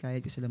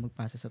ko sila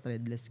magpasa sa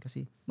threadless.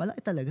 Kasi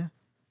malaki talaga.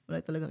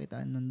 Malaki talaga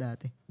kitaan nun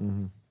dati.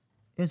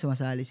 Yun,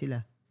 sumasali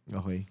sila.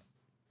 Okay.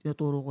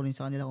 Tinuturo ko rin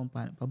sa kanila kung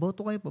paano.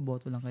 Paboto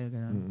lang kayo.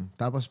 Ganun.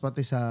 Tapos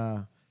pati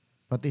sa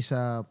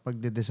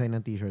pagde-design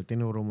ng t-shirt,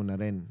 tinuro mo na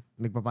rin.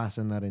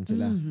 Nagpapasa na rin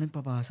sila.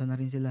 Nagpapasa na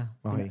rin sila.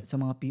 Okay. Sa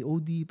mga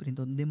POD, print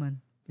on demand,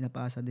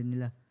 pinapasa din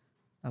nila.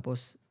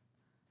 Tapos,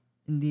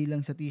 hindi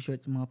lang sa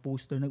t-shirt, mga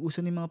poster.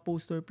 Nag-uso ng mga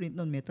poster print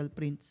nun, metal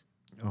prints.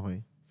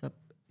 Okay.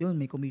 Yun,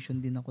 may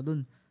commission din ako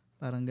dun.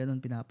 Parang ganun,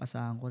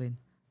 pinapasahan ko rin.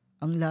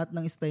 Ang lahat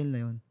ng style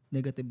na yun,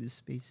 negative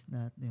space,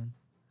 lahat na yun.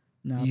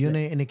 Yun na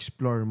yung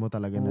in-explore mo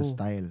talaga na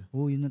style.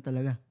 Oo, yun na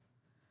talaga.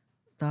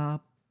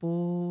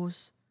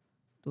 Tapos,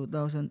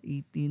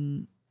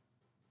 2018,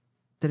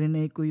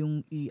 trinay ko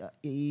yung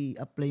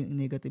i-apply yung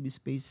negative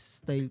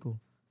space style ko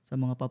sa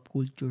mga pop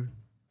culture.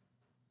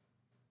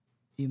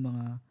 Yung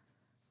mga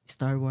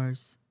Star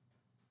Wars,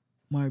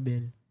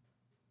 Marvel,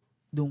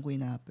 doon ko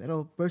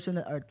pero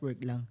personal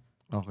artwork lang.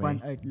 Okay.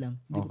 Fan art lang.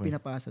 Hindi ko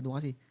pinapasa doon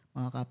kasi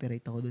mga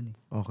copyright ako doon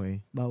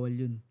Okay. Bawal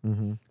yun.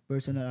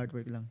 Personal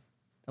artwork lang.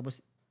 Tapos,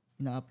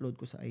 ina-upload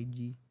ko sa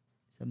IG,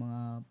 sa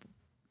mga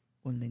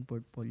online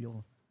portfolio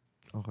ko.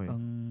 Okay.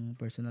 Pang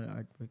personal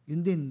artwork.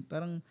 Yun din,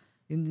 parang,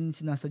 yun din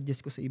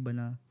sinasuggest ko sa iba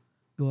na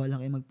gawa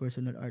lang kayo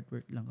mag-personal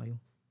artwork lang kayo.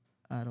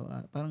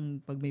 Araw-araw.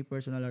 Parang pag may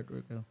personal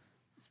artwork kayo,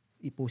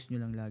 i-post nyo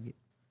lang lagi.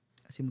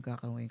 Kasi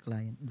magkakaroon kayong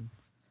client dun.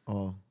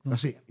 Oo.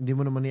 Kasi hindi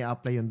mo naman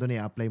i-apply yun doon,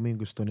 i-apply mo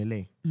yung gusto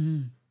nila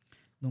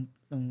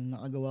Nung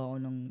nakagawa ko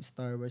ng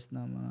Star Wars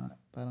na mga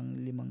parang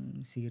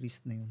 5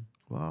 series na yun.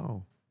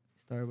 Wow.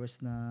 Star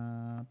Wars na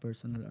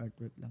personal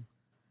artwork lang.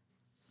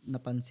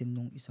 Napansin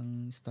nung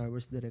isang Star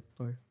Wars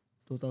director.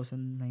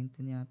 2019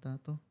 yata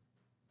to.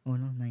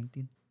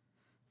 19.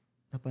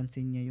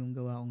 Napansin niya yung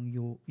gawa kong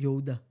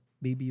Yoda.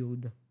 Baby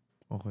Yoda.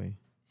 Okay.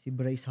 Si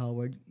Bryce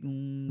Howard.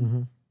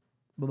 Yung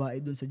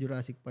babae dun sa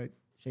Jurassic Park.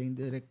 Siya yung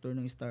director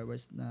ng Star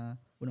Wars na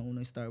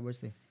unang-unang Star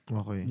Wars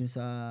Okay. Dun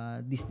sa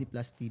Disney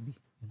Plus TV.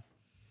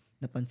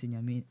 Napansin niya,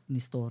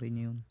 ni-story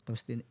niya yun.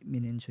 Tapos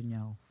minention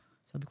niya ako.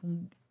 Sabi ko,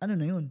 ano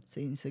na yun? Sa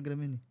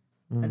Instagram yun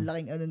Ang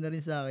laking ano na rin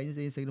sa akin yun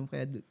sa Instagram.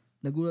 Kaya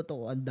nagulat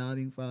ako, ang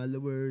daming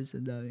followers,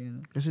 ang daming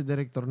ano. Kasi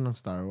director ng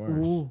Star Wars.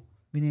 Oo.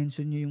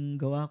 Minention niya yung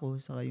gawa ko,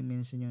 saka yung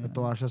mention niya.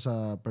 Natuwa siya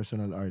sa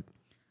personal art.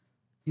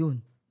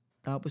 Yun.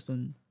 Tapos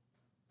nun,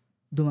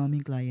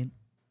 dumaming client.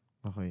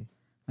 Okay.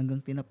 Hanggang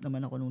tinap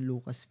naman ako ng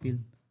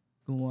Lucasfilm.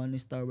 Gumawa ng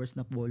Star Wars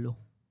na polo.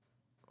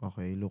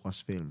 Okay,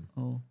 Lucasfilm.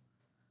 Oo.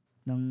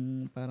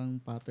 ng parang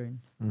pattern,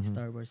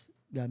 Star Wars,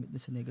 gamit na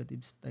sa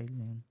negative style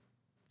na yun.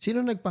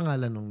 Sino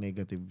nagpangalan ng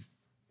negative?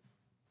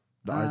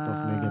 The Art of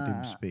Negative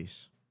Ah,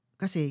 Space.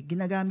 Kasi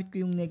ginagamit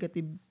ko yung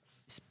negative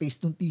space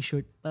ng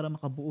t-shirt para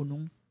makabuo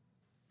nung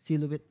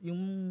silhouette, yung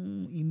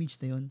image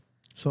na yun.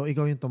 So,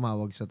 ikaw yung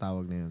tumawag sa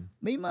tawag na yun?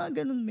 May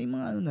mga ganun, may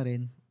mga ano na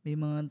rin. May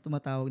mga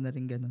tumatawag na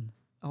rin ganun.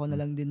 Ako na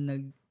lang din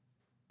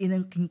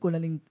inangking ko na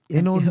lang.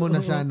 Inown mo na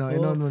siya, no? Oo.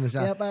 Inown mo na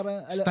siya. Kaya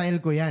parang, Style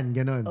ko yan,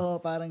 ganun.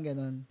 Oo, parang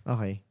ganun.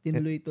 Okay.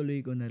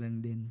 Tinuloy-tuloy ko na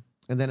lang din.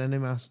 And then, ano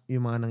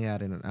yung mga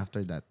nangyari nun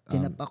after that?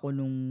 Tinap ako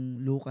nung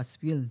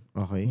Lucasfilm.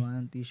 Okay.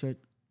 Mga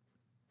t-shirt.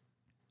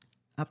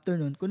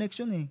 After nun,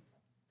 connection eh.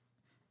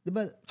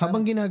 Diba?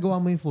 Habang ginagawa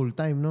mo yung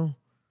full-time, no?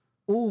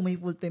 Oo, may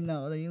full-time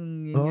na ako.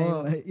 Yung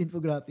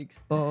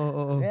infographics.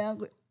 Oo. Kaya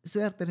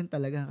swerte rin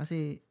talaga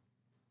kasi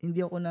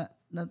hindi ako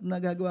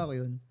nagagawa ko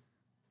yun.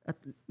 At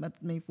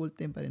may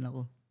full-time pa rin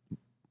ako.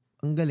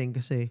 Ang galing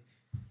kasi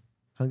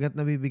hanggat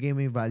nabibigay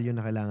mo yung value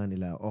na kailangan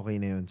nila, okay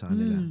na yun sa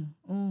kanila.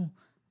 Oo.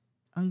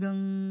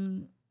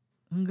 Hanggang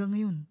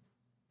ngayon.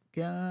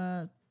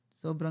 Kaya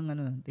sobrang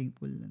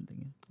thankful lang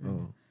tingin.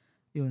 Oo.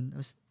 Yun.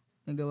 Tapos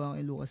nagawa ko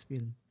yung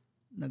Lucasfilm.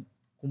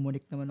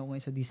 Nag-connect naman ako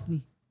ngayon sa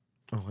Disney.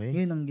 Okay.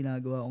 Ngayon ang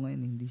ginagawa ko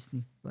ngayon yung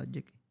Disney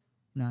project.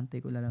 Inaantay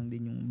ko lang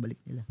din yung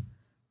balik nila.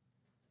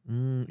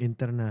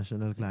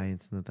 International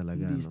clients na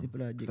talaga. Disney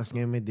project. Tapos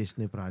ngayon may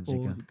Disney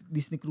project.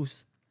 Disney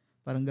cruise.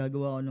 Parang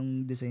gagawa ko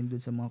ng design doon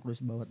sa mga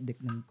cruise. Bawat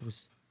deck ng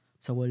cruise.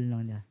 Sa wall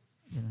lang niya.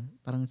 Yan.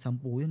 Parang 10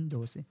 yun,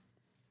 12.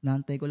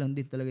 Naantay ko lang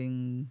din talaga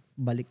yung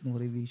balik ng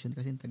revision.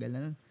 Kasi tagal na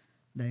nun.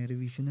 Dahil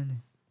revision na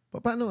eh.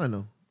 Paano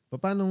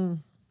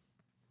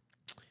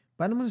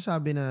mo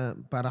nasabi na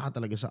para ka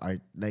talaga sa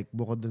art? Like,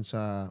 bukod dun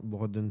sa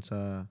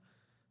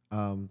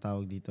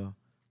tawag dito,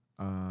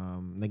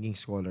 naging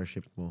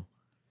scholarship mo.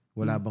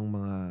 Wala bang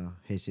mga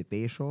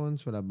hesitations?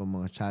 Wala bang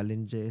mga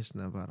challenges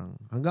na parang,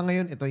 hanggang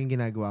ngayon, ito yung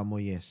ginagawa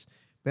mo, yes.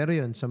 Pero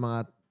yun, sa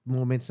mga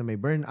moments na may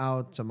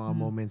burnout, sa mga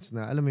moments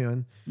na, alam mo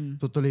yun,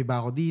 tutuloy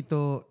ba ako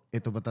dito?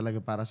 Ito ba talaga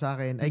para sa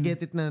akin? I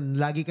get it na,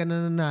 lagi ka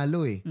na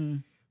nanalo eh.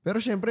 Pero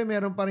syempre,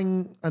 meron pa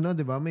rin,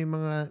 di ba, may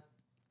mga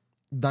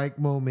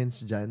dark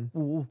moments dyan.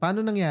 Oo.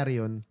 Paano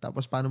nangyari yun?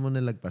 Tapos paano mo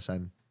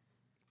nalagpasan?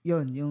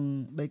 Yun,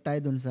 yung balik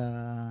tayo doon sa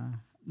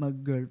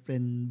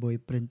mag-girlfriend,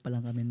 boyfriend pa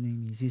lang kami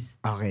ni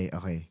Mrs. Okay.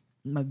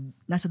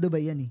 Nasa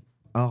Dubai yan eh.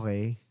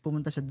 Okay.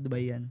 Pumunta siya sa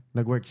Dubai yan.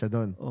 Nag-work siya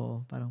doon?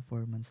 Oo, parang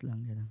 4 months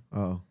lang. Ganun.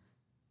 Oo.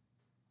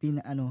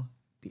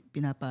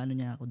 Pinapaano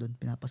niya ako doon.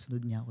 Pinapasunod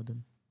niya ako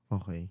doon.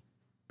 Okay.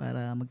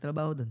 Para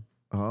magtrabaho doon.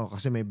 Oo,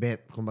 kasi may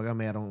bet. Kumbaga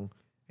merong,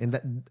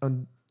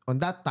 on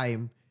that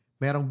time,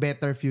 merong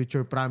better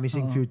future,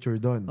 promising future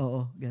doon.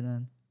 Oo,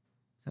 ganun.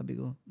 Sabi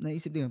ko,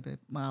 naisip din,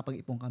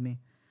 makapag-ipon kami.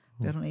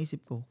 Pero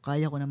naisip ko,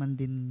 kaya ko naman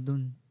din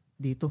doon,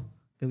 dito,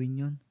 gawin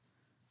yun.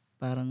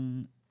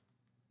 Parang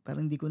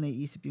hindi ko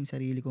naiisip yung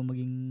sarili ko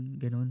maging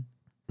ganun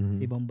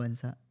sa ibang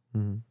bansa.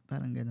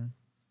 Parang ganun.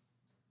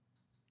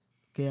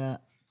 Kaya,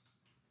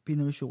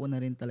 pinursu ko na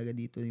rin talaga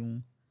dito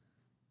yung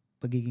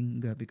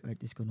pagiging graphic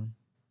artist ko nun.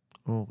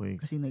 Okay.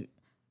 Kasi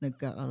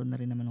nagkakaroon na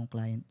rin naman ng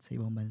client sa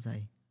ibang bansa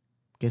eh.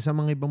 Kaya sa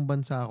mga ibang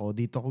bansa ako,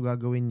 dito ako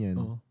gagawin yan.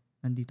 Oo,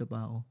 nandito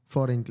pa ako.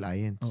 Foreign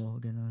clients.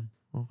 Oo, ganun.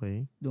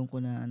 Okay. Doon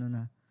ko na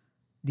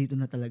dito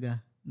na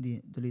talaga.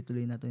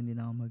 Tuloy-tuloy na to, hindi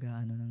na ako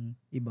mag-aano ng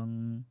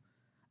ibang,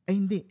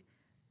 hindi.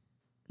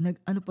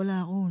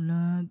 Pala ako,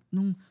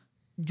 nung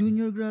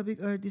junior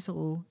graphic artist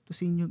ako, to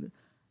senior,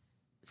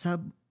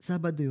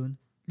 Sabado yun,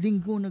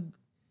 Linggo,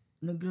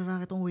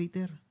 nagrarakit akong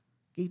waiter.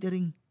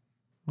 Catering.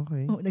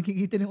 Okay. Oh,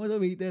 nagkikitering ako sa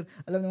waiter.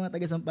 Alam ng mga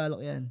taga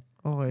Sampaloc yan.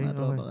 Okay. Mga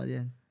tropa ka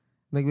yan.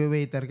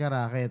 Nagwe-waiter ka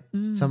racket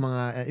sa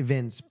mga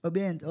events.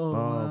 Events.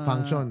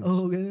 Functions.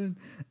 Ganun.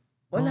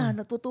 Wala,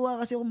 natutuwa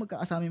kasi ako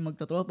magkakasama yung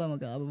magtatropa,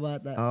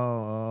 magkakababata.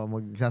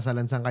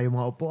 Magsasalansan kayo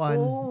mga upuan.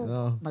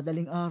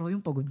 Madaling araw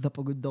yung pagod na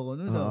pagod ako.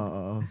 No?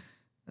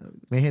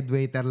 May head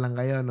waiter lang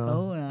kayo, no?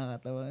 Oo,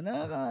 nakakatawa.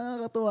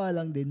 Nakakatuwa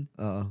lang din.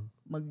 Oo.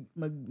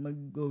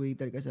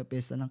 Mag-waiter ka sa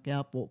pesta ng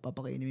Quiapo,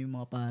 papakainin mo yung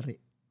mga pare.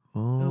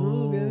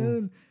 Oo,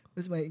 ganun.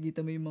 Tapos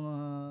makikita mo yung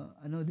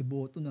mga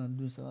deboto na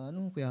doon sa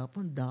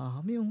Quiapo,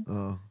 dami yung.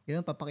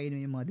 Ganun, papakainin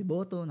mo yung mga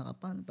deboto,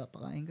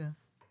 papakain ka.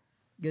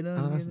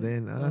 Ganun. Angas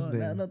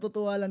din.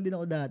 Natutuwa lang din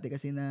ako dati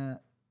kasi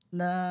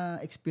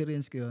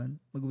na-experience ko yun,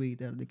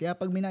 mag-waiter. Kaya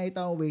pag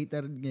minakita ko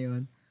waiter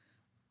ngayon,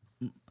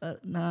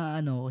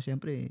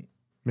 syempre,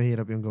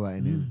 mahirap yung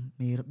gawain yun.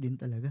 Mahirap din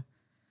talaga.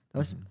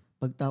 Tapos,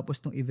 pagtapos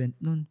ng event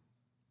nun,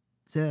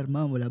 sir,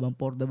 ma'am, wala bang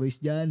for the boys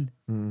dyan?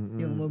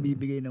 Yung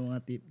mabibigay ng mga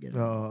tip.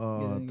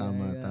 Oo,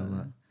 tama.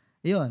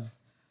 Yun.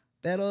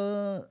 Pero,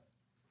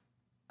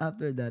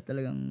 after that,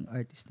 talagang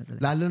artist na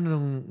talaga. Lalo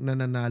nung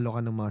nananalo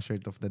ka ng mga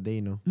shirt of the day,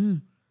 no?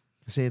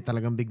 Kasi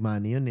talagang big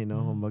money yun,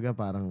 no? Kumbaga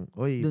parang,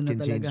 it can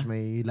change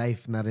my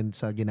life na rin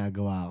sa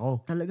ginagawa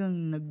ko. Talagang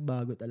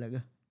nagbago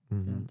talaga.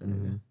 Yan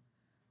talaga.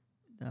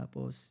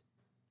 Tapos,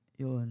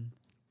 yun.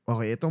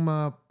 Okay, itong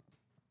mga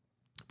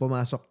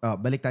pumasok,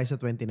 balik tayo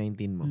sa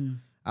 2019 mo.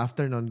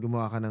 After nun,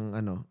 gumawa ka ng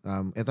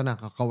eto na,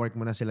 kaka-work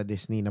mo na sila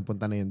Disney,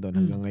 napunta na yun doon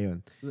hanggang ngayon.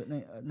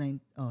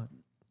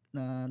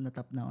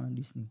 Natap na ako ng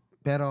Disney.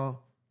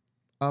 Pero,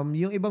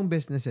 yung ibang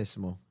businesses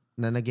mo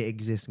na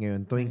nag-e-exist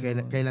ngayon, tuwing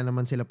kailan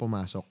naman sila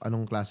pumasok?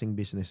 Anong klaseng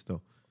business to?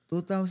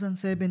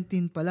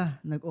 2017 pala,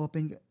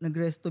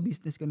 nag-resto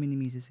business kami ni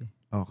Mrs.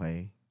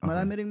 Okay.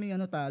 Marami rin may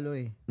talo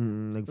eh.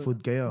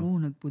 Nag-food kayo? Oo,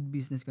 nag-food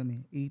business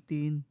kami.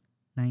 18,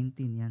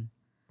 19 yan.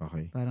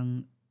 Okay.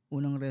 Parang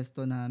unang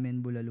resto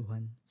namin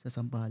Bulaluhan sa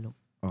Sampaloc.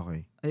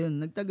 Okay.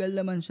 Ayun, nagtagal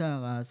naman siya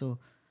kaso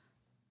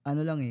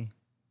lang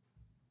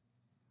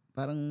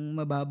parang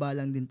mababa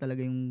lang din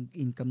talaga yung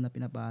income na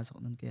pinapasok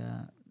nun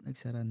kaya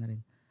nagsara na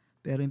rin.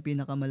 Pero yung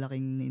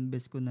pinakamalaking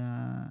na-invest ko na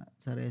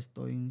sa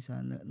resto yung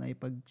sa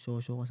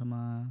naipag-sosyo ko sa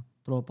mga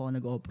tropa ko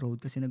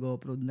nag-off-road kasi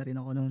nag-off-road na rin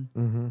ako noon.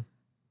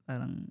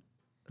 Parang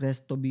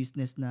resto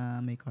business na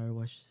may car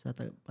wash sa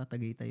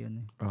Patagaytay yun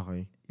eh.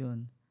 Okay.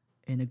 Yun.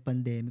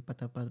 Nag-pandemic,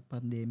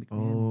 pandemic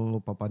na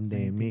yan.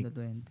 Pa-pandemic. 19 to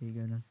 20,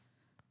 gano'n.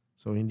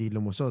 So, hindi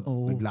lumusot.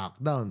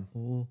 Nag-lockdown.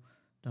 Oo.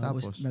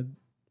 Tapos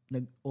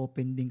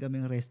nag-open din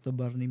kami ng resto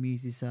bar ni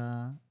Mrs.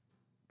 sa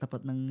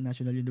tapat ng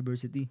National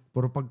University.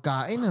 Puro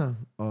pagkain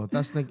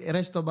tapos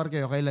nag-resto bar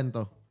kayo. Kailan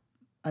to?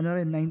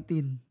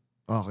 19.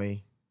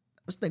 Okay.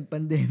 Tapos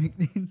nag-pandemic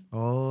din.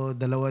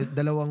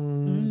 Dalawang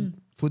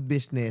food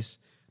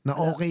business na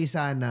okay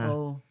sana.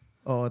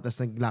 Tapos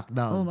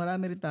nag-lockdown.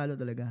 Marami rin talo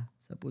talaga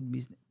sa food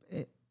business.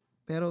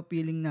 Pero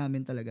feeling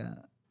namin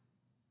talaga,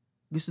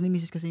 gusto ni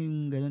Mrs. kasi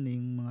yung gano'n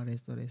yung mga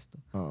resto-resto.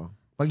 Oo.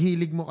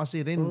 Paghilig mo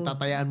kasi rin,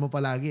 tatayaan mo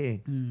palagi eh.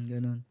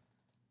 Gano'n.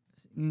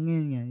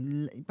 Ngayon nga,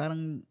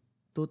 parang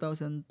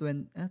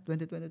 2022,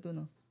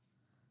 no?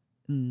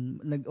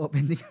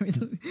 Nag-open din kami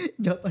ng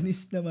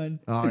Japanese naman.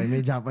 Okay,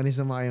 may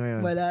Japanese naman kayo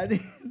ngayon. Wala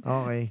din.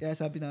 Okay. Kaya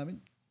sabi namin,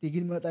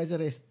 tigil muna tayo sa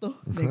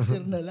resto. Next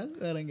year na lang.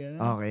 Parang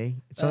gano'n.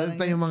 Okay. So, parang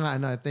ito yung mga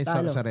ito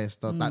yung sa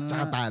resto.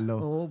 Tsaka talo.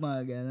 Oo,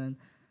 mga gano'n.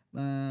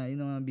 Yun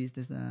ang mga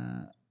business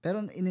na... Pero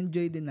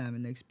in-enjoy din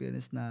namin,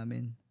 na-experience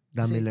namin.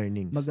 Dami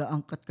learnings.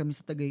 Mag-aangkat kami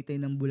sa Tagaytay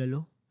ng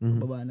Bulalo.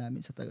 Baba namin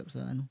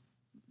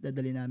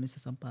dadali namin sa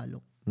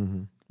Sampaloc.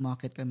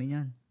 Market kami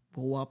niyan.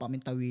 Kukuha pa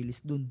kami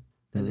tawilis dun.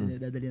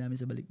 Dadali namin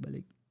sa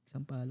balik-balik.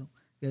 Sampaloc.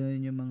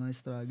 Ganun yung mga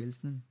struggles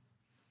nun.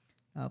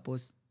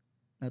 Tapos,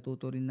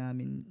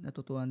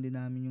 natutuhan din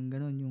namin yung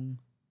gano'n, yung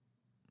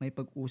may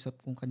pag-usap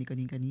kung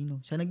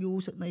kani-kanino. Siya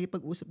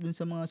nag-iusap dun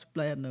sa mga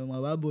supplier na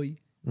mga baboy,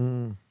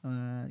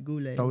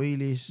 gulay.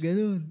 Tawilis.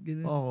 Ganun.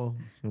 Oo,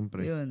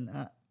 siyempre. Yun,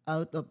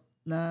 out of,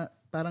 na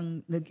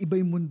parang nag-iba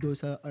yung mundo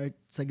sa art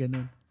sa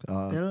ganun.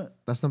 Pero,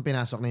 tapos nung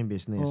pinasok na yung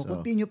business.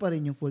 continue pa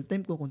rin yung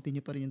full-time ko,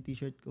 continue pa rin yung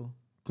t-shirt ko.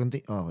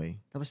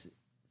 Okay.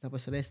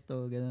 Tapos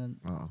resto, ganun.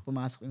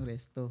 Pumasok yung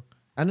resto.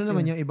 Ano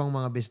naman yung ibang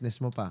mga business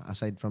mo pa,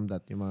 aside from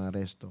that, yung mga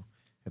resto?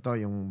 Ito,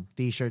 yung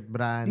t-shirt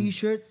brand.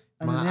 T-shirt,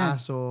 mga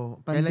aso.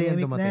 Kailan yan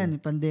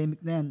dumating?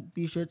 Pandemic na yan.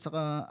 T-shirt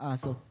saka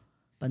aso.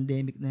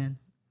 Pandemic na yan.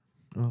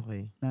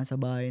 Okay. Nasa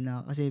bahay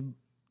na. Kasi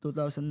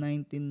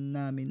 2019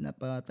 namin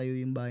napatayo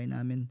yung bahay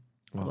namin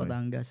sa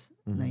Batangas.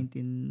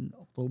 19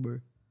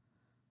 October.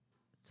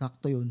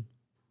 Sakto yun.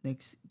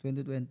 Next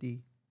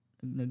 2020,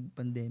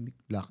 nag-pandemic.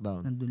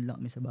 Lockdown. Nandun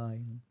lang kami sa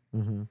bahay.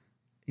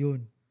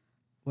 Yun.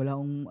 Wala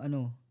akong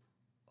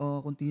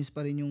continuous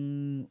pa rin yung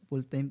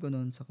full-time ko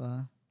noon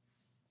saka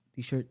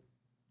t-shirt.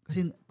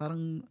 Kasi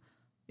parang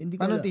hindi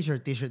ko... Paano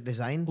t-shirt? T-shirt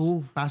designs?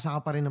 Pasa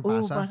ka pa rin ng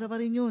pasa? Pasa pa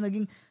rin yun.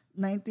 Naging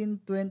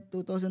 2019,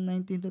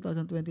 2020,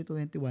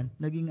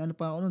 2021. Naging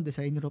pa ako nun,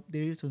 designer of the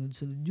year.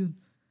 Sunod-sunod yun.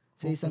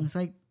 Sa isang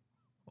site.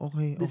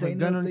 Okay.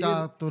 Ganon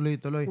ka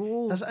tuloy-tuloy.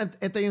 Tapos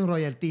ito yung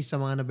royalties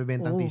sa mga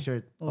nabibentang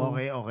t-shirt.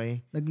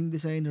 Okay. Naging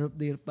designer of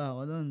the year pa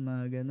ako nun.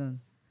 Mga ganon.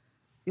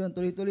 Yun,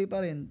 tuloy-tuloy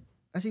pa rin.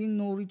 Kasi yung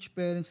No Rich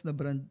Parents na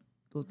brand,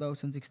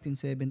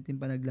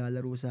 2016-17 pa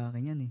naglalaro sa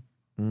akin yan eh.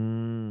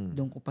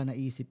 Doon ko pa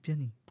naisip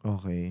yan eh.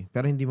 Okay.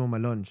 Pero hindi mo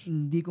ma-launch?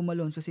 Hindi ko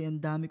ma-launch kasi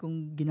ang dami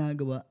kong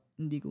ginagawa.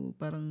 Hindi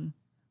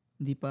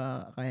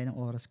pa kaya ng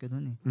oras ko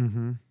noon eh.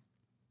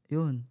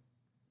 Yun.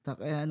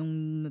 Kaya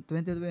nung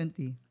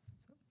 2020,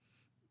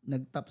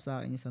 nag-tap sa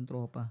akin isang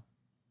tropa.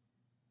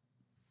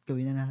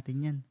 Gawin na natin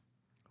yan.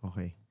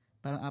 Okay.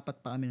 Parang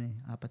 4 pa kami na eh.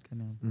 4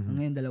 kami.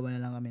 Ngayon 2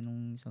 na lang kami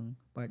nung isang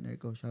partner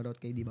ko.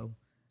 Shoutout kay Dibaw.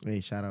 Okay,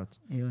 shoutout.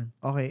 Ayun.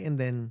 Okay, and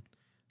then,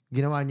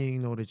 ginawa niyo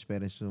yung No Rich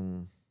Parents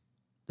nung...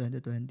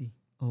 2020.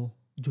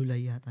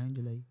 July yata yung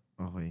July.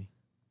 Okay.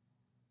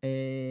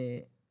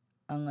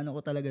 Ang ko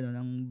talaga nun,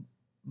 ang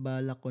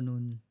balak ko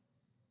nun,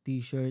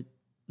 t-shirt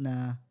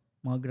na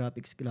mga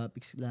graphics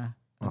na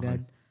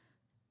agad.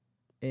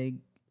 Okay.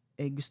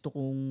 Gusto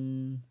kong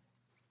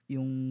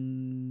yung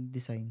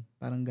design,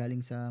 parang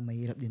galing sa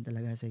mahirap din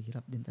talaga, sa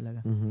hirap din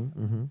talaga.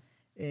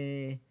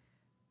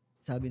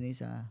 Sabi na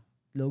isa,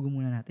 logo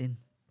muna natin.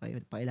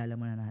 Pailala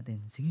muna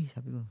natin. Sige,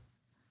 sabi ko.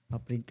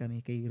 Pa-print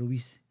kami kay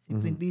Ruiz. Si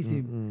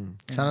Printism.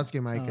 Shoutouts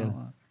kay Michael.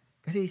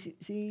 Kasi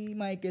si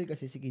Michael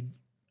kasi, si Kid,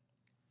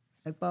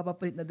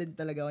 nagpapaprint na din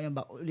talaga ako yan.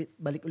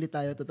 Balik ulit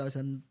tayo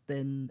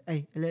 11, 12,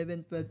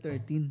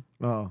 13.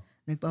 Oo.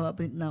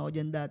 Nagpapaprint na ako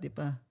dyan dati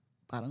pa.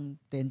 Parang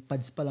 10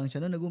 pads pa lang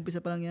siya. No?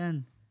 Nag-umpisa pa lang yan.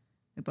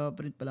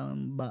 Nagpapaprint pa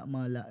lang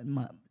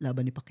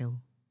laban ni Pacquiao.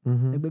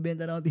 Mhm.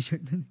 Nagbebenta na ako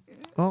t-shirt nun.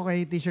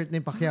 Okay, t-shirt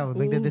ni Pacquiao.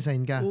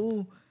 Nagde-design ka?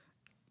 Oo.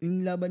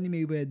 Yung laban ni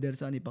Mayweather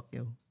sa ni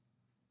Pacquiao.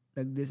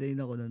 Nag-design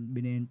ako doon.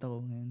 Binenta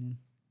ko. Ngayon.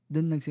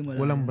 Doon nagsimula.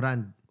 Walang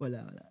brand?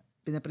 Wala.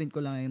 Pinaprint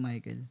ko lang yung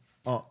Michael.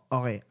 Oh,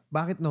 okay.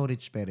 Bakit no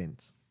rich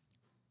parents?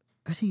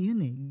 Kasi yun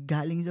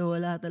galing sa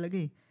wala talaga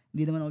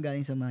Hindi naman ako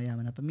galing sa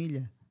mayaman na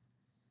pamilya.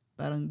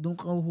 Parang doon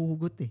ka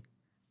huhugot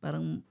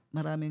Parang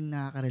maraming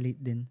nakaka-relate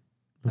din.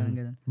 Parang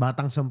ganun.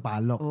 Batang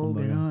sampalok. Oo,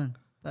 ganun.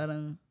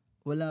 Parang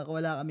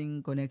wala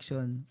kaming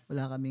connection.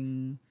 Wala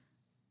kaming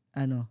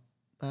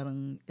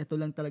parang ito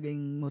lang talaga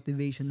yung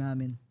motivation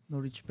namin.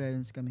 No rich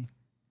parents kami.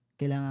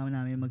 Kailangan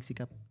namin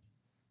magsikap.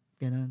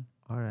 Ganun.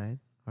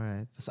 Alright.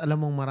 Tapos alam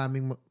mong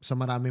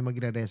maraming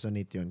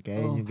magre-resonate yun.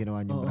 Kaya yun yung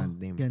ginawa niyong brand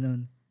name.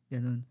 Ganun.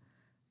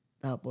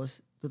 Tapos,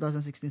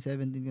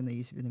 2016-17 ko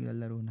naisip yung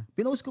naglalaro na.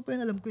 Pinost ko pa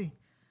yun, alam ko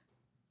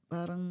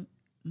Parang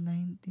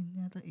 19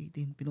 yata,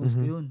 18. Pinost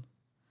ko yun.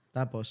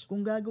 Tapos?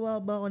 Kung gagawa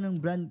ba ako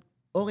ng brand,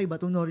 okay ba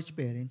itong no rich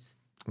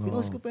parents?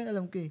 Pinost ko pa yun,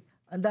 alam ko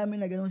Ang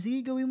dami na ganun.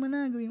 Sige, gawin mo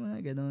na.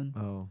 Ganun.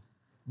 Oo.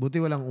 Buti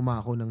walang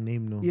umako ng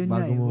name, no? Yun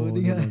Bago mo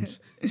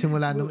in-announce. nga.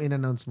 Simula nung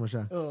in-announce mo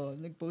siya. Oo,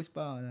 nag-post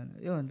pa ako.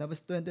 Yun,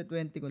 tapos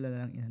 2020 ko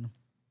lang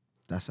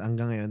Tapos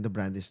hanggang ngayon, the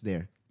brand is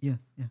there. Yeah.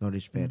 No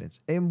rich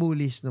parents. Yung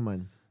bullies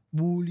naman.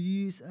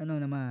 Bullies,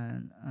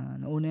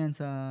 nauna yan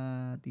sa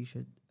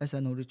t-shirt. Sa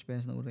No Rich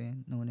Parents,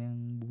 nauna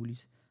yung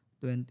bullies.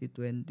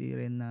 2020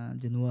 rin na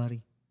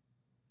January.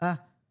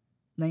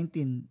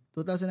 2019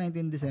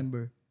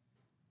 December.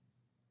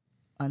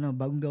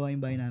 Bagong gawa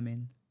yung bahay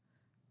namin.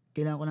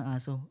 Kailangan ko ng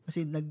aso.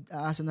 Kasi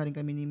nag-aaso na rin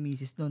kami ni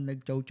Mrs. noon.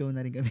 Nag-chow-chow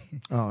na rin kami.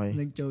 Okay.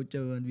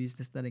 Nag-chow-chow.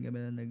 Business na rin kami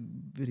noon.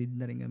 Nag-breed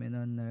na rin kami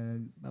noon.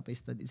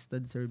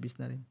 Nagpapa-stud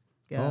service na rin.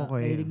 Kaya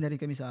mahilig na rin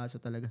kami sa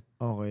aso talaga.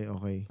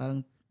 Okay.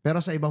 Parang pero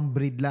sa ibang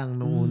breed lang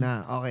nung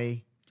una.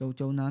 Okay.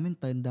 chow-chow namin,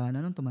 tanda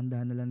na nun.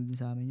 Tumanda na lang din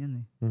sa amin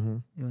yun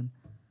Yun.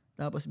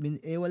 Tapos,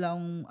 wala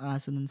akong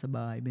aso nun sa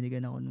bahay.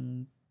 Binigyan ako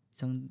nung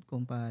isang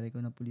kumpare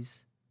ko na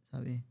pulis.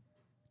 Sabi,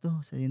 ito,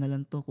 sa'yo na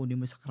lang to. Kunin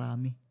mo sa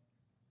krami.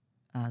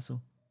 Aso.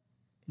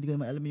 Hindi ko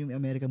naman alam yung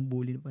American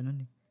Bully pa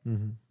nun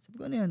Sabi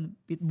ko, ano yan?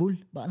 Pitbull?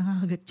 Baka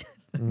nakakagat yan.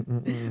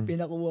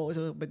 Pinakuha ko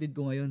sa kapatid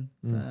ko ngayon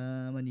sa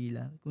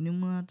Manila. Kunin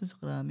mo nga to sa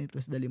krami.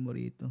 Tapos dali mo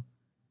rito.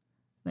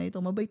 Na ito,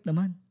 mabait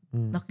naman.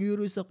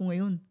 Na-curious ako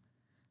ngayon.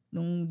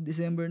 Nung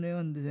November,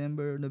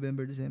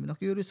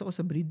 na-curious ako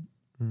sa breed.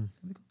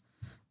 Sabi ko,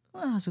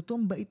 so to,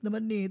 ang bait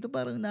naman nito.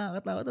 Parang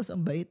nakakatawa. Tapos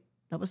ang bait.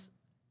 Tapos,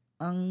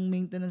 ang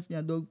maintenance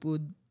niya, dog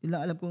food,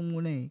 ilang alam ko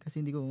muna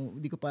kasi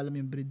hindi ko pa alam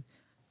yung breed.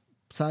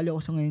 Sali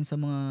ako ngayon sa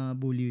mga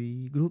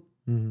bully group.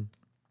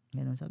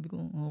 Ganun, sabi ko,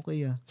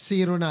 okay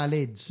Zero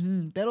knowledge.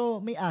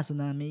 Pero may aso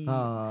na.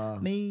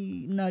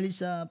 May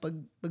knowledge sa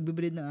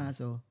pagbe-breed ng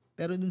aso.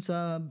 Pero dun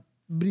sa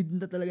breed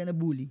na talaga na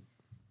bully,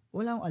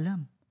 wala akong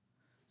alam.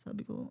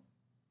 Sabi ko,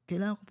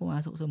 kailangan ko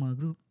pumasok sa mga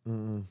group.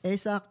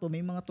 Sakto, may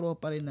mga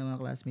tropa rin na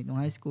mga classmate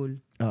nung high school.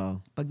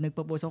 Pag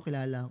nagpa-post ako,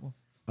 kilala ako.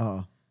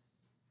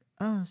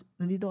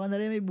 Nandito ka na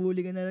rin, may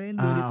bully ka na rin,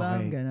 bully pa,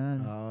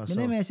 gano'n.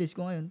 Message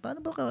ko ngayon, paano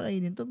ba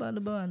kakainin to?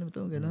 Paano ba,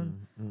 gano'n.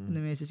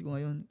 Message ko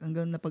ngayon,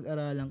 hanggang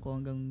napag-aralan ko,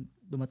 hanggang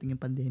dumating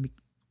yung pandemic.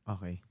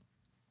 Okay.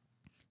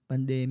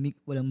 Pandemic,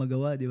 walang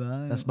magawa, di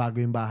ba? Tapos bago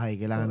yung bahay,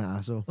 kailangan ng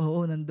aso.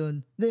 Oo, nandun.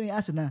 Hindi, may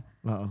aso na.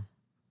 Oo.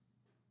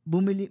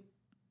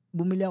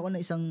 Bumili ako ng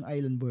isang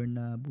island-born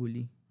na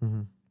bully.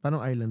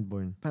 Paano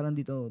island-born? Parang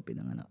dito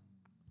pinanganak.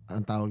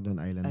 Ang tawag doon,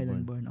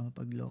 island-born? Island-born.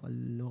 Pag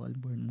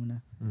local-born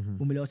muna.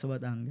 Bumili ako sa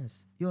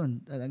Batangas.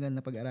 Yun, talagang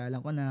napag-aralan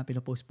ko na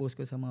pinapost-post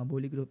ko sa mga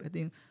bully group.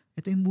 Ito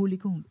yung bully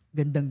ko.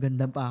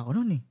 Gandang-ganda pa ako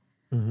noon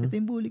Ito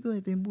yung bully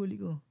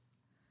ko.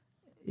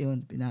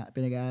 Yun,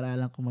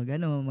 pinag-aaralan ko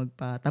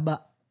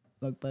magpataba,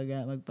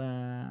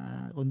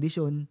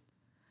 magpa-kondisyon.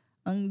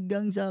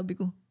 Hanggang sabi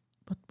ko,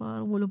 ba't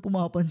parang walang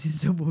pumapansin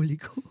sa bully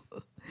ko?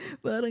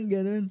 Parang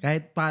ganun.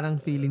 Kahit parang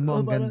feeling mo,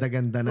 ang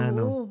ganda-ganda na,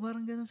 no? Oo,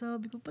 parang ganun.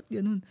 Sabi ko, ba't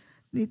ganun?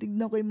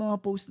 Nitignan ko yung mga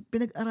post.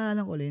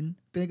 Pinag-aralan ko rin.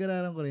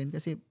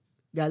 Kasi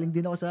galing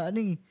din ako sa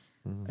ay,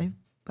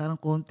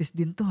 parang contest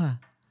din to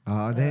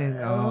din.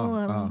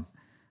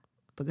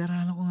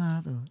 Pag-aralan ko nga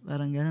to.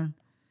 Parang ganun.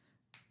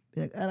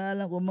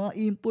 Pinag-aralan ko, mga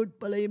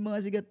import pala yung mga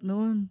sigat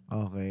nun.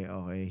 Okay.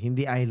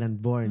 Hindi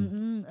island-born.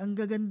 Ang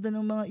gaganda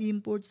ng mga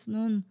imports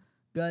nun.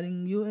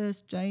 Galing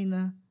US,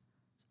 China.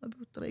 Sabi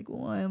ko, try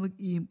ko nga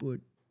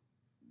mag-import.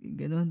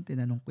 Ganon,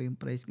 tinanong ko yung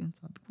price ko.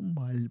 Sabi ko,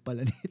 mahal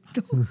pala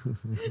nito.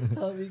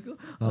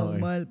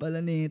 Ang mahal pala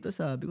nito.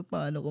 Sabi ko,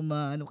 paano ko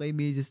maano kay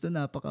Mrs. to?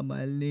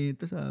 Napakamahal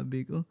nito.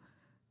 Sabi ko.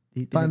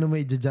 Paano mo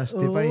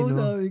i-justify, no?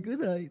 Sabi ko,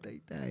 tayo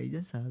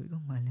dyan. Sabi ko,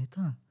 mahal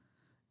nito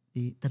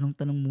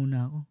tanong-tanong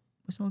muna ako.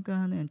 Mas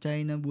magkano yan?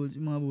 China bulls,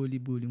 yung mga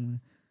bully muna.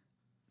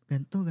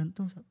 Ganto.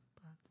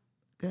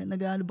 Kaya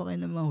nag-ano ba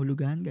kayo ng mga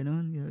hulugan?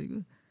 Ganon. Sabi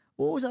ko,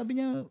 oo, sabi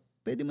niya,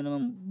 pwede mo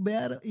naman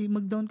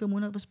mag-down ka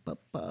muna tapos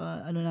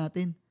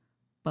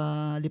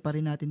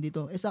paliparin natin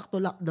dito. Sakto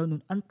lockdown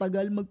nun. Ang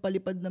tagal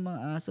magpalipad ng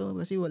mga aso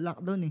kasi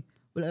lockdown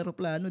Wala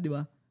aeroplano, di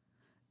ba?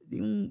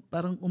 Yung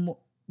parang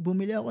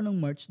bumili ako ng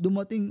March,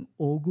 dumating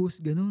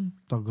August, ganun.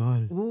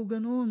 Tagal. Oo,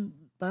 ganun.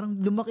 Parang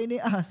lumaki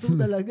na yung aso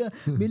talaga.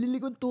 Binili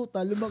kong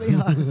tuta, lumaki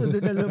yung aso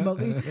doon na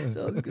lumaki.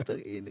 Sabi ko,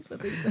 takinig,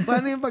 patay na.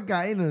 Paano yung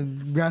pagkain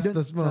nun?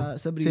 Gastos mo?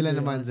 Sa breeder, Sila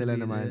breeder.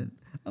 naman.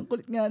 Ang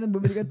kulit nga nung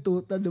bumili kang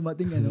tuta,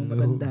 dumating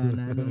matanda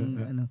na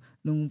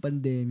nung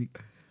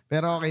pandemic.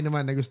 Pero okay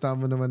naman, nagustuhan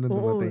mo naman nung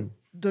dumating.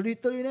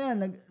 Tuloy-tuloy na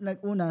yan.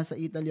 Nag-una sa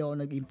Italy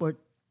ako nag-import.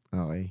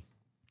 Okay.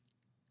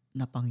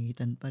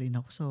 Napangitan pa rin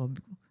ako.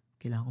 Sabi ko,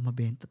 kailangan ko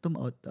mabenta.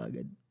 Tumaot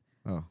agad.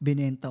 Oh.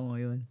 Binenta ko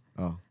ngayon.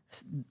 Oh.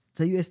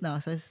 Sa US na,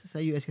 sa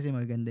US kasi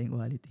maganda yung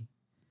quality.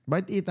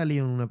 Bakit Italy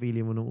yung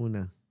napili mo nung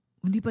una?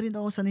 Hindi pa rin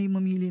ako sanay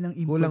mamili ng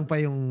import. Kulang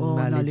pa yung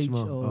knowledge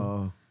mo.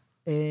 Oo.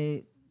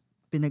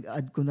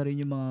 Pinag-add ko na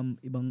rin yung mga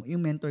ibang,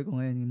 yung mentor ko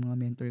ngayon, yung mga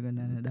mentor ko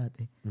na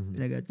dati. Mhm.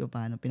 Pinag-add ko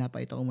paano,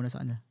 pinapakita ko muna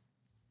sa kanila.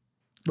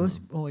 Boss,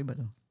 okay ba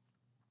to?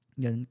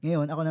 Ganun.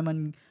 Ngayon, ako naman,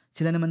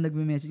 sila naman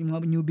nagme-message, yung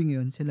mga newbie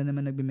ngayon, sila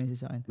naman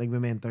nagme-message sa akin.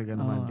 Nagme-mentor ka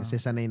naman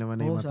kasi sanay naman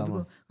na yung mata sabi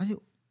mo. ko, kasi,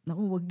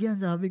 naku, wag yan,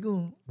 sabi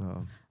ko.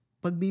 Oo.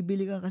 Pag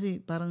bibili ka kasi,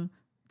 parang,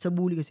 sa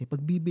bully kasi, pag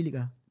bibili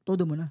ka,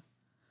 todo mo na.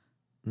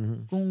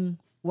 Mhm. Kung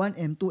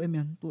 1M, 2M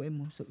yan, 2M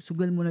mo,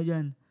 sugal mo na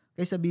dyan.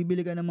 Kaysa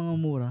bibili ka ng mga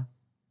mura,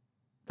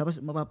 tapos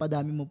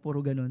mapapadami mo puro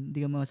ganun, hindi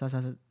ka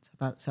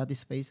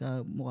masasatisfy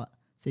sa mukha,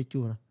 sa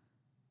itsura.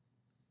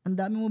 Ang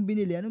dami mong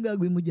binili, anong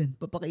gagawin mo dyan?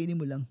 Papakainin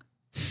mo lang.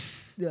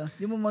 Diba?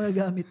 Di mo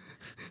magagamit.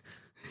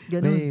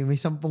 Ganun. May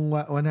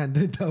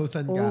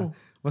 100,000 ka. Oo.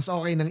 Mas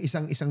okay ng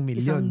isang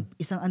milyon.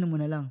 Isang ano mo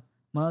na lang.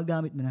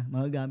 Magagamit mo na.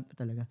 Magagamit pa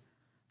talaga.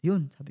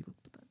 Yun, sabi ko,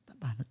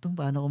 paano to?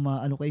 Paano ko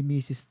maano kay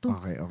misis to?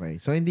 Okay.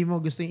 So, hindi mo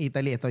gusto yung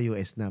Italy, ito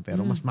US na,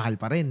 pero mas mahal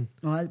pa rin.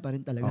 Mahal pa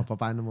rin talaga.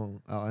 Paano mo?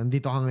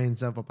 Andito ka ngayon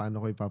sa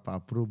paano ko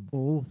ipapa-approve.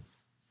 Oo.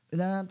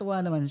 Natuwa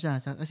naman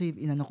siya. Kasi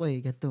inano ko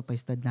ganito,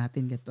 pa-stud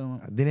natin,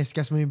 ganito.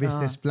 Diniscuss mo yung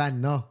business plan,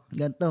 no?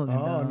 Ganito.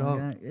 Oo, no?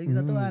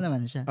 Natuwa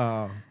naman siya.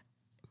 Oo.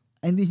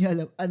 Hindi niya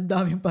alam, ang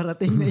daming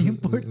parating na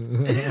import.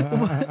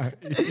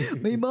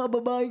 May mga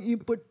babaeng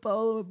import pa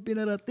ako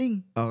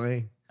pinarating.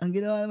 Okay. Ang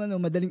ginawa naman,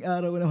 madaling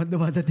araw naman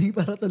dumadating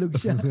para tulog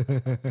siya.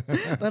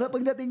 Para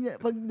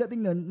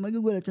pagdating nun,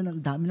 magugulat siya ng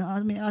dami ng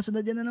aso. May aso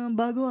na dyan na naman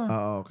bago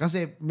Oo.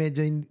 Kasi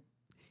medyo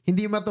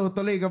hindi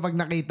matutuloy kapag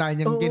nakita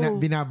niyang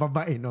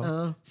binababae, no?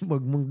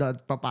 Wag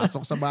mong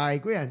papasok sa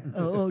bahay ko yan.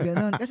 Oo,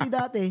 ganun. Kasi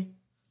dati,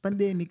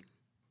 pandemic,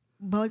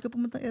 bawal ka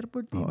pumunta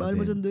airport. Bawal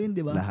mo sunduin,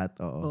 di ba? Lahat,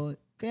 oo.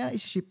 Kaya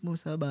isi-ship mo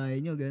sa bahay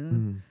nyo,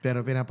 ganun.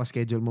 Pero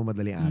pinapaschedule mo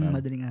madaling araw.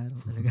 Madaling araw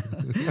talaga.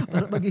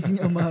 Para pagising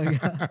niya umaga.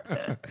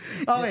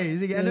 Okay,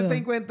 sige. Ano pa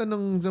yung kwento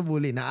nung sa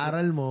bully?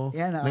 Naaral mo,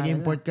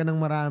 nag-import ka ng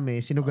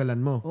marami,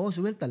 sinugalan mo. Oo,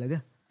 sugal talaga.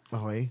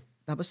 Okay.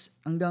 Tapos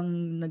hanggang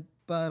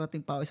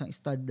nagparating pa ako isang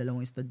stud,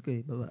 dalawang stud ko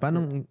baba.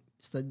 Paano?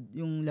 Stud,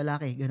 yung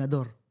lalaki,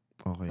 ganador.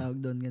 Okay. Tawag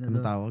doon, ganador.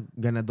 Ano tawag?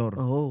 Ganador.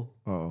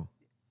 Oo.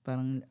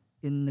 Parang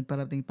yun,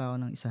 nagparating pa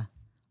ako ng isa.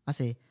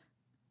 Kasi,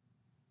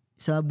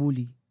 sa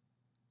bully,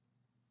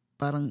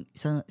 parang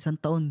isang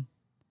taon,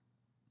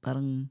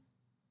 parang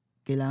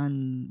kailangan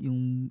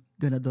yung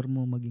ganador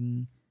mo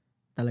maging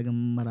talagang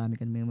marami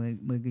ka,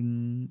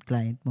 maging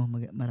client mo,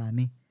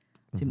 marami.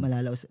 Kasi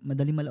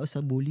madaling malaos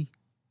sa bully.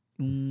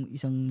 Yung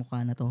isang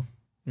mukha na to,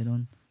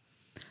 gano'n.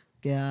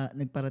 Kaya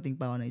nagparating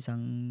pa ako ng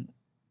isang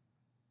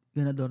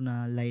ganador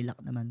na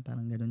lilac naman,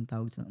 parang gano'n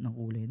tawag ng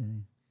kulay.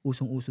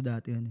 Usong-uso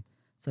dati yun.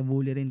 Sa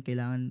bully rin,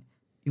 kailangan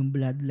yung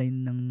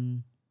bloodline ng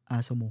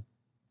aso mo.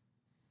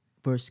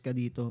 First ka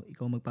dito,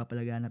 ikaw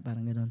magpapalagana,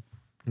 parang gano'n.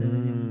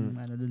 Gano'n yung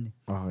ano dun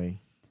Okay.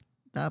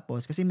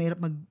 Tapos, kasi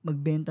mahirap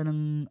magbenta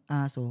ng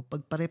aso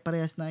pag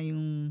pare-parehas na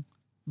yung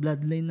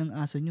bloodline ng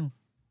aso nyo.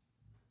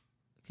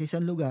 Sa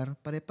isang lugar,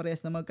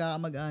 pare-parehas na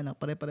magkakamag-anak,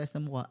 pare-parehas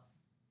na mukha,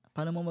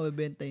 paano mo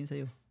mabibenta yun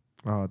sa'yo?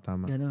 Oo,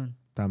 tama. Ganon.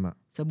 Tama.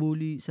 Sa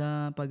bully,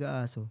 sa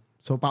pag-aaso.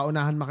 So,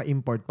 paunahan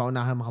maka-import,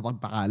 paunahan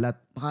makapagpakalat.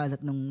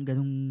 Makalat ng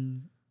ganong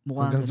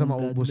mukha. Hanggang sa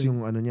maubos bloodline. yung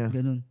ano niya.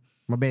 Ganon.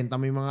 Mabenta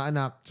mo yung mga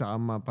anak, tsaka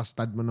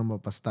mapastad mo ng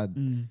mapastad.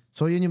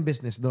 So, yun yung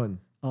business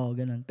doon. Oo,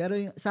 ganon. Pero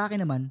sa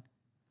akin naman,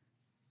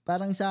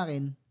 parang sa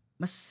akin,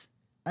 mas,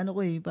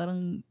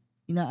 parang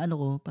inaano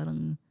ko,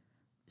 parang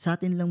sa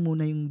atin lang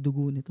muna yung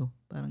dugo nito.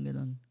 Parang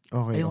ganon.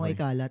 Okay, Ayaw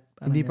ikalat.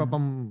 Hindi pa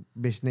pang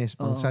business,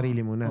 pang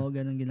sarili mo na. Oo,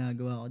 ganon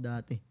ginagawa ko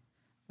dati.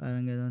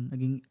 Parang ganon.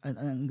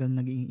 Hanggang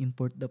naging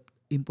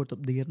import of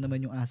the year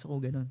naman yung aso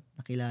ko, ganon.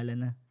 Nakilala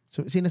na.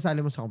 So,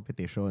 sinasali mo sa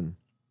competition?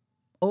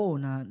 Oo,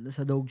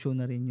 sa dog show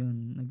na rin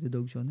yun.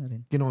 Nagdo-dog show na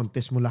rin.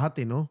 Kinontest mo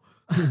lahat no?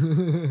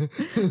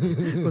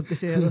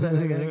 Kontesero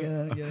talaga.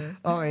 Ganun.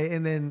 Okay,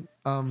 and then...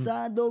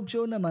 sa dog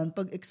show naman,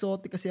 pag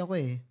exotic kasi ako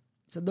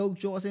Sa dog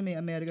show kasi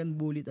may American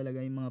Bully talaga,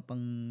 yung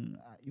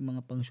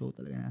mga pang show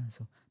talaga na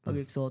aso.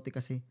 Pag exotic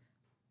kasi,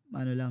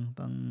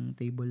 pang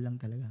table lang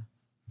talaga.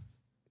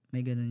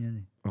 May ganun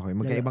yun Okay,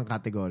 magkaibang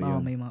category yun.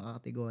 may mga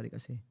category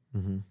kasi.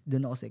 Mm-hmm.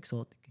 Doon ako sa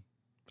exotic.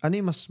 Ano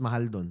yung mas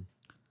mahal doon?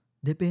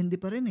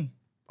 Depende pa rin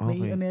Okay.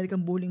 May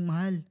American Bullying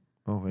mahal.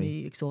 Okay. May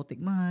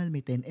exotic mahal.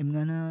 May 10M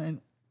nga na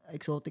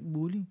exotic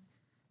bully.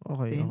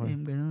 Okay,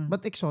 10M, ganun.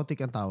 Ba't exotic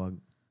ang tawag?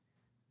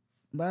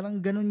 Parang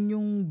ganun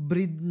yung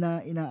breed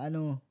na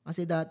inaano.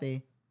 Kasi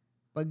dati,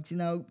 Pag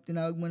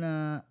tinawag mo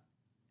na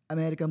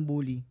American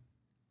Bully,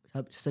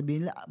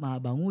 sasabihin nila,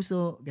 mahabang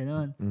uso,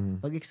 ganon.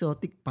 Pag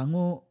exotic,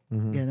 pango,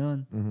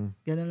 ganon.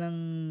 Ganon lang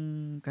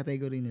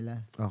category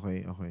nila.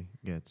 Okay.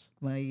 Gets.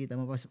 Makikita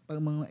mo, pag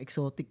mga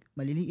exotic,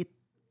 maliliit,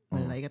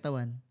 malalaki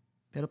katawan.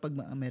 Pero pag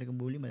American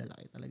Bully,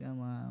 malalaki talaga,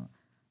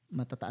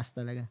 matataas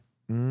talaga.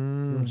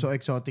 So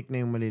exotic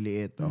na yung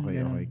maliliit. Okay,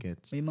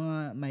 gets. May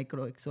mga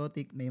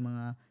micro-exotic, may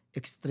mga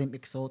extreme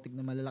exotic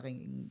na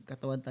malalaking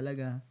katawan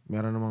talaga.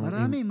 Meron namang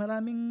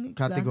Maraming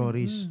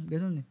categories.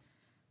 Ganun eh.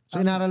 So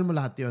inaral mo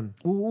lahat yun?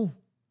 Oo.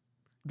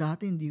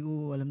 Dati hindi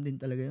ko alam din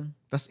talaga yun.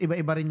 Tapos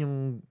iba-iba rin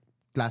yung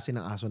klase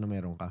ng aso na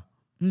meron ka?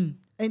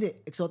 Ay hindi,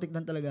 exotic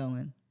lang talaga ako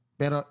ngayon.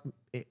 Pero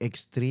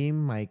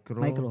extreme, micro?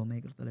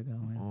 Micro talaga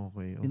ako ngayon.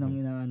 Okay. Yun ang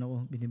inaano ko,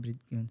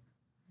 binibreed ko yun.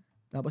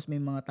 Tapos may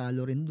mga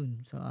talo rin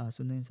dun sa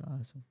aso na yun, sa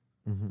aso.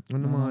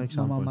 Ano mga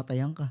example?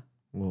 Mamamatayan ka.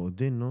 Oo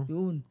din, no?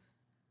 Yun.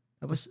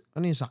 Tapos,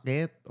 ano yung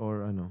sakit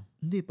or ano?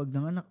 hindi, pag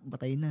nanganak,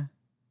 patay na.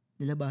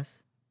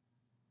 Nilabas.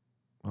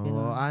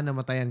 Oo,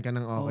 namatayan ka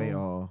ng okay,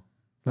 oo.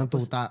 Ng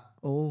Tapos, tuta.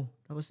 Oo.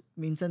 Tapos,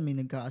 minsan may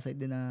nagka-aside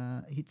din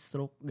na heat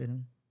stroke,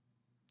 ganun.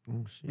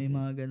 Oh, shit. May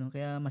mga ganun.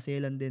 Kaya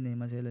maselan din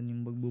maselan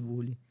yung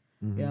magbubuli.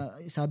 Kaya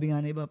sabi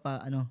nga na iba,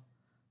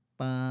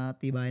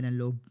 patibayan ng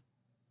loob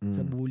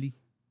sa bully.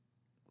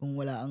 Kung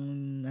wala ang,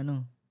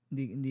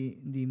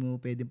 hindi mo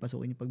pwedeng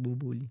pasukin yung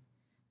pagbubuli.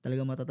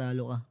 Talaga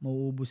matatalo ka,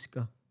 mauubos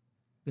ka.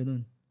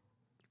 Ganun.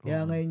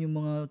 Kaya ngayon yung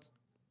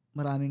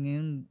maraming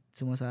ngayon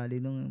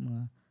sumasali ng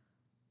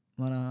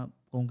mga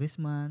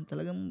congressman,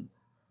 talagang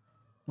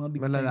mga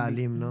big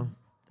malalalim, time, no?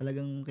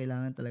 Talagang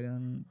kailangan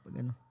pag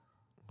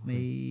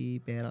may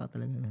pera ka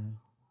talaga ganun.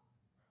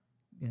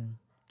 Ganun.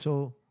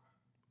 So,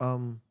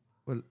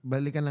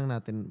 balikan lang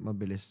natin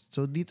mabilis.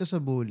 So, dito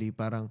sa bully,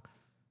 parang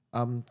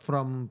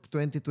from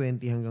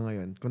 2020 hanggang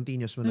ngayon,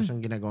 continuous mo na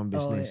siyang ginagawang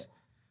business.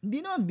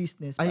 Hindi naman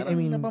business. I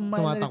mean,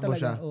 tumatakbo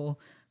siya. Oo.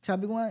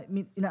 Sabi ko nga,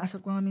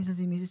 inaasar ko nga minsan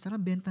si Mrs. Tara,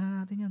 benta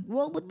na natin yan.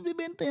 Wow, ba't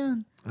bibenta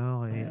yan?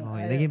 Okay.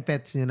 Naging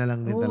pets nyo na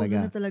lang din talaga.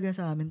 Oo, na talaga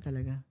sa amin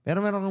talaga. Pero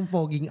meron kang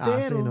poging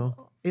aso, no?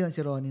 Yun,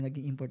 si Ronnie,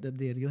 naging import of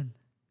the year yun.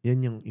 Yan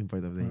yung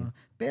import of the year.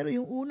 Pero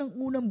yung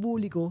unang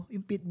bully ko,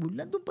 yung pitbull,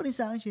 nandun pa rin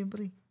sa akin,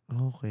 syempre.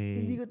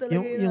 Okay. Hindi ko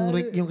talaga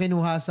yung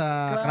kinuha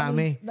sa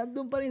krame.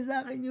 Nandun pa rin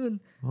sa akin yun.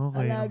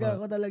 Okay. Alaga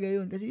ko talaga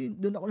yun. Kasi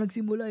doon ako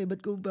nagsimula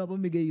Ba't ko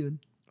papamigay yun?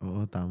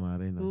 Oo, tama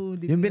rin. No? Oo,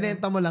 yung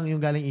binenta mo lang yung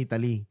galing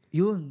Italy.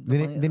 Yun.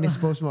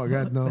 Dinispose mo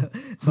agad, no?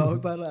 Bawag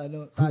para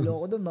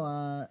talo ako doon mga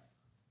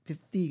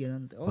 50,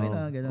 ganun. Okay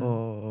na, ganun.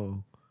 Oo.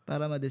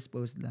 Para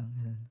ma-dispose lang.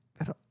 Ganun.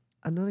 Pero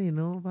rin,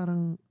 no?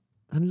 Parang,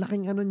 ang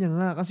laking niya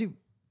nga. Kasi,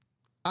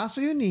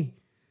 aso yun eh.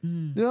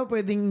 Di ba?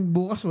 Pwedeng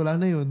bukas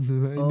wala na yun.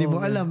 Diba? Hindi mo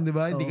alam, di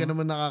ba? Hindi ka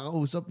naman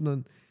nakakausap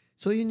nun.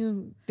 So, yun yung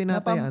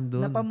tinatayaan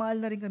doon. Napamahal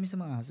na rin kami sa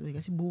mga aso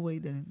kasi buhay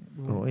din.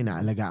 Oo,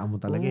 inaalagaan mo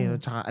talaga no?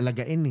 Tsaka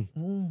alagain eh.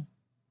 Oo.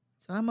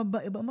 Saka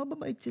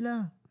mababait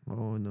sila.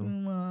 Oo, no?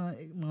 Yung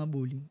mga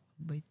bully.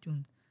 Mabait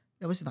yun.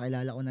 Tapos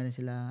nakilala ko na rin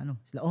sila,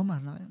 sila Omar.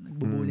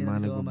 Nagbubuli na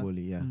si Omar.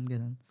 Nagbubuli, yeah.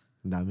 Ganun.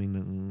 Ang daming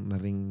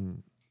naring...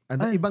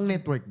 ibang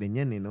network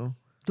din yan eh, no?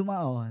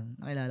 Tumaon.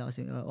 Nakilala ko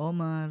si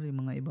Omar, yung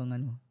mga ibang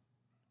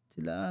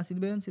sino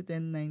ba yun? Si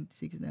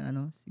 1096 na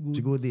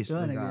Si Goodies.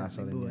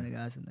 Nag-aaso rin yan.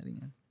 Nag-aaso na rin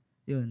yan.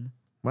 Yun.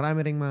 Marami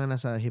ring mga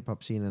nasa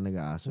hip-hop scene na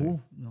nag-aaso. Oo.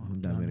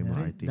 Ang dami rin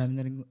mga artist. Dami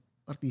na rin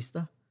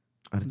artista.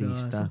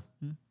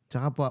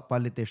 Tsaka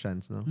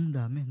politicians, no?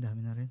 Dami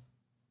na rin.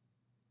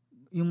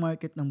 Yung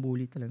market ng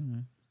bully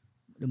talagang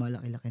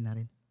lumalaki-laki na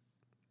rin.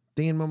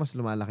 Tingin mo mas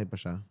lumalaki pa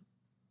siya?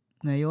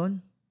 Ngayon,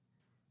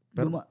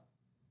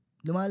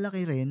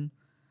 lumalaki rin.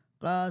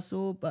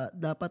 Kaso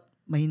dapat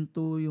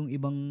mahinto yung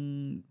ibang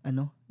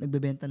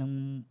nagbebenta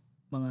ng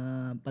mga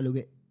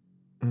palugi.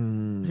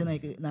 Kasi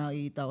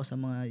nakikita ko sa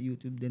mga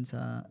YouTube din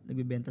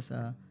nagbebenta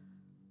sa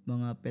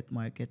mga pet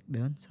market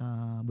ba yun? Sa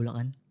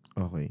Bulacan.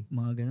 Okay.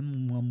 Mga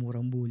ganun, mga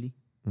murang bully.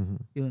 Mm-hmm.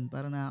 Yun,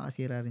 para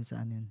nakakasira rin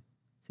sa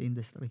sa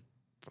industry.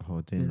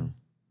 Oo, no?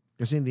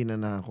 Kasi hindi na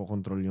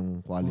nakakontrol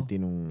yung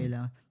quality nung...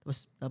 Kailangan.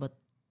 Tapos dapat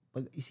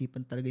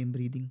pag-isipan talaga yung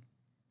breeding.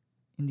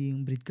 Hindi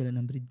yung breed ka lang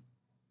ng breed.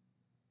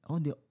 Ako,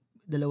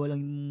 dalawa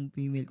lang yung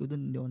female ko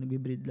doon. Hindi ako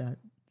nagbe-breed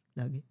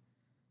lagi.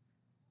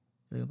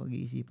 Talaga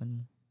pag-iisipan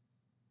mo.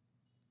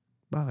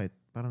 Bakit?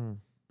 Parang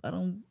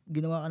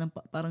ginawa ka ng,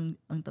 parang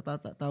ang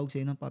tatawag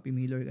sa'yo ng puppy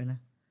miller ka na.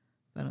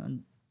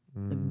 Parang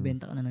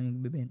nagbenta ka na lang,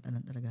 nagbebenta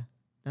na talaga.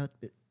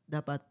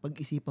 Dapat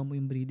pag-isipan mo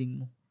yung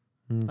breeding mo.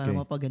 Okay. Para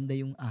mapaganda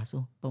yung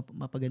aso.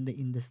 Mapaganda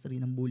yung industry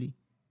ng bully.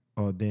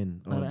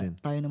 Para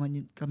tayo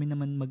naman, kami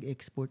naman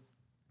mag-export.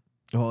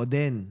 Oo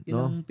din. Yun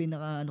ang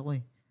pinaka ko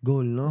eh.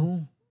 Goal, no? Oo.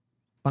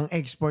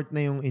 Pang-export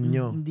na yung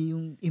inyo. Hindi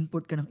yung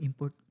import ka ng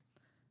import.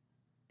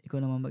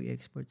 Ikaw naman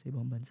mag-export sa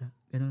ibang bansa.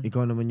 Ganun.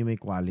 Ikaw naman yung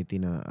may quality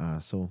na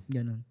aso.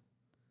 Ganun.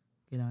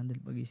 Kailangan din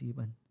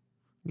pag-isipan.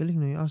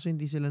 Galing no, yung aso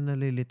hindi sila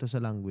nalilito sa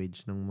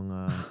language ng mga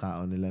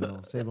tao nila.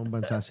 No? Sa ibang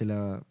bansa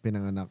sila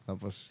pinanganak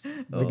tapos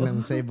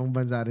biglang sa ibang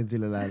bansa rin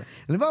sila lala.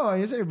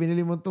 Halimbawa, yun sa'yo, binili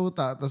mo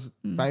tuta tapos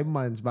 5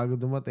 months bago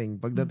dumating.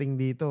 Pagdating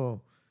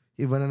dito,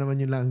 Iba na naman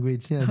yung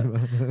language niya, di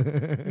ba?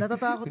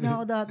 Natatakot nga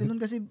ako dati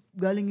nun kasi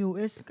galing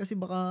US kasi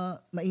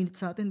baka mainit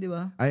sa atin, di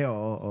ba? Ay,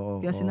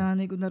 oo. Kaya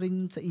sinanay ko na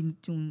rin sa init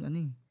yung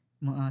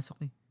mga aso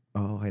ko eh.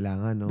 Oo,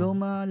 kailangan, no? Though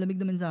malamig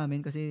naman sa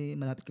amin kasi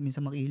malapit kami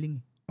sa Makiling.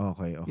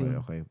 Okay.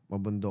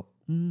 Mabundok.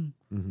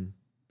 Mhm.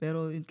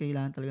 Pero yun,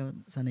 kailangan talaga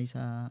sanay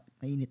sa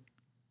mainit.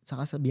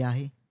 Saka sa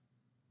biyahe,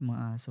 yung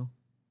mga aso.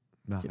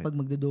 Kasi Bakit? pag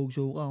magdo-dog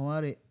show ka,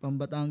 kumari, from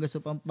Batangas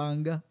o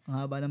Pampanga, ang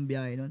haba ng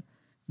biyahe nun.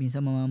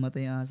 Minsan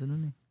mamamatay ang aso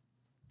nun eh.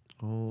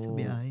 Oh, Sa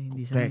biyahe,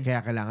 hindi sanay.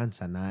 kaya kailangan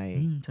sanay.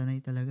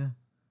 Sanay talaga.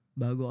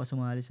 Bago ka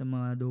sumali sa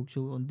mga dog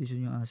show,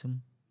 condition yung aso mo.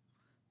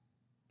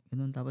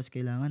 Ganun, tapos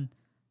kailangan,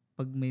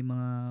 pag may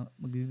mga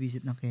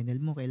magbibisit ng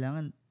kennel mo,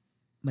 kailangan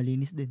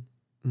malinis din.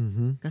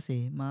 Mhm.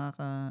 Kasi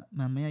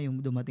mamaya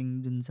yung dumating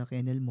dun sa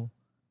kennel mo,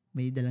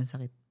 may dalang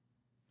sakit.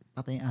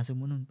 Patay ang aso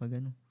mo nun pag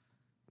ano.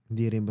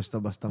 Hindi rin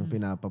basta-bastang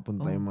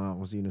pinapapunta yung mga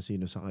kung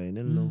sino-sino sa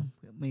kennel, no?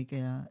 May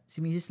kaya,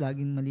 si Mrs.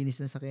 laging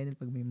malinis na sa kennel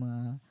pag may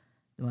mga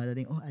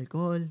dumadating,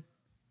 alcohol.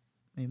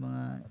 May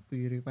mga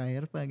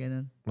purifier pa,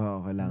 ganun.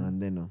 Oo, kailangan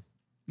din, no?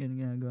 Ganun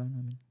ginagawa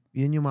namin.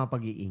 Yun yung mga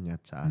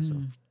pag-iingat sa aso.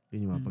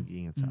 Yun yung mga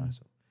pag-iingat sa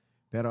aso.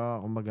 Pero,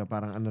 kumbaga,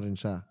 parang ano rin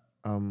siya.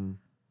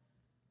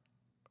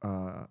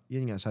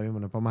 Yun nga, sabi mo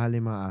na, pamahal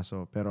yung mga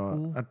aso.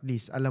 Pero, at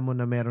least, alam mo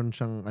na meron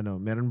siyang,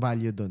 meron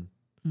value dun.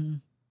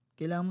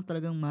 Kailangan mo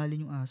talagang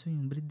mahalin yung aso,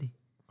 yung breed eh.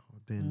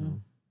 No?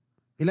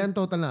 Ilan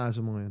total na aso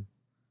mo ngayon?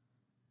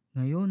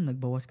 Ngayon,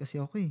 nagbawas kasi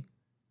ako eh.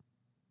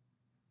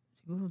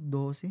 Siguro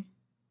 12.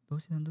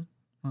 12 nandun.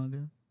 Mga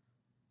ganun.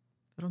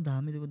 Pero ang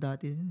dami ko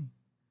dati din eh.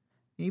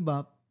 Yung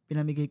iba,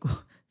 pinamigay ko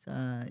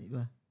sa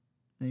iba.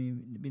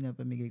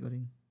 Pinapamigay ko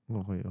rin.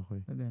 Okay.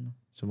 Pag ano.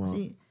 So,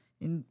 Kasi,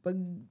 pag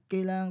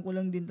kailangan ko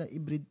lang din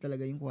i-breed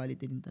talaga, yung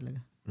quality din talaga.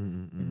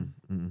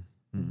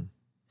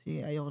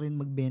 Kasi ayoko rin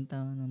magbenta.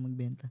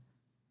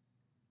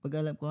 Pag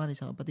alam ko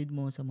sa kapatid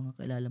mo, sa mga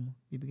kailala mo,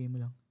 bibigay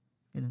mo lang.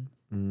 Ganun.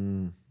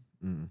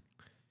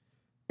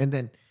 And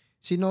then,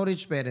 si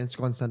Norwich Parents,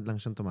 constant lang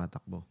siyang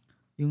tumatakbo.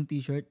 Yung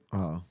t-shirt?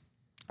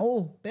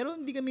 Oo. Pero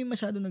hindi kami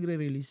masyado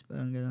nagre-release.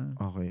 Parang gano'n.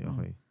 Okay.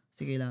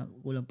 Kasi kailangan,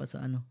 kulang pa sa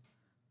ano.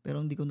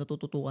 Pero hindi ko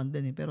natututukan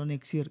din eh. Pero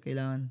next year,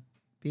 kailangan,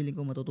 feeling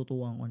ko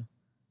matututukan ko na.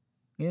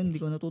 Ngayon, hindi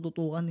ko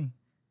natututukan eh.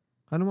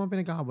 Ano mga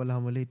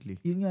pinagkakabalahan mo lately?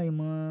 Yun nga,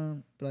 yung mga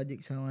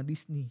project sa mga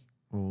Disney.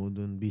 Oo,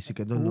 doon. Busy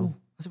ka doon, no?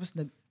 Kasi pas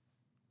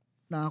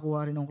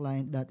nakakuha rin ng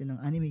client dati ng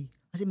anime.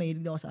 Kasi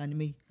mahilig ako sa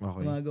anime.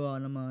 Okay. Gumagawa ko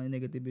ng mga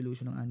negative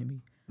illusion ng anime.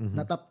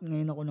 Natap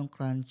ngayon ako ng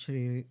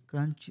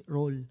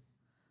Crunchyroll.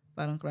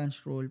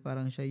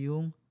 Parang siya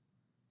yung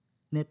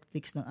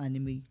Netflix ng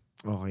anime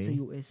Okay. sa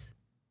US.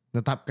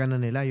 Natap ka na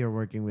nila, you're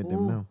working with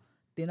them now.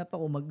 Tinap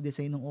ako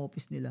mag-design ng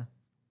office nila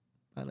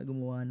para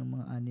gumawa ng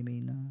mga anime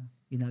na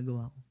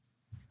ginagawa ko.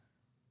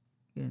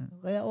 Yan.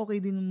 Kaya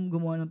okay din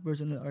gumawa ng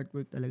personal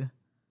artwork talaga.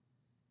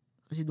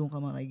 Kasi doon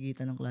ka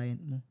makikita ng client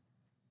mo.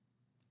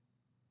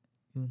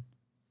 Yun.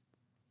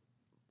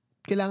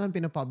 Kailangan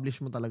pinapublish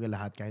mo talaga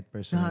lahat kahit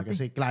personal. Dati.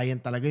 Kasi client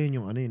talaga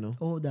yun yung no?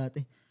 Oo,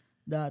 dati.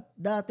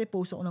 Dati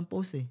post ako ng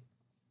post eh.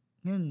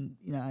 Ngayon,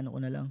 inaano ko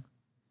na lang.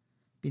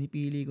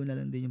 Pinipili ko na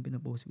lang din yung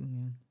pinapost ko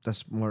ngayon.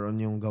 Tapos more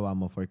on yung gawa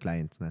mo for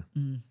clients na.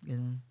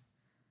 Ganun.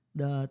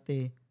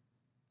 Dati,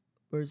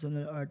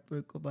 personal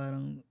artwork ko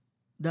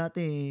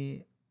dati,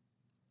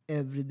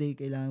 everyday,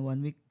 kailangan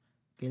 1 week.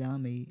 Kailangan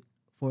may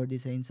 4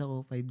 designs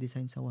ako, 5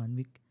 designs sa 1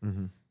 week.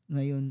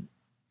 Ngayon,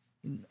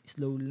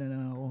 slow lang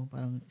ako.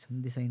 Parang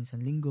isang design,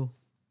 isang linggo.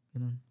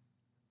 Ganun.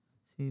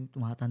 Kasi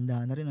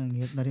tumatanda na rin. Ang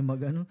hirap na rin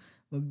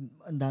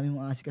ang dami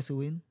mong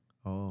asikasuhin.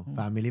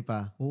 Family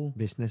pa.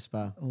 Business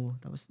pa.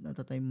 Tapos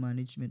time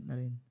management na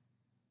rin.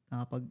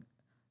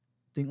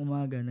 Tuwing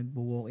umaga,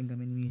 nagbo-walking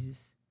kami ni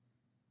Mrs.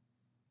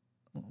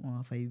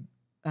 Mga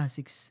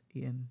 6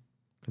 a.m.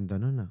 Ganda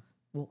nun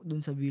Walk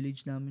dun sa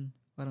village namin.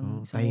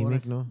 Parang isang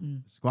tahimik, oras. no?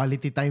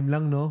 Quality time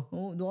lang, no?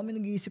 Doon kami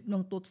nag-iisip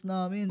ng thoughts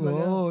namin.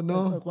 No?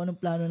 Kung anong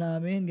plano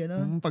namin,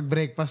 gano'n. Pag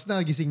breakfast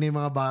na, gising na yung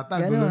mga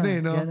bata. Gulo na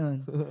no? Ganon.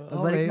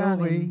 Pagbalik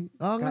namin,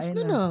 Angas kain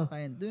na na.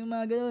 Kain. Doon yung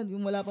mga ganon,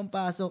 yung wala pang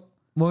pasok.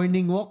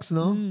 Morning walks,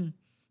 no?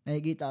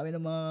 Nakikita kami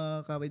ng mga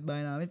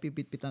kapitbahay namin,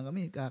 pipit-pitan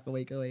kami,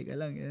 kakaway-kaway ka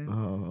lang.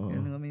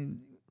 Ganun kami,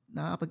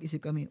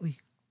 nakakapag-isip kami,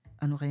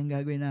 ano kayang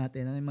gagawin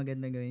natin? Ano yung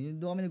magandang gawin?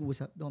 Doon kami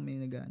nag-uusap, doon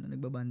kami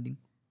nagbabanding.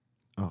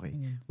 Okay.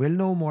 We'll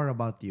know more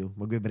about you.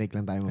 Magbe-break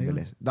lang tayo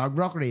mabilis.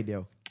 DOUGBROCK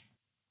Radio.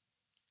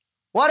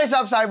 What is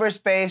up,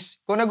 cyberspace?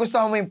 Kung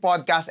nagustuhan mo yung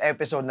podcast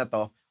episode na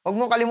to, huwag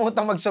mo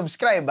kalimutang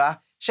mag-subscribe, ha?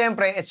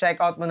 Siyempre, i-check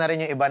out mo na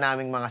rin yung iba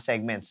naming mga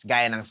segments,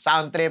 gaya ng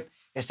Sound Trip,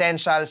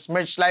 Essentials,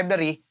 Merch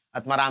Library,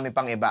 at marami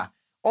pang iba.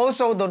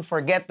 Also, don't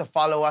forget to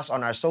follow us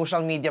on our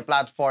social media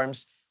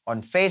platforms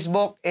on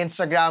Facebook,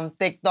 Instagram,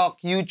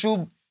 TikTok,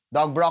 YouTube,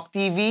 DOUGBROCK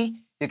TV.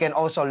 You can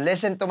also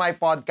listen to my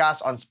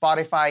podcast on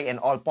Spotify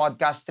and all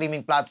podcast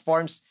streaming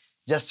platforms.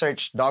 Just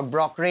search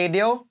DOUGBROCK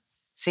Radio.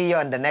 See you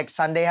on the next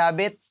Sunday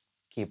Habit.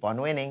 Keep on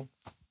winning.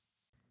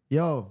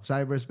 Yo,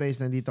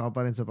 cyberspace, nandito ka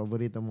pa rin sa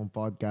paborito mong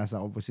podcast.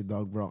 Ako po si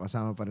DOUGBROCK.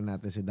 Kasama pa rin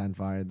natin si Dan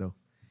FAJARDO.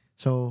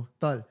 So,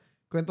 tol,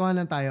 kwentuhan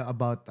lang tayo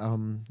about,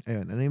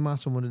 ayun, ano yung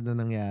mga sumunod na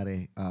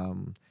nangyari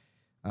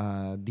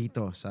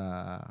dito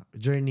sa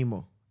journey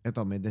mo?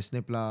 Ito, may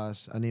Disney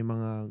Plus, ano yung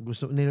mga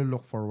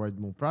nilo-look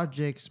forward mong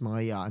projects,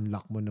 mga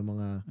i-unlock mo ng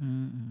mga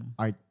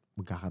art,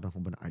 magkakaroon ko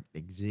ba ng art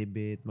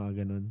exhibit,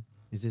 mga ganun?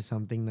 Is this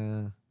something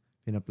na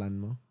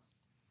pinaplan mo?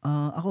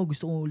 Ako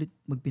gusto ko ulit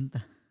magpinta.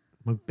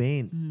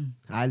 Mag-paint?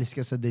 Aalis ka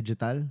sa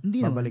digital?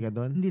 Hindi Babalik naman. ka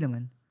doon? Hindi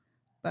naman.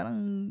 Parang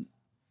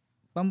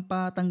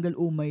pampatanggal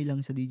umay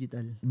lang sa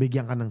digital.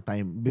 Bigyan ka ng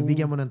time.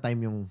 Bibigyan mo ng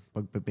time yung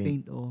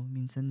pagpe-paint. Paint,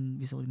 minsan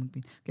gusto ko rin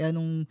mag-paint. Kaya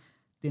nung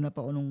tinapa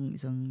ko nung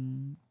isang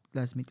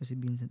classmate ko si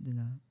Vincent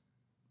din na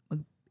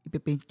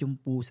ipe-paint yung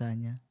pusa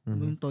niya.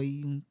 Yung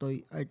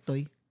toy, art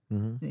toy.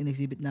 Na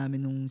in-exhibit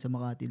namin nung sa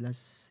Makati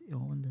last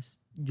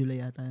July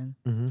yata yan.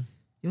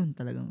 Yun,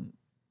 talagang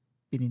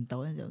pininta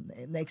ko.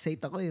 Na-excite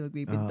ako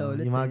magpipinta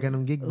ulit. Yung mga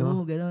ganong gig,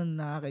 no? Oo, ganon.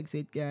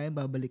 Nakaka-excite kaya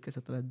babalik ka sa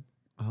trad.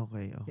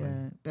 Okay.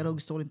 Kaya, pero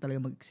gusto ko rin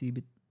talaga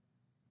mag-exhibit.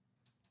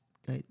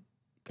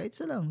 Kahit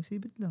isa lang,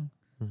 exhibit lang.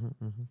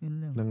 Yun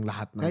lang. Ng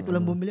lahat ng Kahit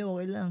walang bumili,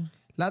 okay lang.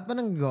 Lahat pa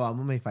ng gawa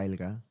mo, may file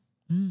ka?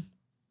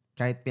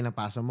 Kahit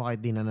pinapasa mo,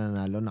 kahit di na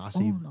nanalo,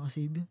 nakasave? Oo,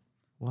 nakasave yun.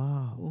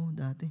 Wow. Oo,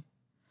 dati.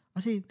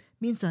 Kasi,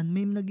 minsan,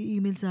 may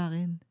nag-i-email sa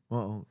akin.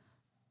 Oo.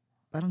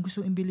 Parang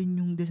gusto imbilin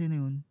yung design na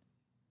yun.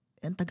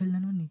 Ang tagal na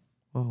nun eh.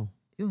 Oo.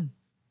 Yun.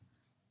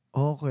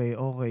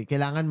 Okay.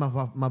 Kailangan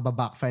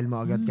mababackfile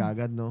mo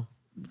agad-kagad, no?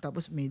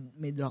 Tapos may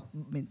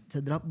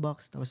sa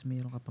Dropbox, tapos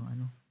mayroon ka pang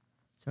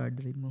sa hard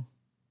drive mo.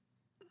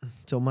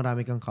 So,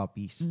 marami kang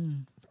copies.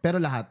 Pero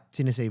lahat,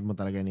 sinesave mo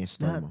talaga na yung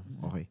store mo.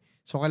 Okay.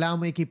 So,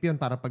 kailangan mo i-keep yun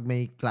para pag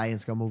may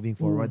clients ka moving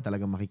forward,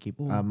 talaga makikip,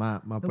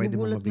 pwede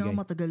mo Nagugulat mabigay.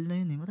 nga matagal na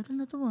yun eh. Matagal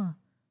na to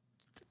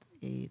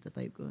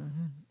tatype ko.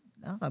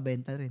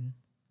 Nakakabenta rin.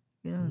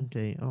 Ganun.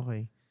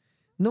 Okay.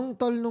 Nung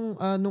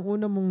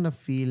una mong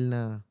na-feel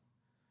na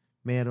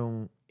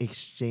merong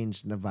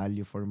exchange na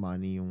value for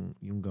money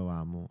yung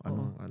gawa mo,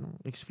 anong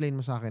explain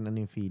mo sa akin ano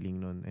yung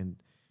feeling nun and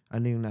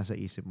ano yung nasa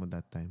isip mo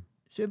that time?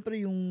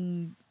 Siyempre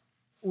yung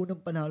unang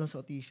panalo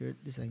sa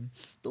t-shirt design,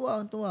 tuwa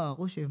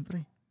ako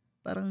siyempre.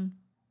 Parang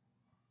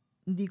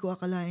hindi ko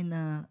akalain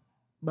na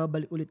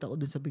babalik ulit ako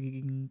dun sa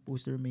pagiging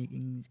poster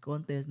making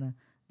contest na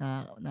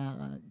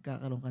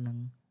nakakaroon ka ng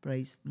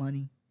prize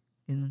money.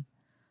 Ganun.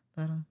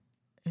 Parang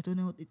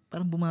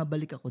parang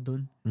bumabalik ako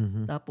dun.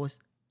 Tapos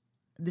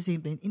at the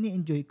same time,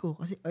 ini-enjoy ko.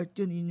 Kasi art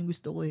yun yung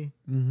gusto ko eh.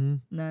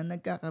 Na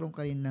nagkakaroon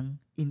ka rin ng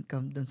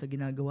income doon sa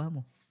ginagawa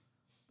mo.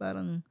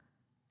 Parang,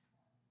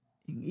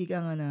 yung ika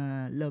nga na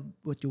love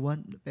what you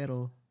want,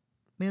 pero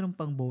meron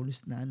pang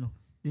bonus na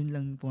yun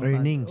lang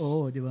earnings.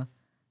 Oo, di ba?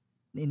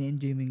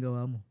 Ini-enjoy mo yung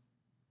gawa mo.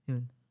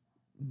 Yun.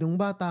 Nung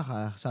bata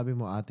ka, sabi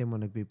mo ate mo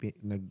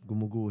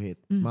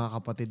naggumuguhit. Mga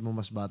kapatid mo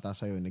mas bata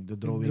sa'yo,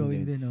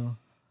 nagdo-drawing din.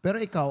 Pero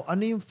ikaw,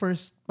 ano yung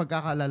first,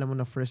 pagkakaalala mo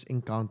na first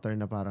encounter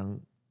na parang,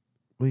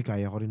 uy,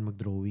 kaya ko rin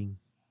mag-drawing?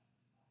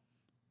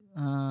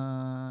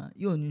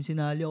 Yun, yung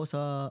sinali ako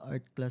sa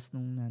art class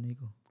nung nanay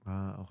ko.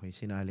 Okay.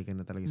 Sinali ka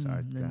na talaga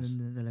sa art class.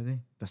 Na talaga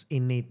eh. Tapos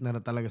innate na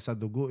talaga sa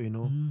dugo,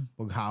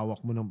 Pag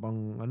hawak mo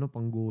ng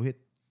pangguhit.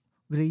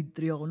 Grade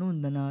 3 ako noon,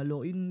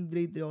 nanalo. Yung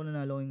grade 3 ako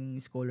nanalo, yung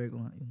scholar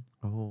ko nga yun.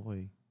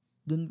 Okay.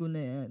 Doon ko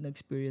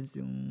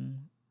na-experience yung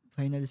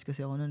finalist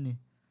kasi ako noon eh.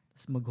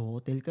 Tapos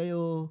mag-hotel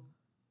kayo,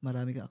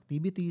 marami kang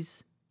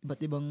activities,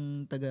 iba't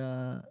ibang taga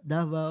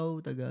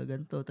Davao, taga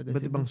ganto, taga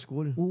Iba't ibang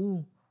school?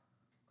 Oo.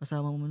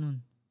 Kasama mo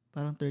nun.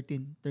 Parang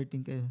 13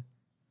 kayo.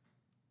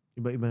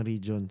 Iba-ibang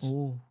regions?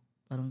 Oo.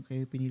 Parang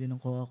kayo pinili ng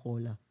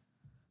Coca-Cola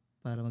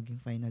para maging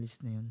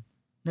finalist na yun.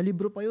 Na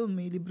libro pa yun.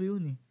 May libro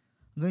yun eh.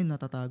 Ngayon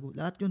natatago.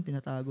 Lahat yun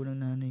tinatago ng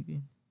nanay ko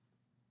yun.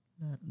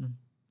 Lahat nun.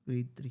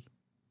 Grade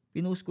 3.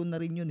 Pinost ko na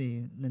rin yun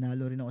eh.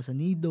 Nanalo rin ako sa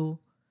Nido.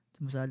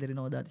 Sumasali rin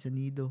ako dati sa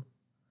Nido.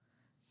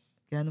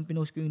 Kaya nung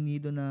pinost ko yung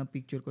Nido na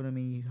picture ko na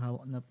may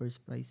hawak na first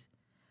prize,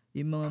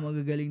 yung mga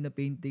magagaling na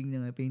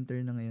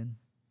painter na ngayon,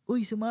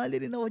 uy,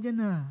 sumali rin ako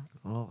dyan ha.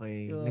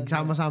 Okay. Yun,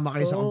 nagsama-sama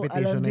kayo sa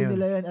competition na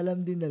yun.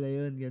 Alam din nila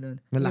yun.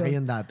 Ganun. Malaki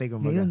yun dati,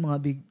 kumbaga. Ngayon, mga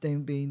big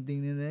time painting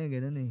nila,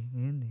 ganun eh.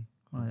 Ngayon eh.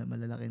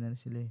 Malalaki na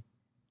sila eh.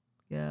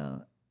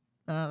 Kaya,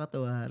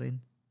 nakakatawa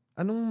rin.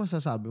 Anong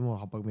masasabi mo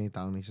kapag may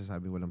taong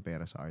nagsasabi walang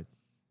pera sa art?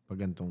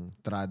 Pag gantong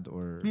trad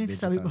or May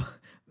digital? sabi ko,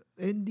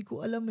 hindi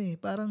ko alam eh.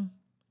 Parang,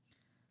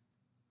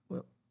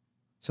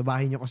 sa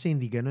bahay nyo kasi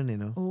hindi ganun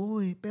no? Oo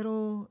eh.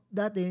 Pero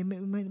dati,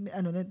 may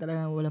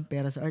talaga walang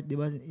pera sa art, di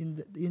ba?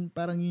 Yun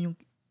parang yun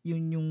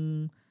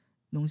yung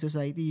nung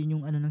society, yun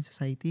yung ng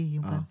society.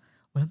 Yung parang,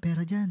 walang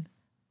pera dyan.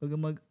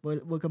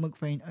 Wag ka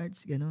mag-fine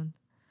arts, ganun.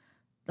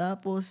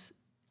 Tapos,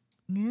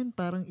 ngayon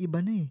parang iba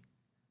na eh.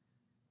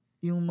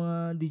 Yung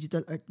mga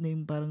digital art na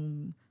yung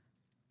parang,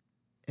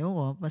 ewan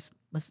ko,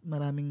 mas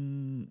maraming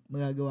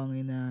magagawa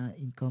ngayon na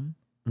income.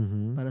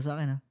 Para sa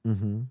akin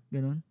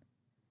Ganun.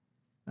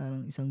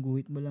 Parang isang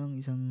guhit mo lang,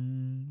 isang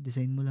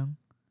design mo lang,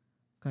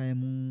 kaya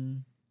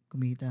mong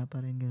kumita pa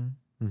rin,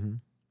 gano'n.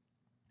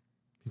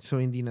 So,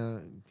 hindi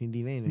na yun.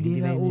 Hindi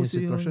na yun yung uso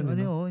sitwasyon.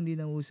 hindi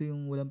na uso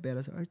yung walang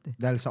pera sa art eh.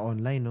 Dahil sa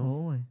online, no?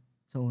 Oo eh.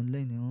 Sa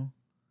online eh.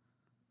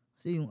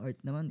 Kasi yung art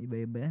naman,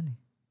 iba-iba yan eh.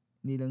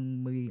 Hindi lang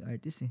magiging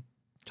artist eh.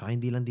 Tsaka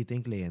hindi lang dito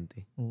yung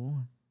kliyente.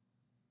 Oo.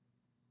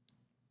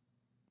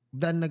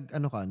 Dan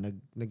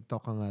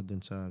nag-talk ka nga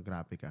dun sa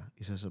Graphica.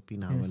 Isa sa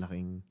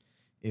pinakamalaking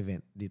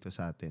event dito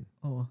sa atin.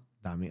 Oo.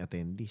 Daming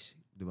attendees,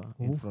 di ba?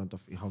 Oo. In front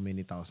of how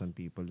many thousand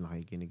people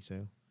nakikinig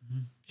sa'yo.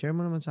 Mhm. Share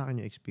mo naman sa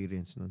akin yung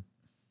experience nun.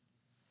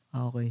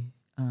 Okay.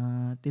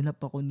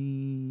 Tinap ako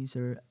ni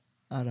Sir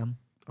Aram.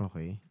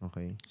 Okay.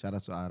 Shout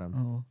out sa Aram.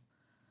 Oo.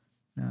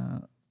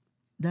 Na,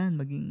 Dan,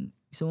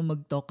 gusto mo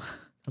mag-talk?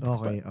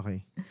 Okay.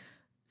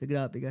 Sa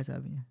Graphica,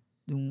 sabi niya.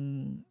 Yung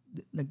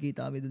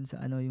nagkita kami dun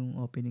sa yung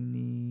opening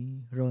ni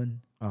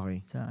Ron.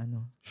 Okay. Sa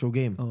Show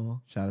game.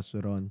 Oo. Shout out to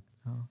Ron.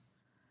 Oo.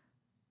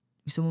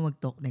 Gusto mo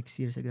mag-talk next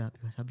year sa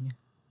Graphica? Sabi niya.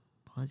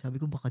 Sabi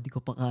ko, baka di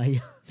ko pa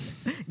kaya.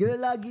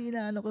 Gano'n lagi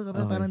inaano ko.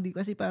 Okay. Parang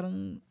kasi parang,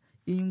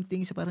 yun yung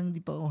thing sa parang hindi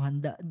pa ako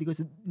handa.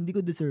 Hindi ko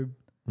deserve.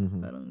 Mhm.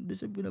 Parang,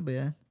 deserve ko na ba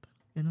yan?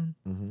 Ganun.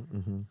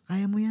 Mhm.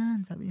 Kaya mo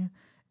yan, sabi niya.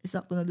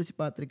 Sakto na doon si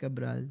Patrick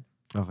Cabral.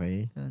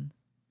 Okay. Yan.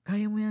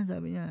 Kaya mo yan,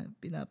 sabi niya.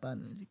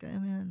 Pinapano. Kaya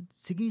mo yan.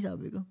 Sige,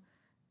 sabi ko.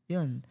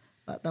 Yun.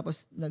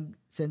 Tapos,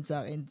 nag-send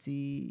sa akin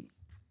si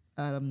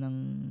Aram ng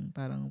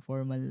parang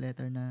formal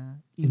letter na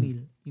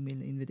email.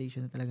 Email na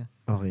invitation na talaga.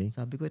 Okay.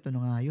 Sabi ko, ito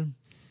na nga yun.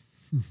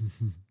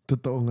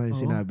 Totoo nga yung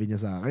Oo. sinabi niya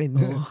sa akin.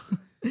 Oo.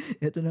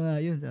 Ito na nga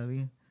yun,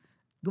 sabi ko.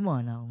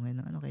 Gumawa na ako ngayon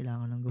ng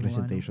kailangan ng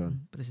gumawa.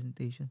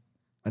 Presentation.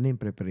 Ano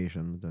yung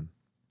preparation mo doon?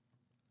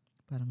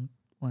 Parang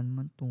 1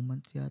 month, 2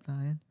 months yata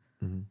yan.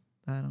 Mhm.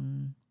 Parang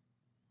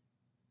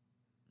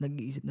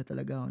nag-iisip na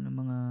talaga ako ng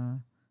mga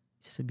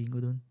isasabihin ko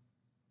doon.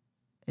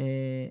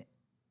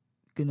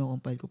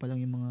 Kino-compile ko pa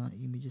lang yung mga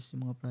images,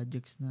 yung mga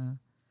projects na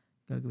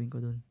gagawin ko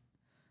doon.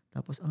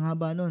 Tapos, ang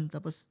haba nun.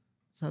 Tapos,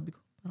 sabi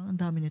ko, parang ang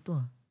dami nito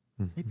ah.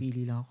 Ay,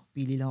 pili lang ako.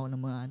 Pili lang ako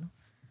ng mga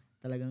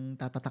talagang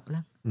tatatak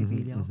lang.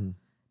 Pipili ako.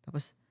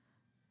 Tapos,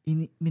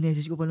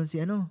 minessage ko pa nun si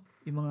yung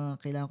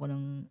mga kailangan ko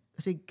ng,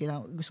 kasi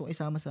gusto ko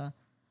isama sa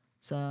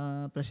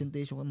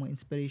presentation ko, mga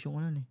inspiration ko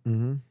nun eh.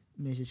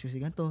 Minessage ko si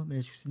Ganto,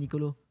 minessage ko si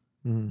Nicolo,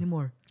 ni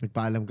Moore.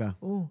 Nagpaalam ka?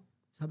 Oo.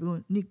 Sabi ko,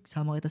 Nick,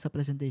 sama kita sa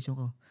presentation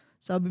ko.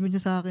 Sabi mo niya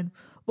sa akin,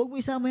 huwag mo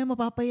isama yan,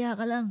 mapapaya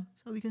ka lang.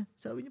 Sabi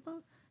niya pa,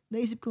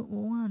 naisip ko,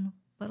 oo nga,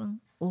 parang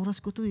oras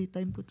ko to eh,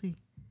 time ko to eh.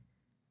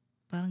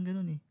 Parang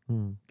ganun eh.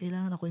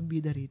 Kailangan ako yung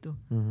bida rito.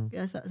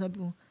 Kaya sabi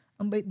ko,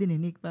 ang bait din eh,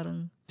 Nick,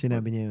 parang,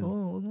 sinabi niya yun?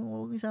 Oo,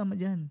 huwag isama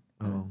dyan.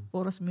 Parang,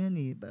 oras mo yan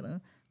eh, parang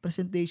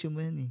presentation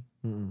mo yan eh.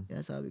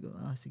 Kaya sabi ko,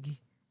 sige.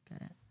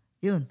 Kaya,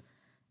 yun,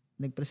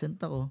 nag-present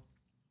ako,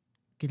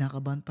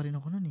 kinakabahan pa rin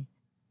ako nun eh.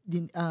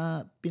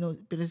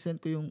 Present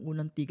ko yung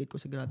unang ticket ko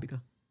sa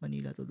Graphica,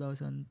 Manila,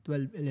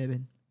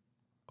 2012-11.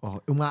 Oh,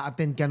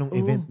 uma-attend ka nung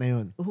event na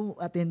yun? Oo,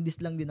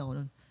 attendees lang din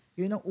ako nun.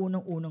 Yun ang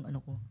unang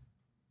ko.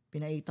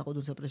 Pinaita ko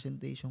dun sa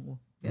presentation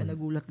ko. Kaya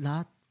nagulat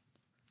lahat.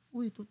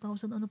 Uy,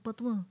 2000 pa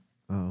to ah.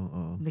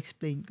 Oo.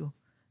 In-explain ko.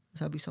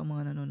 Sabi ko sa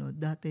mga nanonood,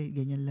 dati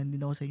ganyan lang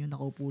din ako sa inyo,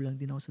 nakaupo lang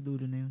din ako sa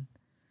dulo na yun.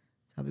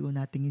 Sabi ko,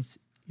 nothing is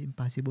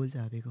impossible,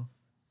 sabi ko.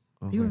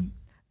 Okay. Yun,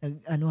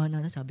 nag-anuhan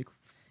na, sabi ko,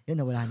 yun,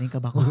 nawala na yung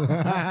kaba ko.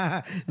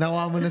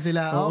 Nakuha mo na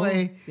sila.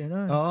 Okay.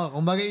 Ganun. Oo,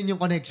 kumbaga yun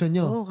yung connection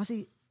nyo. Oo,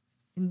 kasi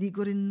hindi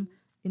ko rin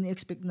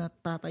in-expect na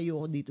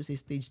tatayo ako dito sa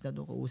stage na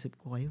doon, kausap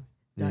ko kayo.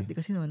 Dati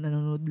kasi naman,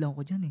 nanonood lang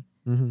ako dyan eh.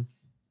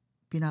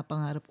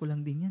 Pinapangarap ko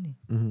lang din yan eh.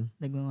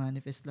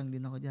 Nagmamanifest lang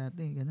din ako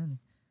dati, ganun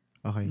eh.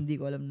 Okay. Hindi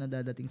ko alam na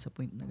dadating sa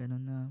point na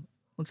gano'n na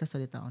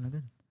magsasalita ako na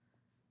gano'n.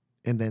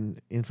 And then,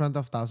 in front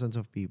of thousands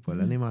of people,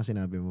 ano yung mga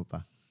sinabi mo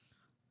pa?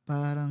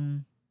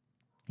 Parang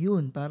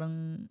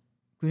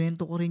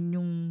kwento ko rin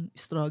yung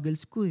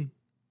struggles ko eh.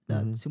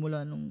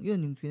 Simula nung,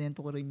 yung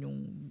kwento ko rin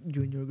yung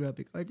junior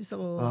graphic artist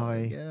ako.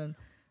 Okay. Ganun.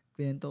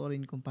 Kwento ko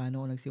rin kung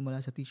paano ako nagsimula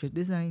sa t-shirt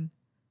design.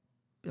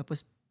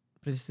 Tapos,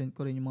 present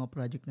ko rin yung mga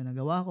project na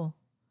nagawa ko.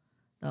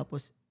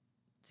 Tapos,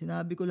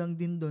 sinabi ko lang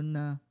din doon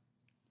na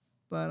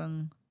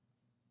parang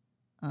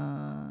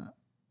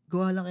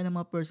gawa lang kayo ng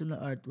mga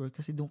personal artwork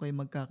kasi doon kayo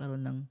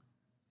magkakaroon ng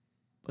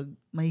pag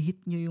may hit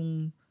nyo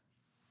yung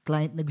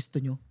client na gusto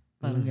nyo.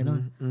 Parang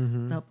ganon.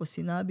 Tapos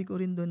sinabi ko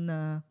rin doon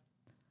na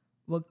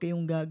huwag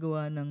kayong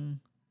gagawa ng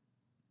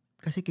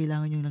kasi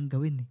kailangan nyo lang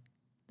gawin eh.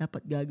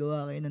 Dapat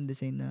gagawa kayo ng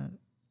design na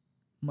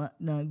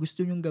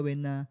gusto nyo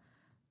gawin na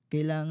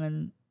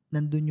kailangan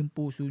nandun yung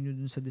puso nyo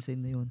dun sa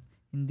design na yun.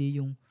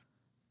 Hindi yung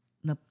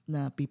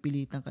na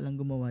pipilitan ka lang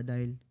gumawa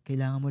dahil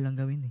kailangan mo lang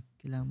gawin eh.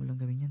 Kailangan mo lang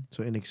gawin yan.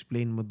 So,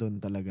 in-explain mo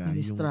doon talaga.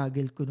 Yung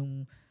struggle ko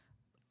nung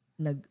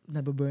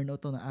nababurnout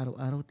to na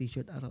araw-araw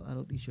t-shirt.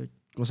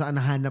 Kung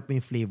saan nahanap mo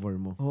yung flavor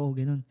mo. Oo,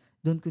 ganun.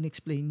 Doon ko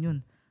na-explain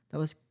yun.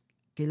 Tapos,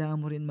 kailangan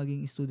mo rin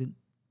maging student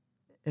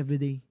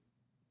everyday.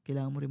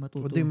 Kailangan mo rin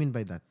matuto. What do you mean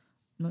by that?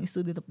 Ng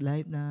student of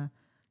life na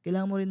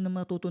kailangan mo rin na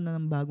matuto na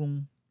ng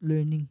bagong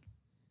learning.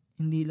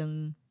 Hindi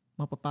lang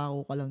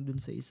mapapako ka lang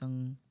dun sa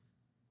isang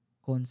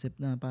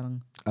concept na parang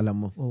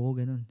alam mo. Oo,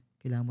 ganun.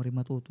 Kailangan mo rin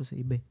matuto sa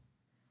iba.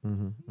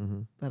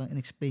 Parang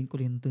in-explain ko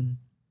rin dun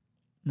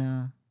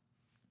na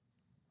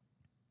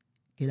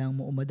kailangan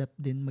mo mag-adapt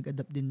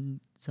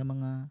din sa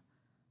mga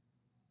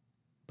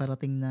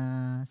parating na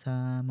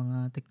sa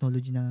mga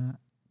technology na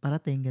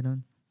parating,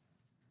 ganun.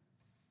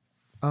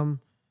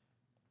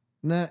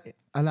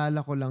 Naalala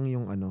ko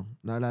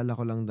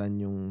lang Dan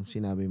yung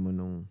sinabi mo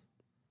nung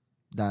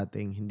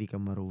dating hindi ka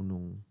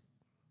marunong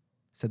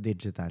sa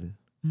digital.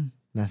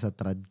 Nasa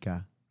trad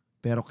ka.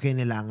 Pero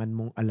kailangan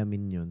mong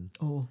alamin yun.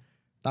 Oo.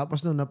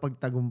 Tapos nung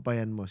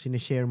napagtagumpayan mo,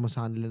 sinishare mo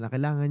sa kanila na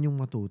kailangan yung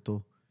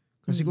matuto.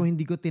 Kasi kung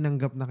hindi ko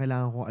tinanggap na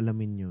kailangan kong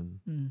alamin yun,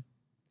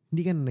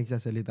 hindi ka na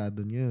nagsasalita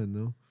doon yun,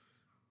 no?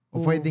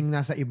 O pwedeng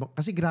nasa ibang,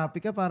 kasi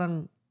graphic ka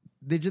parang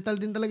digital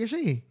din talaga siya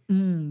eh.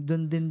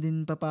 Doon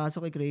din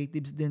papasok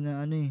creatives din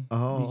na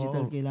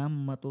digital, kailangan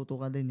matuto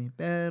ka din eh.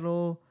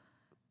 Pero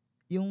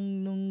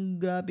yung nung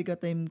graphic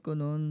time ko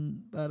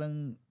noon,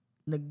 parang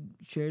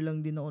nag-share lang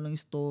din ako ng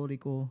story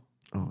ko.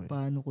 Okay.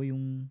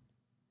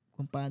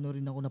 Kung paano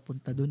rin ako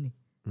napunta doon eh.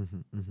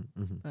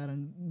 Parang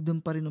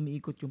doon pa rin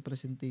umiikot yung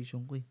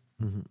presentation ko eh.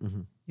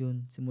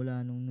 Yun,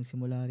 nagsimula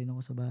rin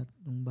ako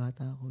nung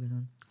bata ako,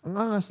 ganun. Ang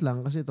angas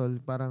lang kasi tol,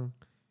 parang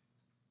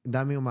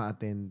dami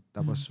uma-attend.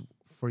 Tapos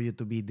for you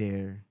to be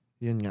there,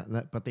 yun nga,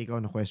 pati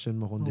ikaw na question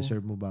mo kung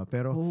deserve mo ba.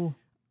 Pero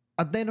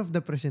at the end of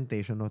the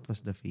presentation, what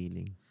was the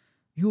feeling?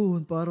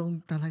 Yun,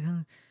 parang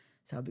talagang,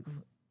 sabi ko,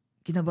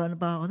 kinabahan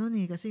pa ako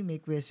noon eh kasi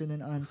may question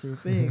and answer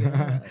pa eh.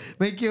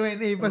 May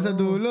Q&A pa sa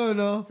dulo,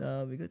 no?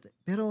 Sabi ko,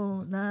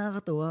 pero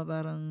nakakatuwa,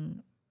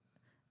 parang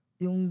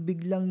yung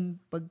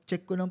biglang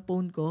pag-check ko ng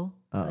phone ko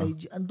sa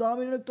IG, ang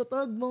dami na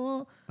nagtatag mga,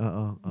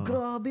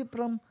 grabe,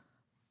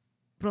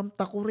 from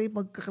Takure,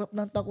 magkakrap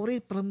ng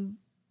Takure, from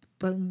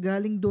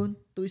galing doon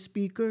to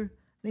speaker.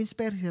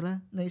 Na-inspire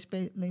sila.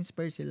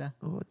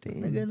 Oo,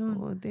 na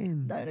ganun.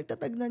 din. Dahil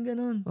nagtatag na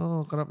ganun.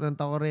 Crop ng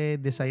Takore,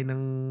 design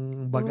ng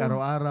bag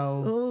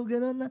araw-araw.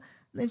 Ganun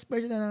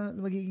na-inspire sila na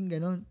magiging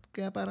ganun.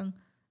 Kaya parang,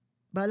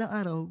 balang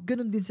araw,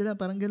 ganun din sila.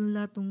 Parang ganun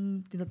lahat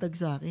ng tinatag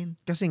sa akin.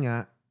 Kasi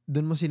nga,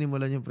 doon mo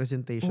sinimulan yung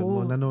presentation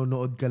mo,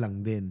 nanonood ka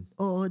lang din.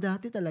 Oo,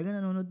 dati talaga,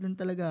 nanonood lang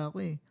talaga ako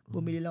eh.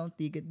 Bumili lang akong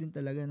ticket din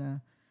talaga na,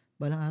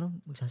 balang araw,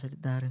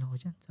 magsasalita rin ako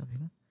dyan. Sabi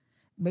ko.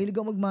 Mahilig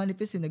ako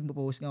mag-manifest eh.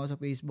 Nagpo-post nga ako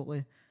sa Facebook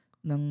eh.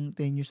 Ng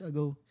 10 years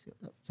ago.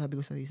 Sabi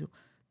ko sa Facebook,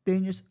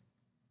 10 years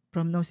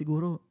from now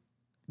siguro,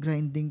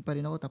 grinding pa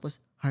rin ako tapos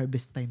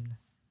harvest time na.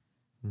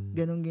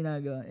 Ganong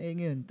ginagawa.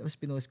 Ngayon, tapos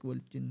pinost ko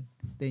ulit yun,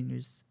 10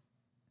 years.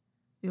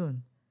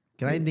 Yun.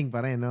 Grinding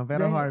pa rin, no?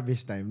 Pero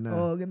harvest time na.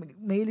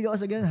 Mahilig ako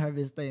sa ganun,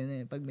 harvest time na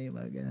eh. Pag may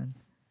mga ganun.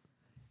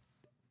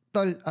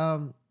 Tol,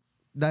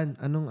 Dan,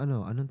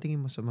 anong tingin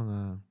mo sa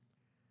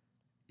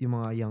yung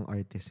mga young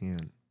artists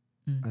ngayon?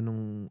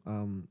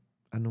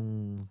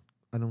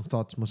 Anong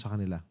thoughts mo sa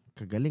kanila?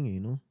 Kagaling eh,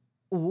 no?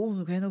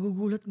 Oo, kaya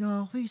nagugulat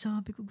nga ako eh.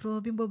 Sabi ko,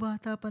 grabe yung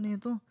babata pa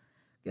nito.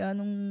 Kaya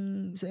nung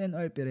sa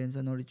NR parents,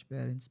 sa Norwich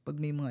parents, pag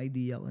may mga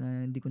idea ko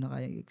na hindi ko na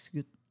kaya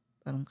i-execute,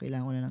 parang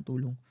kailangan ko na ng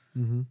tulong.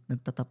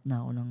 Nagtatap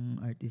na ako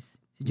ng artist.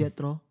 Si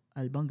Jetro,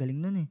 Albang,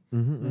 galing nun eh.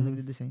 Nung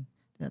nagde-design.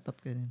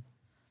 Tinatap ka rin.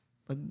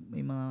 Pag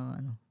may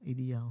mga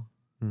idea ko.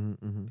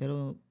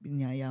 Pero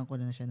pinayayaan ko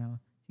na siya na,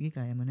 sige,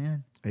 kaya mo na yan.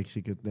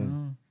 Execute din.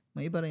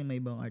 May iba rin, may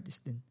ibang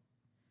artist din.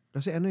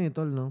 Kasi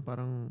tol, no?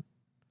 Parang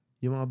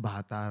yung mga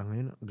bata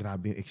ngayon,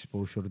 grabe yung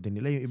exposure din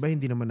nila. Yung iba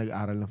hindi naman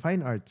nag-aaral ng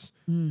fine arts.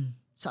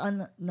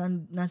 Saan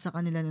nasa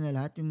kanila na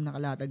lahat, yung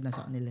nakalatag na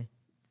sa kanila.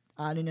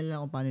 Ano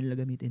nila kung paano nila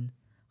gamitin.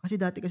 Kasi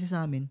dati kasi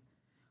sa amin,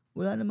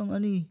 wala namang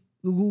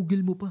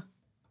Google mo pa.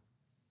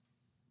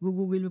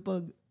 Google mo pa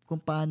kung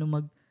paano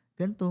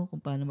ganto, kung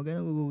paano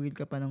Google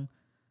ka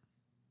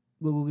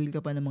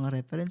pa ng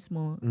mga reference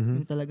mo,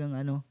 yung talagang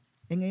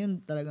ngayon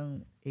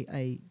talagang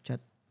AI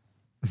chat.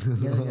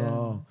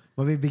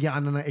 Mabibigyan ka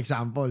na ng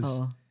examples.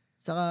 Oo.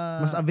 Saka,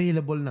 mas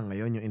available na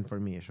ngayon yung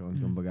information,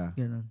 kumbaga.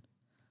 Ganun.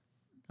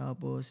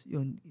 Tapos,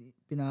 yun,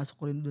 pinasok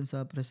ko rin dun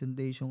sa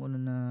presentation ko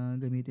na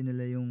gamitin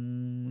nila yung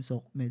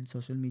SOCMED,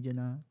 social media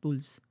na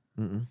tools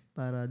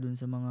para dun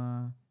sa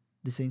mga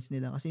designs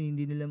nila. Kasi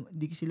hindi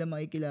sila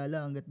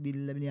makikilala hanggat di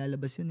nila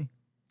nilalabas yun eh.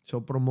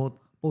 So, promote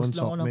post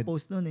lang on ako ng SOCMED.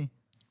 post nun eh.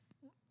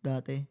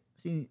 Dati.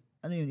 Kasi,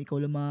 ikaw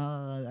lang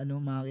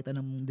makakita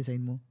ng design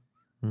mo.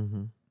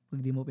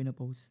 Pag di mo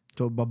pinapost.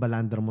 So,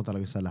 babalandra mo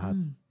talaga sa lahat.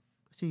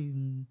 Kasi,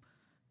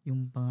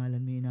 yung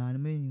pangalan mo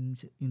inaano mo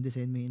yung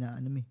design mo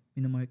inaano mo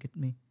minamarket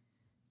mo.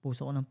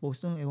 Post ako ng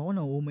post nun. Ewan ko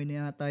na, umay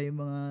na yata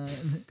yung mga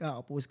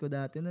kakapost ko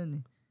dati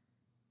nun eh.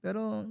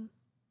 Pero,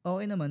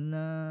 okay naman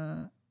na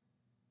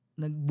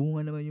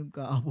nagbunga naman yung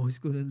kakapost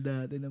ko nun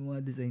dati ng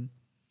mga design.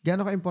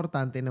 Gaano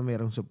ka-importante na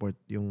mayroong support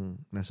yung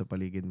nasa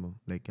paligid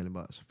mo? Like,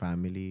 halimbawa, sa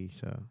family,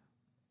 sa...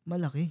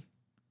 Malaki.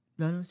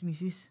 Lalo na si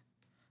misis.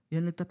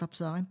 Yan nagtatap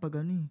sa akin pag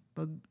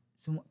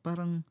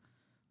parang,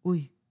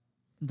 uy,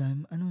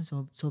 dahil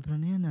sobra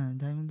na yan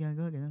dahil mong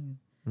ginagawa,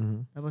 ganun.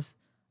 Tapos,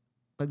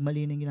 pag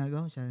mali na yung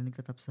ginagawa, siya rin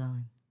nagtatap sa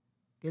akin.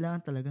 Kailangan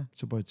talaga.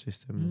 Support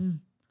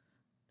system.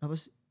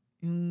 Tapos,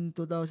 yung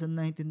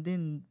 2019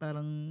 din,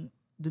 parang,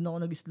 doon ako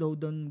nag-slow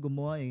down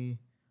gumawa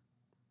eh.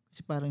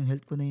 Kasi parang yung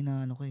health ko na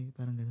inaano ko eh,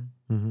 parang ganun.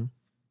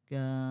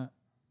 Kaya,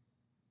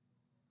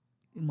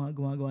 yung mga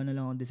gumagawa na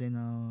lang ako design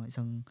na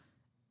isang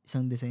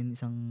design,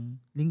 isang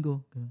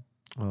linggo. Ganun.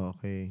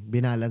 Okay.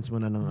 Binalance mo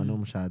na ng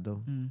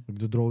masyado. Mm.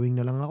 Nagdo-drawing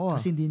na lang ako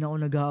Kasi hindi na ako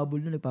naghahabol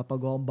nun.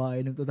 Nagpapagawa akong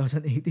bahay ng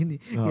 2018 eh.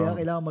 Kaya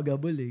kailangan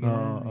maghabol eh.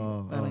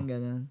 Ganun, parang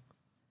ganun.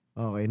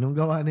 Okay. Nung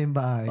gawa na yung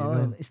bahay,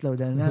 no? Slow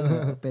down na.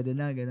 Pwede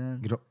na,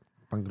 ganun.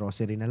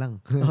 Pang-grocery na lang.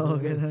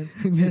 Ganun.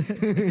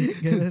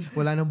 Ganun.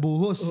 Wala nang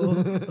buhos.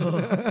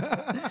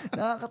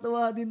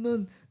 Nakakatawa din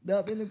nun.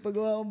 Dati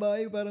nagpagawa akong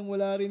bahay, parang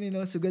wala rin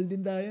no? Sugal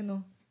din tayo,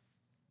 no?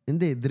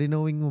 Hindi,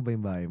 drenowing mo ba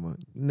yung bahay mo?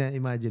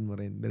 Na-imagine mo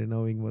rin,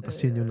 drenowing mo, tapos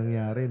yun yung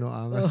nangyari, no?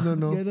 Angas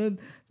no? Ganun.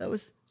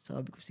 Tapos,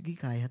 sabi ko, sige,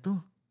 kaya to.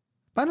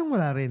 Paano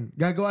wala rin?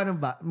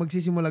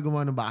 Magsisimula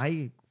gumawa ng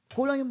bahay.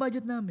 Kulang yung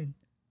budget namin.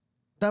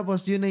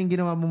 Tapos, yun na yung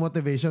ginawa mo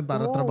motivation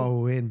para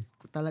trabahuin.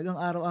 Talagang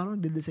araw-araw,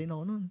 nagde-design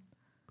ako nun.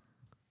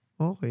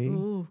 Okay.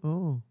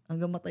 Oo.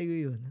 Hanggang matay ko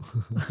yun.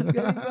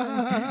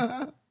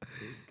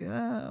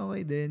 Kaya,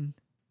 okay din.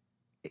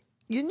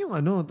 Yun yung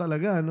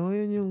talaga, no?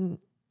 Yun yung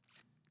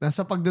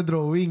nasa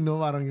pagdodrawing,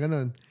 no? Parang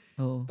ganun.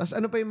 Oo. Tapos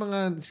ano pa yung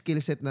mga skill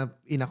set na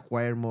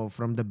in-acquire mo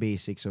from the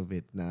basics of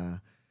it na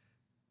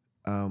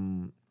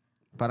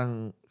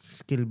parang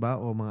skill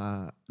ba o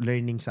mga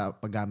learning sa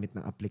paggamit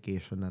ng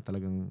application na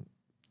talagang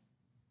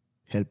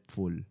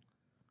helpful?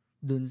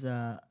 Dun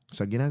sa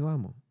ginagawa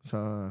mo?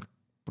 Sa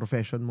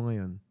profession mo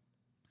ngayon?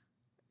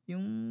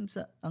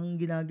 Ang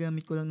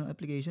ginagamit ko lang ng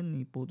application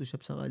ni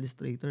Photoshop sa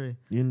Illustrator eh.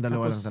 Yung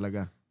dalawa Tapos, lang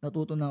talaga?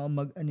 Natuto na ako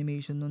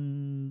mag-animation noon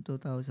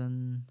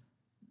 2019.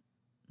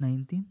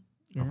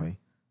 Okay.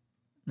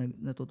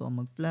 Natuto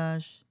ako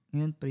mag-Flash.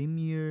 Ngayon,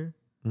 Premiere.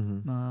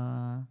 Mhm.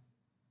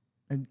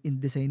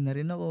 Nag-InDesign na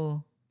rin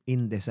ako.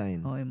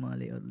 InDesign? Okay, mga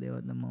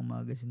layout ng mga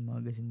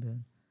magazine ba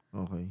yun.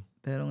 Okay.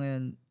 Pero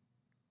ngayon,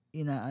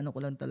 inaano ko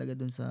lang talaga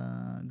dun sa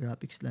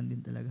graphics lang din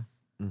talaga.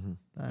 Mhm.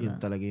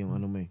 Yun talaga yung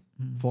mo eh.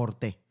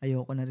 Forte.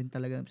 Ayoko na rin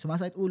talaga.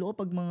 Sumasakit ulo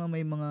ko pag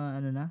may mga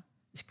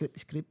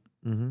script.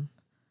 Mhm.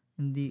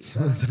 Hindi.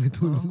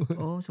 Sumasakit ulo mo?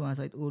 Oo,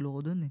 sumasakit ulo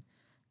ko dun eh.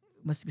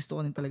 Mas gusto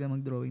ko rin talaga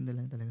mag-drawing na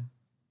lang talaga.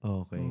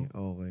 Okay.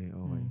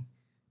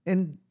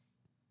 And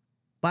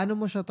paano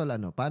mo siya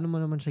paano mo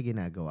naman siya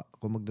ginagawa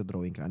kung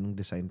magdo-drawing ka? Anong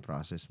design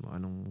process mo?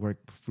 Anong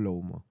workflow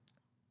mo?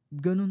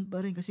 Ganun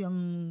pa rin kasi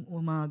ang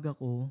umaga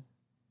ko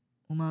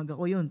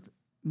yun.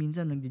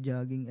 Minsan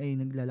nagja-jogging,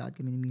 naglalakad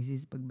kami ni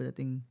Mrs.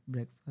 pagdating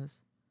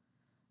breakfast.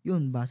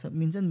 Yun,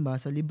 minsan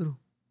basa libro.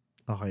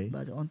 Okay.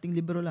 Basa onting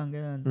libro lang,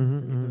 ganun.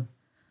 Sa libro.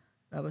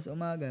 Tapos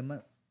umaga,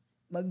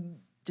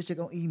 mag-check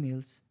akong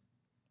emails.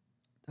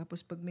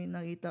 Tapos pag may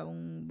nakita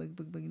akong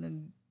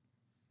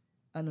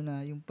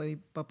yung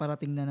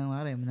paparating na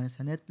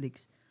sa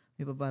Netflix,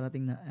 may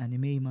paparating na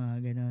anime,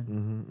 mga ganun.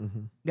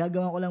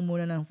 Gagawa ko lang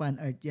muna ng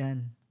fan art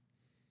yan.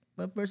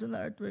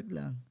 Personal artwork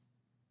lang.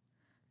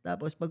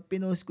 Tapos pag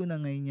pinost ko na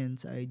ngayon yan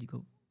sa IG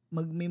ko,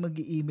 may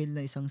mag-i-email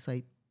na isang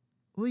site.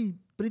 Uy,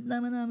 print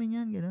namin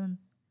yan, ganun.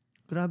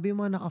 Grabe yung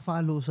mga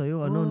naka-follow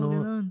sa'yo.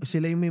 Ganun.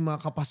 Sila yung may mga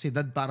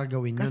kapasidad para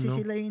gawin yan, Kasi no?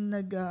 sila yung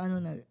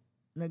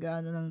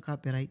nag-ano ng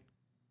copyright.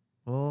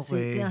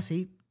 Okay. Kaya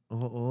safe.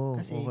 Oo,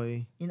 Kasi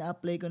okay.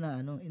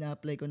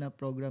 ina-apply ko na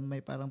program,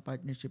 may parang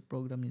partnership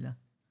program nila.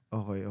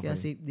 Okay. Kaya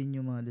safe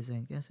din yung mga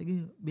design. Kaya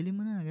sige, bili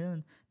mo na,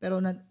 ganun. Pero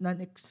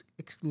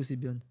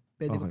non-exclusive yun.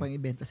 Pwede ko pang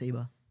ibenta sa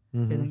iba.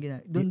 Ganun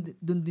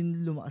doon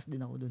din lumakas din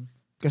ako doon.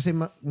 Kasi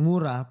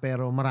mura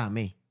pero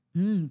marami.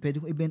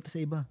 Pwede kong ibenta sa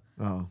iba.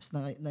 Oo.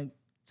 Tapos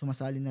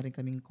sumasali na rin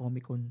kaming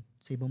Comic-Con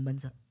sa ibang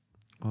bansa.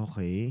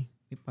 Okay.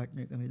 May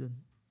partner kami doon.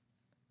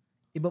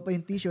 Iba pa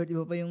yung t-shirt,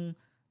 iba pa yung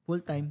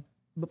full-time,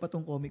 iba pa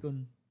tong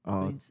Comic-Con.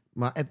 Oo.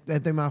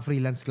 Ito yung mga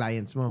freelance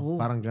clients mo. Oo.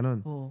 Parang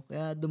ganun. Oo.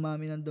 Kaya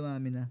dumami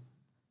na.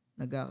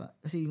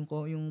 Kasi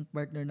yung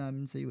partner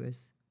namin sa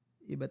US,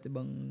 iba't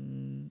ibang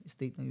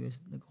state ng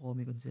US,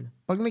 nagko-Comic-Con sila.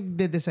 Pag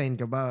nagde-design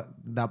ka ba,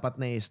 dapat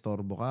na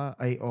istorbo ka?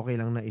 Ay, okay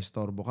lang na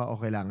istorbo ka o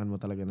kailangan mo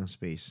talaga ng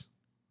space?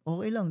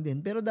 Okay lang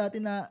din. Pero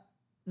dati na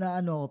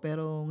ako,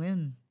 pero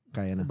ngayon,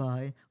 Kaya na. sa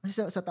bahay. Kasi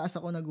sa taas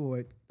ako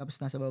nag-work, tapos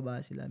nasa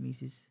baba sila,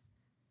 misis.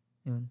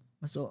 Yun.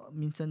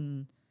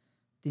 Minsan,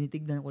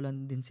 tinitignan ko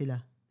lang din sila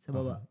sa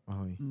baba.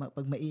 Okay.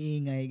 Pag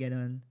maiingay,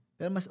 gano'n.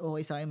 Pero mas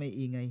okay sa akin may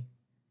ingay.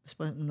 Mas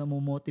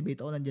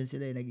namomotivate ako, nandyan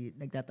sila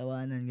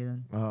nagtatawanan,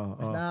 gano'n. Oo.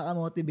 Mas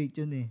nakaka-motivate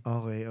yun eh.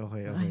 Okay.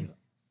 Ay,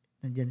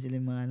 nandyan sila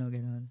yung mga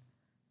gano'n.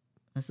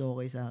 Mas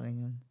okay sa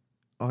akin yun.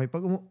 Okay,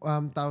 pag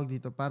tawag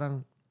dito,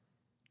 parang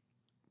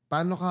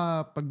paano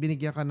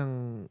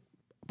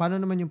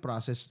naman yung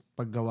process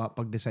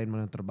pag-design mo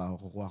ng trabaho?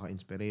 Kukuha ka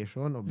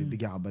inspiration o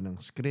bibigyan ka ba ng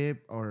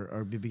script or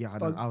bibigyan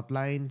ka ng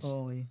outlines?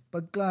 Okay.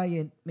 Pag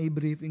client, may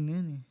briefing na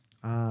yun eh.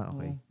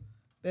 Okay. Oo.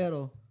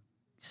 Pero,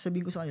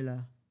 sasabihin ko sa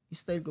kanila,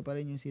 style ko pa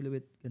rin yung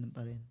silhouette, ganun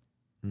pa rin.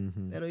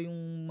 Mhm. Pero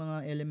yung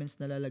mga elements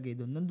na lalagay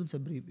doon, nandun sa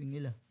briefing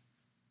nila.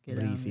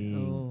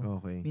 Briefing.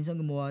 Oo. Okay. Minsan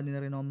gumawa din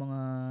na rin ako mga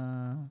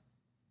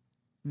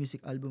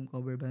music album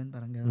cover ba yun,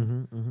 parang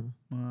gano'n.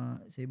 Mga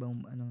sa ibang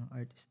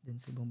artist din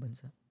sa ibang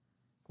bansa.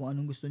 Kung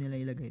anong gusto nila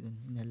ilagay doon,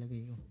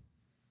 inalagay ko.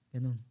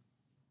 Ganun.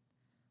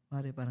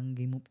 Parang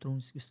Game of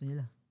Thrones gusto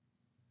nila.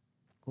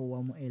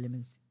 Kuha mo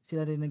elements.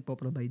 Sila rin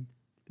nagpo-provide.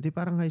 Di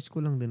parang high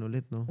school lang din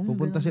ulit, no? Oo,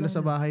 Pupunta ganun sila lang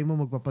sa yun. bahay mo,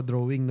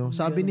 magpapadrawing, no?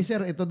 Sabi ni Ganun.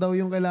 sir, ito daw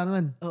yung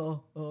kailangan.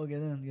 Oo,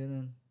 ganun.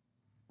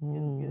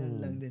 Ganun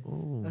lang din.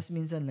 Oo. Tapos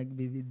minsan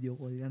nagbi-video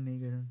call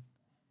kami, ganun.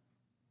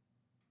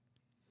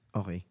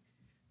 Okay.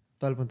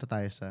 Tol, punta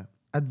tayo sa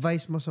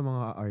advice mo sa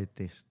mga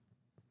artist.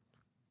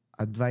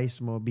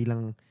 Advice mo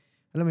bilang,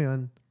 alam mo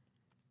yun,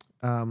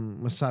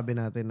 masasabi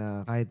natin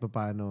na kahit pa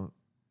paano,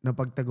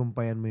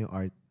 napagtagumpayan mo yung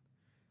art.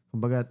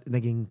 Kumbaga,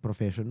 naging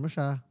profession mo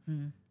siya.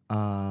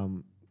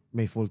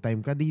 May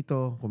full-time ka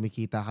dito,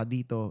 kumikita ka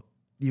dito,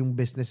 yung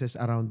businesses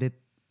around it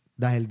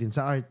dahil din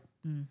sa art.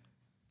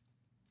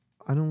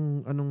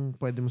 Anong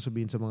pwede mo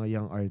sabihin sa mga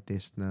young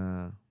artist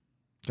na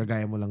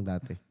kagaya mo lang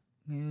dati?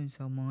 Ngayon,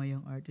 sa mga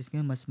young artists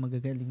ngayon, mas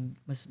magagaling,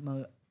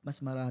 mas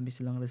marami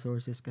silang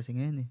resources kasi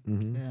ngayon eh.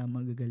 Kaya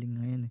magagaling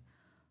ngayon eh.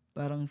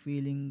 Parang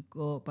feeling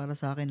ko, para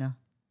sa akin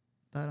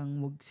parang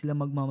wag sila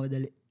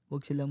magmamadali.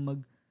 Wag silang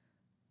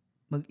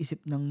mag-isip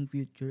ng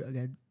future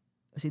agad.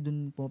 Kasi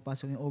dun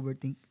pumapasok yung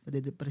overthink,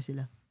 madedepress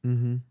sila.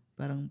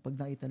 Parang pag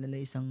nakita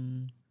nila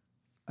isang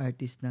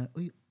artist na,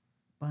 uy,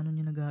 paano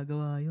niya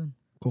nagagawa yun?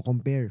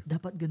 Ko-compare.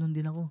 Dapat ganun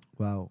din ako.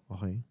 Wow,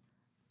 okay.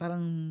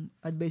 Parang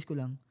advice ko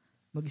lang,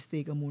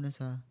 mag-stay ka muna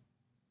sa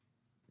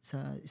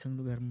isang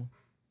lugar mo.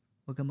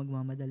 Huwag kang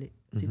magmamadali.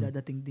 Kasi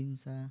dadating din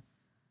sa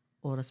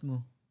oras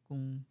mo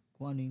kung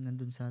ano yung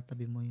nandun sa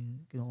tabi mo,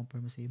 yung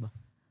kino-compare mo sa iba.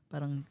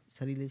 Parang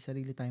sarili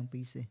tayong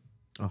pace eh.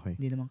 Okay.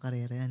 Hindi naman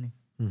karera yan eh.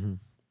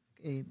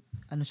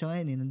 Ano siya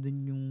ngayon eh, nandun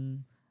yung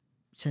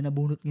siya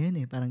nabunot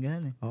ngayon eh, parang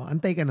gano'n eh. Oh,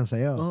 antay ka ng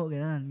sayo. Oo,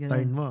 gano'n.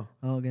 Turn mo.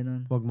 Oo,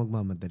 gano'n. Huwag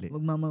magmamadali.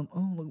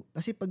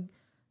 Kasi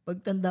pag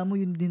tanda mo,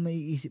 yun din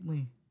maiisip mo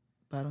eh.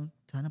 Parang,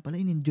 sana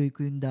pala in-enjoy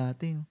ko yung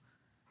dati. No?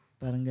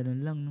 Parang gano'n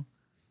lang, no?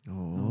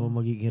 Oo,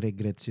 magiging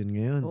regrets yun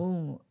ngayon.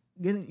 Oo.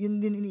 Ganun, yun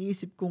din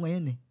iniisip ko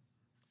ngayon eh.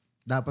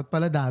 Dapat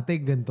pala dati,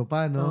 ganito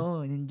pa, no? Oo,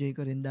 in-enjoy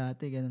ko rin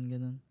dati,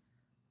 gano'n.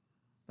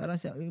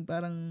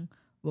 Parang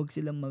wag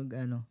silang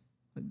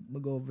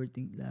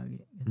mag-overthink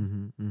lagi.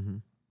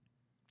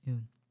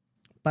 Yun.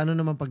 Paano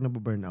naman pag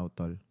nabu-burnout,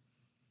 tol?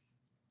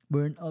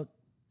 Burnout.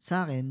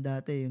 Sa akin,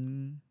 dati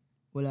yung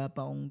wala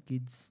pa akong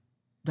kids.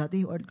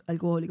 Dati yung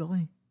alcoholic ako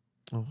eh.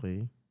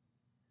 Okay.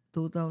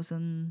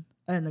 2000,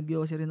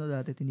 nag-yosi rin ako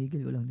dati,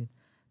 tinigil ko lang din.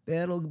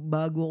 Pero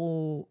bago ako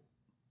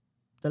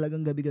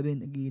talagang gabi-gabi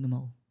nagiinom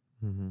ako.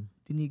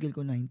 Tinigil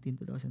ko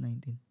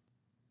 2019.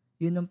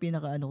 Yun ang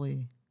pinaka-ano ko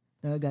eh.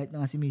 Nagagahit na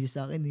nga si Mrs.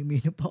 sa akin,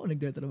 umiinom pa ako,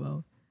 nagtatrabaho.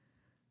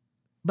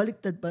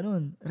 Baliktad pa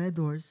nun, Red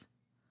Horse.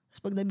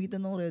 Tapos pag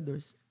nabitan ng Red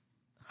Horse,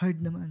 hard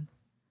naman.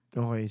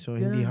 Okay, so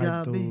Ganun, hindi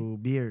hard grabe. to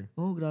beer.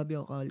 Oo, grabe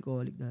ako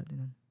ka-alcoholic dati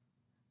nun.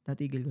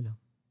 Natigil ko lang.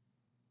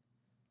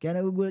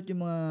 Kaya nagugulat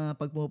yung mga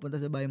pag pumupunta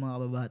sa bahay mga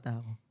kababata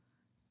ako.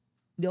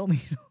 Hindi ako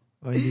umiinom.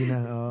 Hindi na.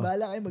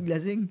 Bahala kayo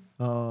maglasing.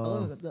 Oo.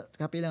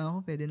 Kape lang ako,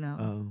 pwede na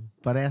ako.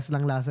 Parehas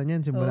lang lasa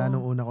niyan. Simula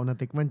nung una ko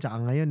natikman,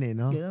 tsaka ngayon eh,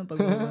 no? Ganun, pag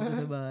pumunta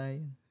sa bahay.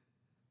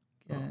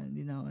 Kaya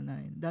hindi na ako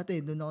nain.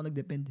 Dati, doon ako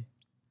nag-depend eh.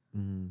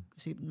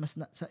 Kasi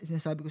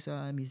sinasabi ko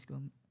sa miss ko,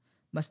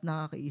 mas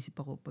nakakaisip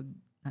ako pag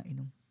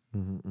nainom.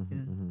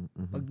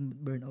 Pag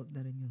burnout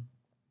na rin yun.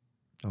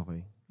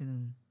 Okay.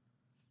 Ganun.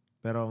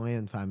 Pero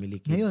ngayon,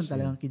 family kids. Ngayon,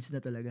 talagang kids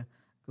na talaga.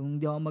 Kung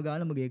hindi ako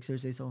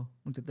mag-exercise ako,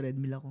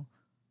 magta-treadmill ako.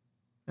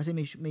 Kasi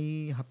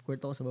may half court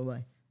ako sa baba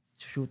eh.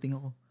 Shooting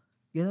ako.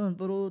 Ganun,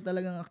 puro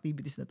talagang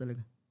activities na talaga.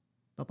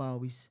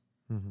 Papawis.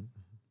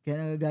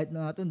 Kaya nagagahit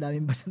na nga ito,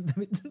 daming basang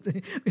damit dito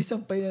eh. May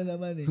sampay na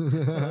naman eh.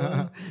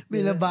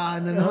 May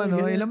labahan na naman,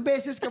 no? Ilang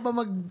beses ka pa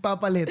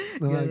magpapalit?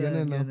 No?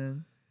 Ganun,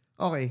 no?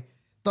 Okay.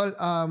 Tol,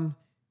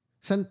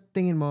 saan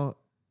tingin mo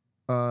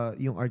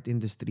yung art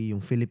industry,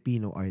 yung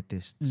Filipino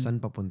artist, saan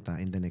papunta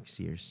in the next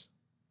years?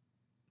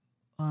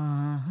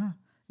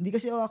 Hindi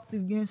kasi ako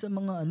active ngayon sa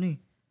mga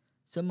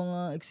sa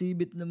mga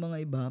exhibit ng mga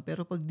iba.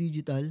 Pero pag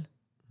digital,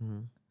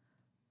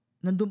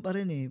 nandun pa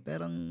rin eh.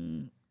 Parang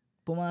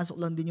pumasok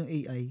lang din yung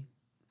AI.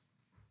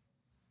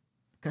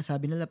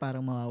 Sabi nila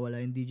parang mawawala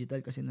yung digital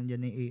kasi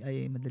nandiyan na yung AI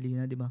eh. Madali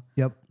na, di ba?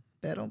 Yup.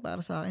 Pero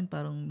para sa akin,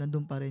 parang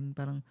nandun pa rin.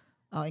 Parang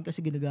akin kasi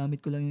ginagamit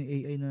ko lang yung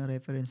AI na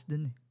reference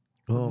din eh.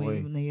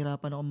 Okay. May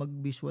nahihirapan ako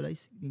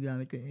mag-visualize,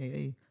 ginagamit ko yung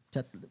AI.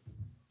 Chat,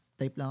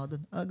 type lang ako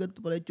doon. Ganito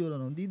pala yung tsura,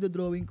 no? Hindi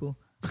drawing ko.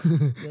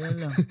 Ganun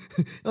lang.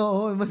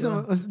 Oo, mas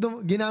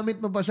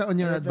ginamit mo pa siya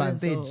on your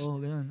advantage. Oo,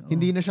 ganun.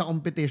 Hindi na siya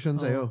competition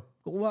sa'yo.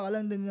 Kukuha ka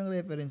lang din ng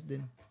reference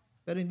din.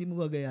 Pero hindi mo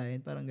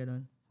gagayahin, parang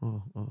ganun.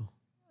 Oo.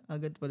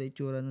 Ganito pala yung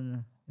tsura nun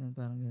na. Yan,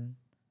 parang ganun.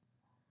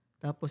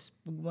 Tapos,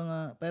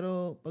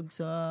 pero pag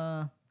sa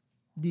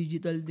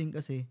digital din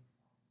kasi,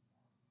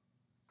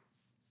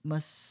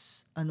 mas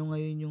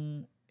ngayon yung,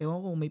 ewan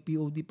ko, may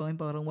POD pa ngayon,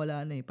 parang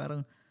wala na eh.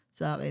 Parang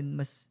sa akin,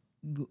 mas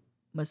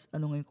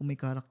ngayon kung may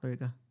character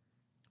ka.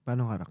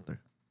 Paano character?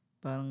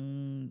 Parang,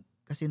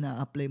 kasi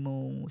na-apply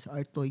mo sa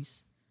art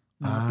toys,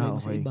 na-apply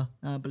mo sa iba,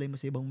 na-apply mo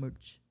sa ibang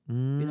merch.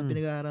 Yun ang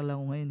pinag-aaralan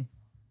ko ngayon eh.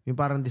 Yung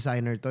parang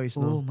designer toys,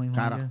 no? May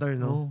Character,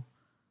 no? Oo.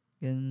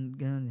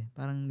 Ganun eh.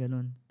 Parang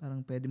ganun.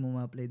 Parang pwede mo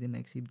ma-apply din,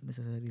 ma-exhibit mo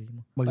sa sarili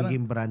mo.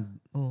 Magiging brand.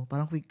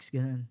 Parang Quicks,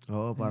 ganun.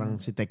 Oo, parang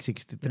si Tech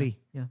 63.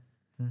 Yeah.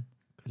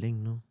 Galing,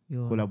 no?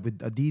 Yun. Collab with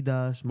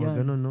Adidas, mga Yan,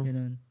 ganun, no?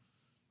 Ganun.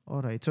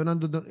 Alright. So,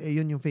 nandun,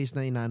 yun yung face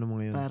na inaano mo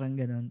ngayon. Parang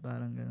ganun.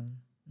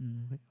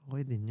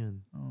 Okay din yun.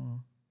 Oo.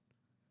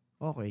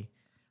 Okay.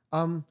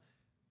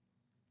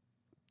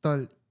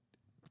 Tol,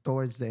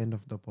 towards the end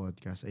of the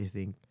podcast, I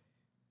think,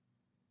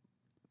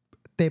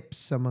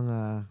 tips sa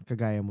mga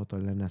kagaya mo,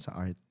 tol, na nasa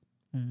art.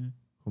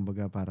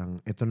 Kumbaga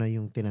parang, ito na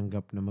yung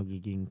tinanggap na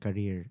magiging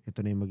career.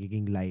 Ito na yung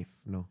magiging life,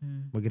 no?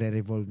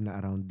 Magre-revolve na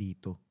around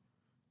dito.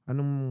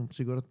 Anong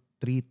siguro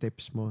 3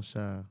 tips mo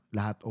sa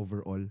lahat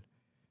overall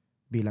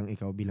bilang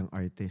ikaw, bilang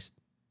artist?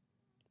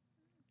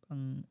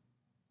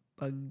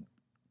 Pag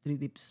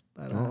 3 tips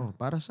para... Oo,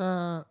 para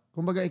sa,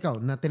 kumbaga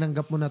ikaw, na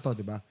tinanggap mo na to,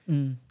 di ba?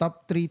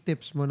 Top 3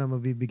 tips mo na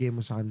mabibigay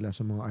mo sa kanila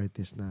sa mga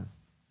artist na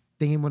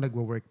tingin mo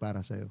nagwo-work para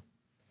sa'yo.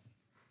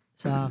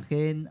 Sa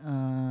akin,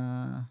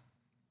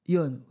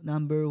 yun,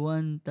 number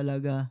 1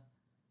 talaga,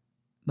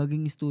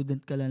 maging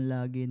student ka lang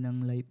lagi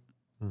ng life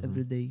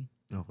everyday.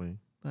 Okay.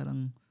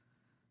 Parang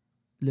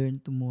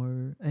learn to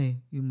more,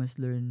 you must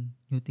learn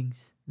new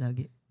things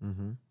lagi.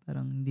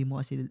 Parang hindi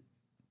mo kasi,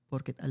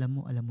 porket alam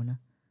mo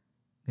na.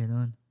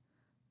 Ganon.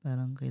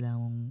 Parang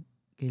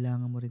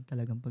kailangan mo rin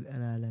talagang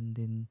pag-aralan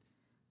din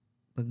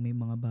pag may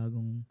mga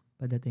bagong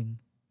padating,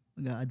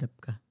 mag-a-adapt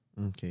ka.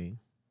 Okay.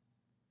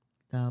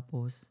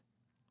 Tapos,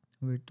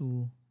 number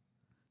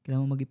 2,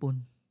 kailangan mo mag-ipon.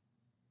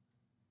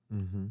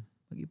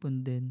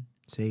 Mag-ipon din.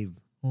 Save.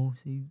 Oo,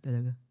 save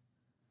talaga.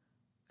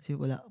 Kasi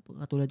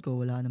katulad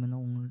ko, wala naman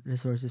akong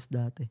resources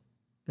dati.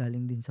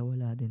 Galing din sa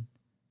wala din.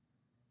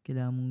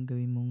 Kailangan mong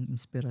gawin mong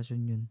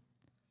inspirasyon yun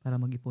para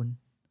mag-ipon.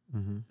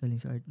 Galing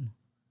sa art mo.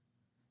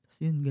 Tapos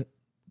yun,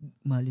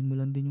 mahalin mo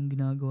lang din yung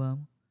ginagawa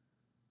mo.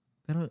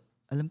 Pero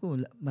alam ko,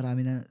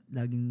 marami na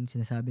laging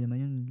sinasabi naman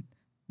yun,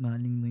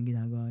 mahalin mo yung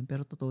ginagawa mo.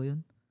 Pero totoo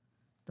yun.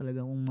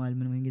 Talaga kung mahal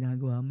mo naman yung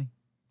ginagawa mo eh.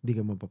 Hindi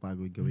ka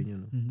mapapagod gawin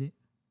yun, no? Hindi.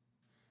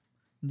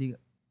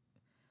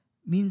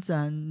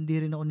 Minsan, hindi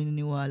rin ako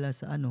naniniwala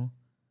sa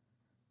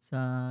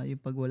sa yung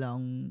pag wala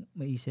akong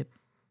maisip.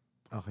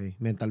 Okay.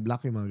 Mental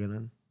block yung mga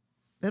ganun?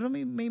 Pero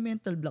may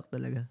mental block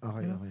talaga.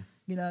 Okay, pero okay.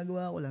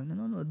 Ginagawa ko lang,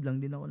 nanonood lang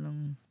din ako ng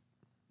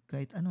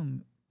kahit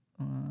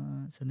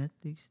sa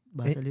Netflix,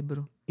 basa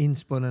libro.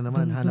 Inspo na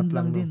naman, hanap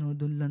lang, no?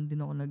 Doon lang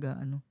din ako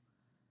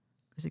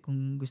kasi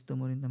kung gusto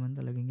mo rin naman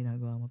talaga yung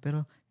ginagawa mo.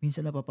 Pero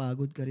minsan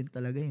napapagod ka rin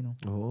talaga no?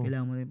 Oo.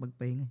 Kailangan mo rin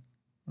magpahinga.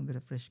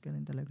 Mag-refresh ka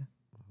rin talaga.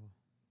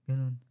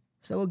 Ganun.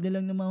 Basta wag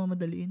nilang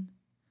namamadaliin.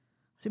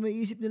 Kasi may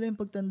isip nila yung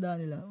pagtanda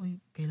nila, uy,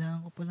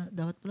 kailangan ko pala,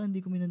 dapat pala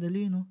hindi ko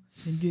minadali, no?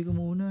 Enjoy ko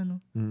muna,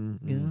 no?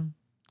 Ganun.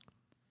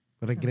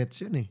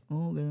 Regrets yun eh.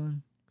 Oo,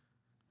 ganun.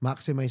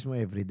 Maximize mo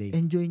everyday.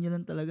 Enjoy niya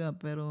lang talaga,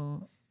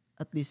 pero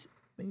at least,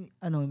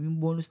 yung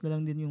bonus na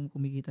lang din yung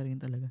kumikita rin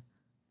talaga.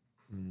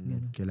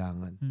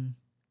 Kailangan.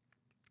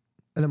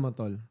 Alam mo,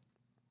 tol,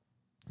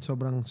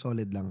 sobrang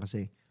solid lang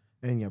kasi,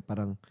 ayun nga,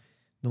 parang,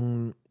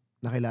 nung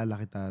nakilala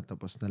kita,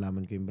 tapos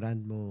nalaman ko yung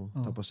brand mo,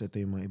 tapos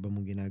ito yung mga iba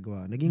mong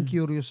ginagawa. Naging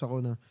curious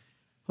ako na,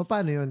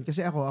 paano yun?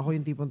 Kasi ako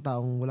yung tipong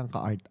taong walang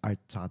ka-art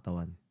sa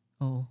katawan.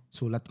 Oo.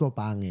 Sulat ko,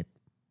 pangit.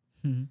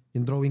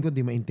 Yung drawing ko,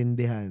 di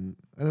maintindihan.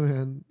 Alam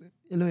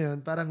mo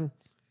yun? Parang,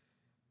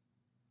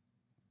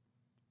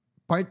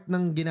 part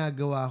ng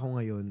ginagawa ko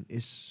ngayon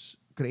is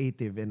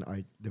creative and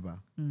art, di ba?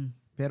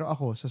 Pero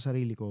ako, sa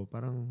sarili ko,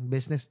 parang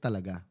business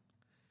talaga.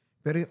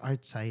 Pero yung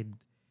art side,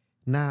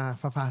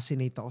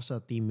 na-fascinate ako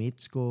sa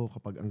teammates ko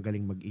kapag ang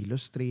galing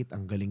mag-illustrate,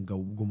 ang galing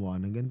gumawa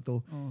ng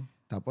ganito.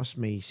 Tapos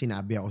may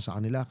sinabi ako sa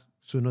kanila,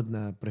 sunod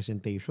na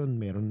presentation,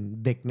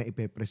 mayroon deck na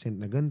ipe-present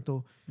na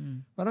ganito.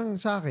 Parang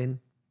sa akin,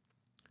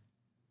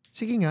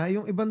 sige nga,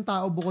 yung ibang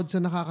tao bukod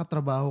sa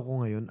nakakatrabaho ko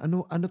ngayon,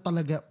 ano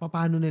talaga,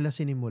 paano nila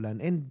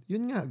sinimulan? And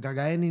yun nga,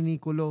 kagaya ni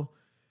Nicolo,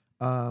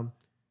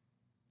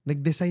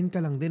 nag-design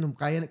ka lang din.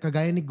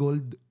 Kagaya ni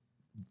Gold,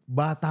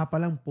 bata pa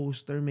lang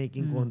poster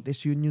making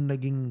contest, yun yung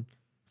naging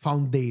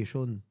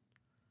foundation.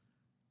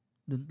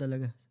 Doon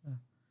talaga.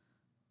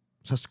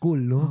 Sa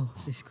school, no?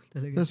 Sa school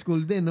talaga. Sa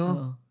school din,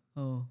 no?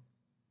 Oo.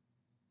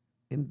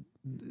 And,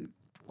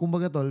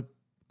 kumbaga tol,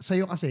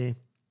 sa'yo kasi,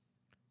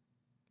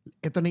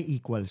 ito na yung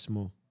equals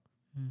mo.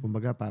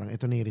 Kumbaga parang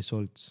ito na yung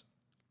results.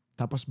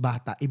 Tapos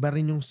bata, iba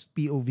rin yung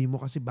POV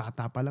mo kasi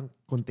bata pa lang,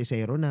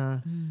 kontesero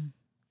na,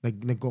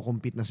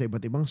 nagko-compete na sa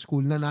iba't ibang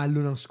school,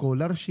 nanalo ng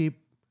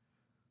scholarship.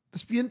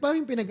 Tapos yun pa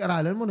rin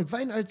pinag-aralan mo,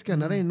 nag-fine arts ka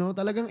na rin, no?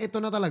 Talagang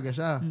ito na talaga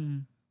siya.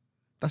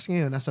 Tapos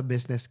ngayon, nasa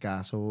business ka,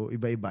 so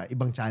iba-iba,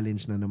 ibang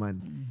challenge na naman.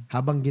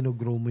 Habang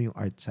ginogrow mo yung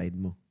art side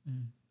mo.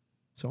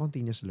 So,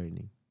 continuous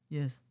learning.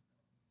 Yes.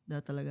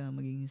 Dapat talaga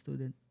maging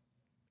student.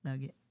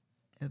 Lagi.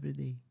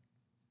 Everyday.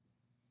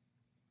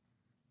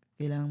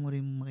 Kailangan mo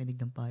rin makinig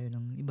ng payo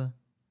ng iba.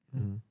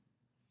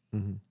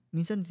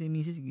 Minsan, si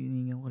Mrs.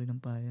 giningan ko rin ng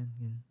payo.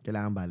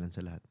 Kailangan balance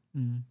sa lahat.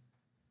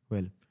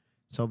 Well,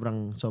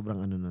 sobrang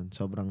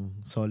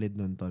solid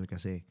nun, tol,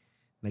 kasi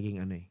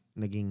naging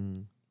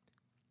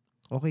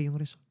okay yung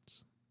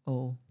results.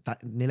 Oo.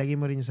 Nilagay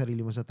mo rin yung sarili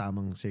mo sa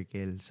tamang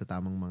circle, sa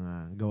tamang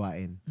mga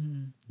gawain.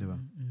 Di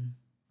ba?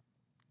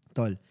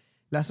 Tol,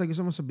 last na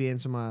gusto mo sabihin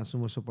sa mga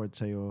sumusuport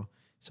sa'yo,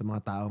 sa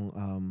mga taong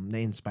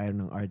na-inspire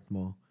ng art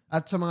mo.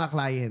 At sa mga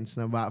clients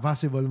na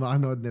possible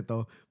makanood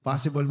nito,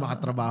 possible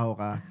makatrabaho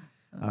ka.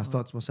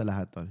 Thoughts mo sa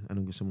lahat, tol.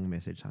 Anong gusto mong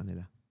message sa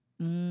kanila?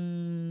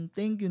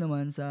 Thank you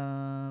naman sa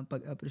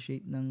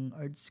pag-appreciate ng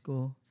arts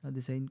ko, sa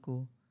design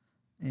ko.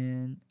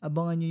 And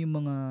abangan nyo yung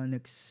mga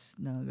next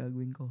na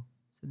gagawin ko.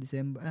 Sa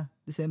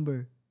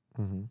December.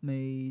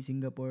 May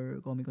Singapore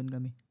Comic Con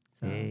kami.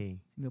 Sa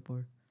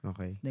Singapore.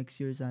 Okay. Next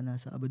year sana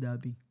sa Abu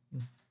Dhabi.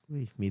 Yun.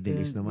 Uy,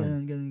 Middle East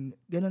naman.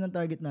 Ganun ang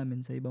target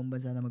namin sa ibang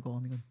bansa na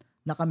magko-Comic Con.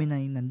 Na kami na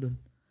yung nandun.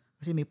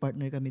 Kasi may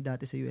partner kami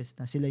dati sa US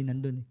na sila yung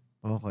nandun eh.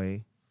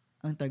 Okay.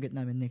 Ang target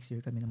namin next year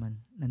kami naman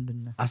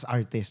nandun na. As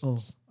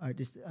artists?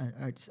 Artist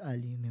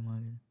alley, may mga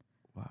ganun.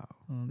 Wow.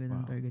 Ganun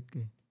ang target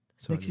ko eh.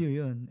 Solid. Next year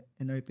yun,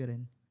 NRP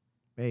rin.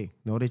 Hey,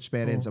 no rich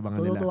parents,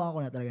 abangan nila. Tutuwa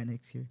ko na talaga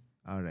next year.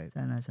 Alright.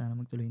 Sana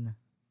magtuloy na.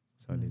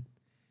 Solid.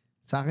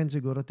 Sa akin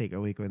siguro, take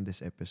away ko in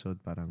this episode,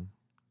 parang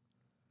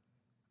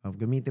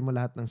gamitin mo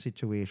lahat ng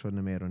situation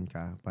na meron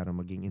ka para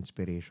maging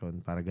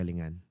inspiration, para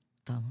galingan.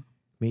 Tama.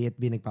 May it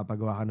be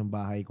nagpapagawa ka ng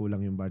bahay,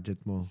 kulang yung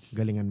budget mo,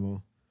 galingan mo.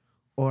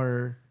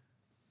 Or,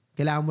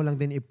 kailangan mo lang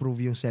din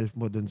i-prove yung self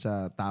mo dun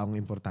sa taong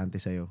importante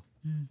sa'yo.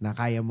 Na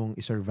kaya mong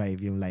i-survive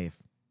yung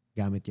life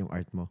gamit yung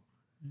art mo.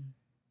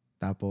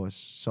 Tapos,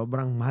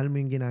 sobrang mahal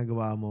mo yung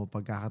ginagawa mo,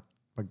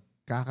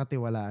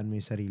 pagkakatiwalaan mo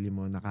yung sarili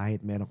mo na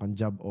kahit meron kang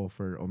job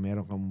offer o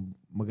meron kang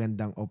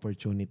magandang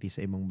opportunity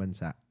sa ibang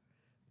bansa,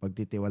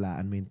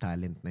 pagtitiwalaan mo yung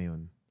talent na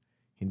yun.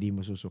 Hindi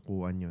mo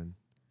susukuan yun.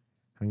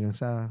 Hanggang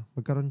sa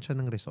magkaroon siya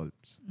ng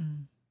results.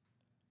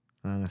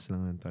 Angas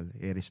lang ng tol.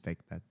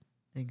 I-respect that.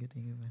 Thank you,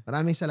 bro.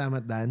 Maraming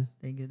salamat, Dan.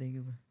 Thank you,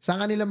 bro. Saan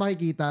kanila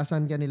makikita?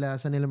 Saan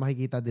nila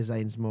makikita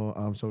designs mo,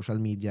 social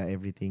media,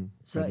 everything?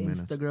 Sa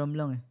Instagram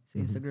lang eh. Sa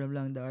Instagram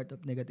lang, The Art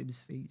of Negative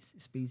Space.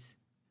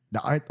 The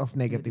Art of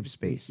Negative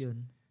Space.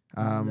 Yun.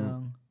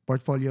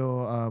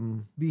 Portfolio,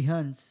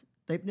 Behance.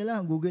 Type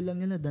nila, Google lang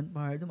nila, Dan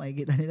FAJARDO.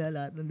 Makikita nila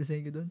lahat ng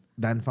design ko doon.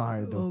 Dan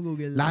FAJARDO.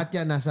 Google. Lahat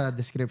yan nasa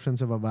description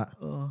sa baba.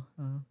 Oo.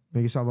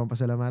 May gusto ka bang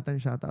pasalamatan?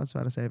 Shoutouts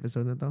para sa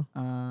episode na to?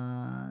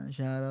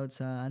 Shoutout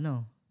sa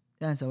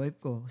yan, sa wife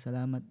ko.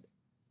 Salamat.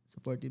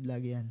 Supportive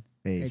lagi yan.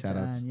 Hey, kahit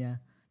shoutouts. saan,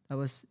 yeah.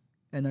 Tapos,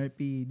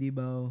 NRP,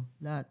 Dibaw,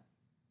 lahat.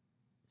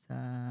 Sa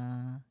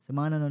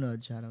mga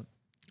nanonood, shoutout.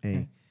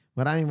 Hey,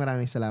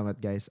 maraming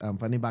salamat, guys.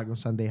 Panibagong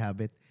Sunday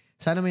Habit.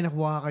 Sana may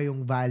nakuha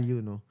kayong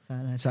value, no?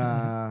 Sana.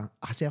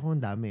 Kasi ako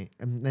ang dami.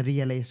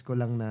 Na-realize ko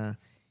lang na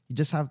you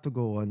just have to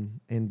go on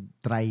and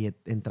try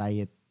it.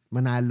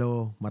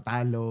 Manalo,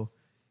 matalo.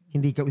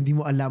 Hindi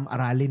mo alam,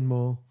 aralin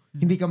mo.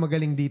 Hindi ka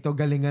magaling dito,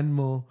 galingan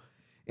mo.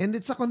 And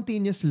it's a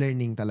continuous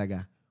learning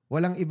talaga.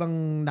 Walang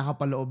ibang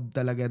nakapaloob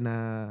talaga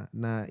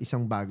na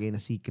isang bagay na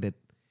secret.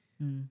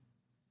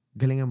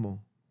 Galingan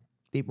mo.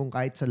 Tipong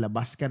kahit sa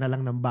labas ka na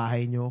lang ng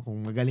bahay nyo,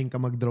 kung magaling ka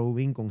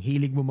mag-drawing, kung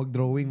hilig mo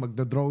mag-drawing,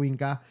 magdo-drawing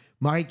ka,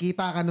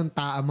 makikita ka ng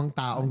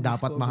taong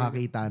dapat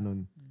makakita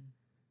nun.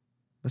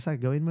 Basta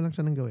gawin mo lang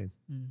siya ng gawin.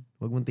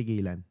 Huwag mong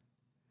tigilan.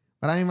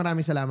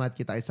 Maraming salamat.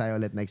 Kita-kits tayo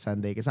ulit next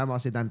Sunday. Kasama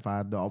ko si Dan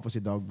FAJARDO, ako po si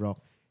DOUGBROCK.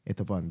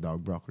 Ito po ang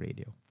DOUGBROCK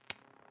Radio.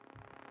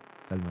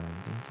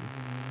 Maraming thank you.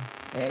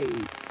 Hey!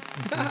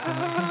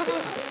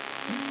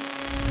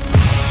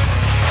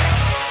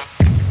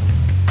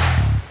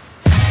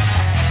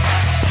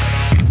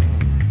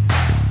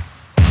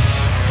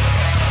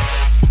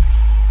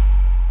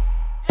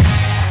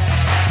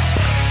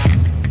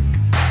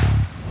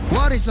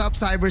 What is up,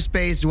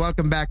 cyberspace?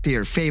 Welcome back to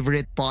your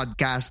favorite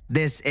podcast.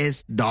 This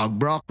is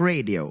DOUGBROCK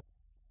Radio.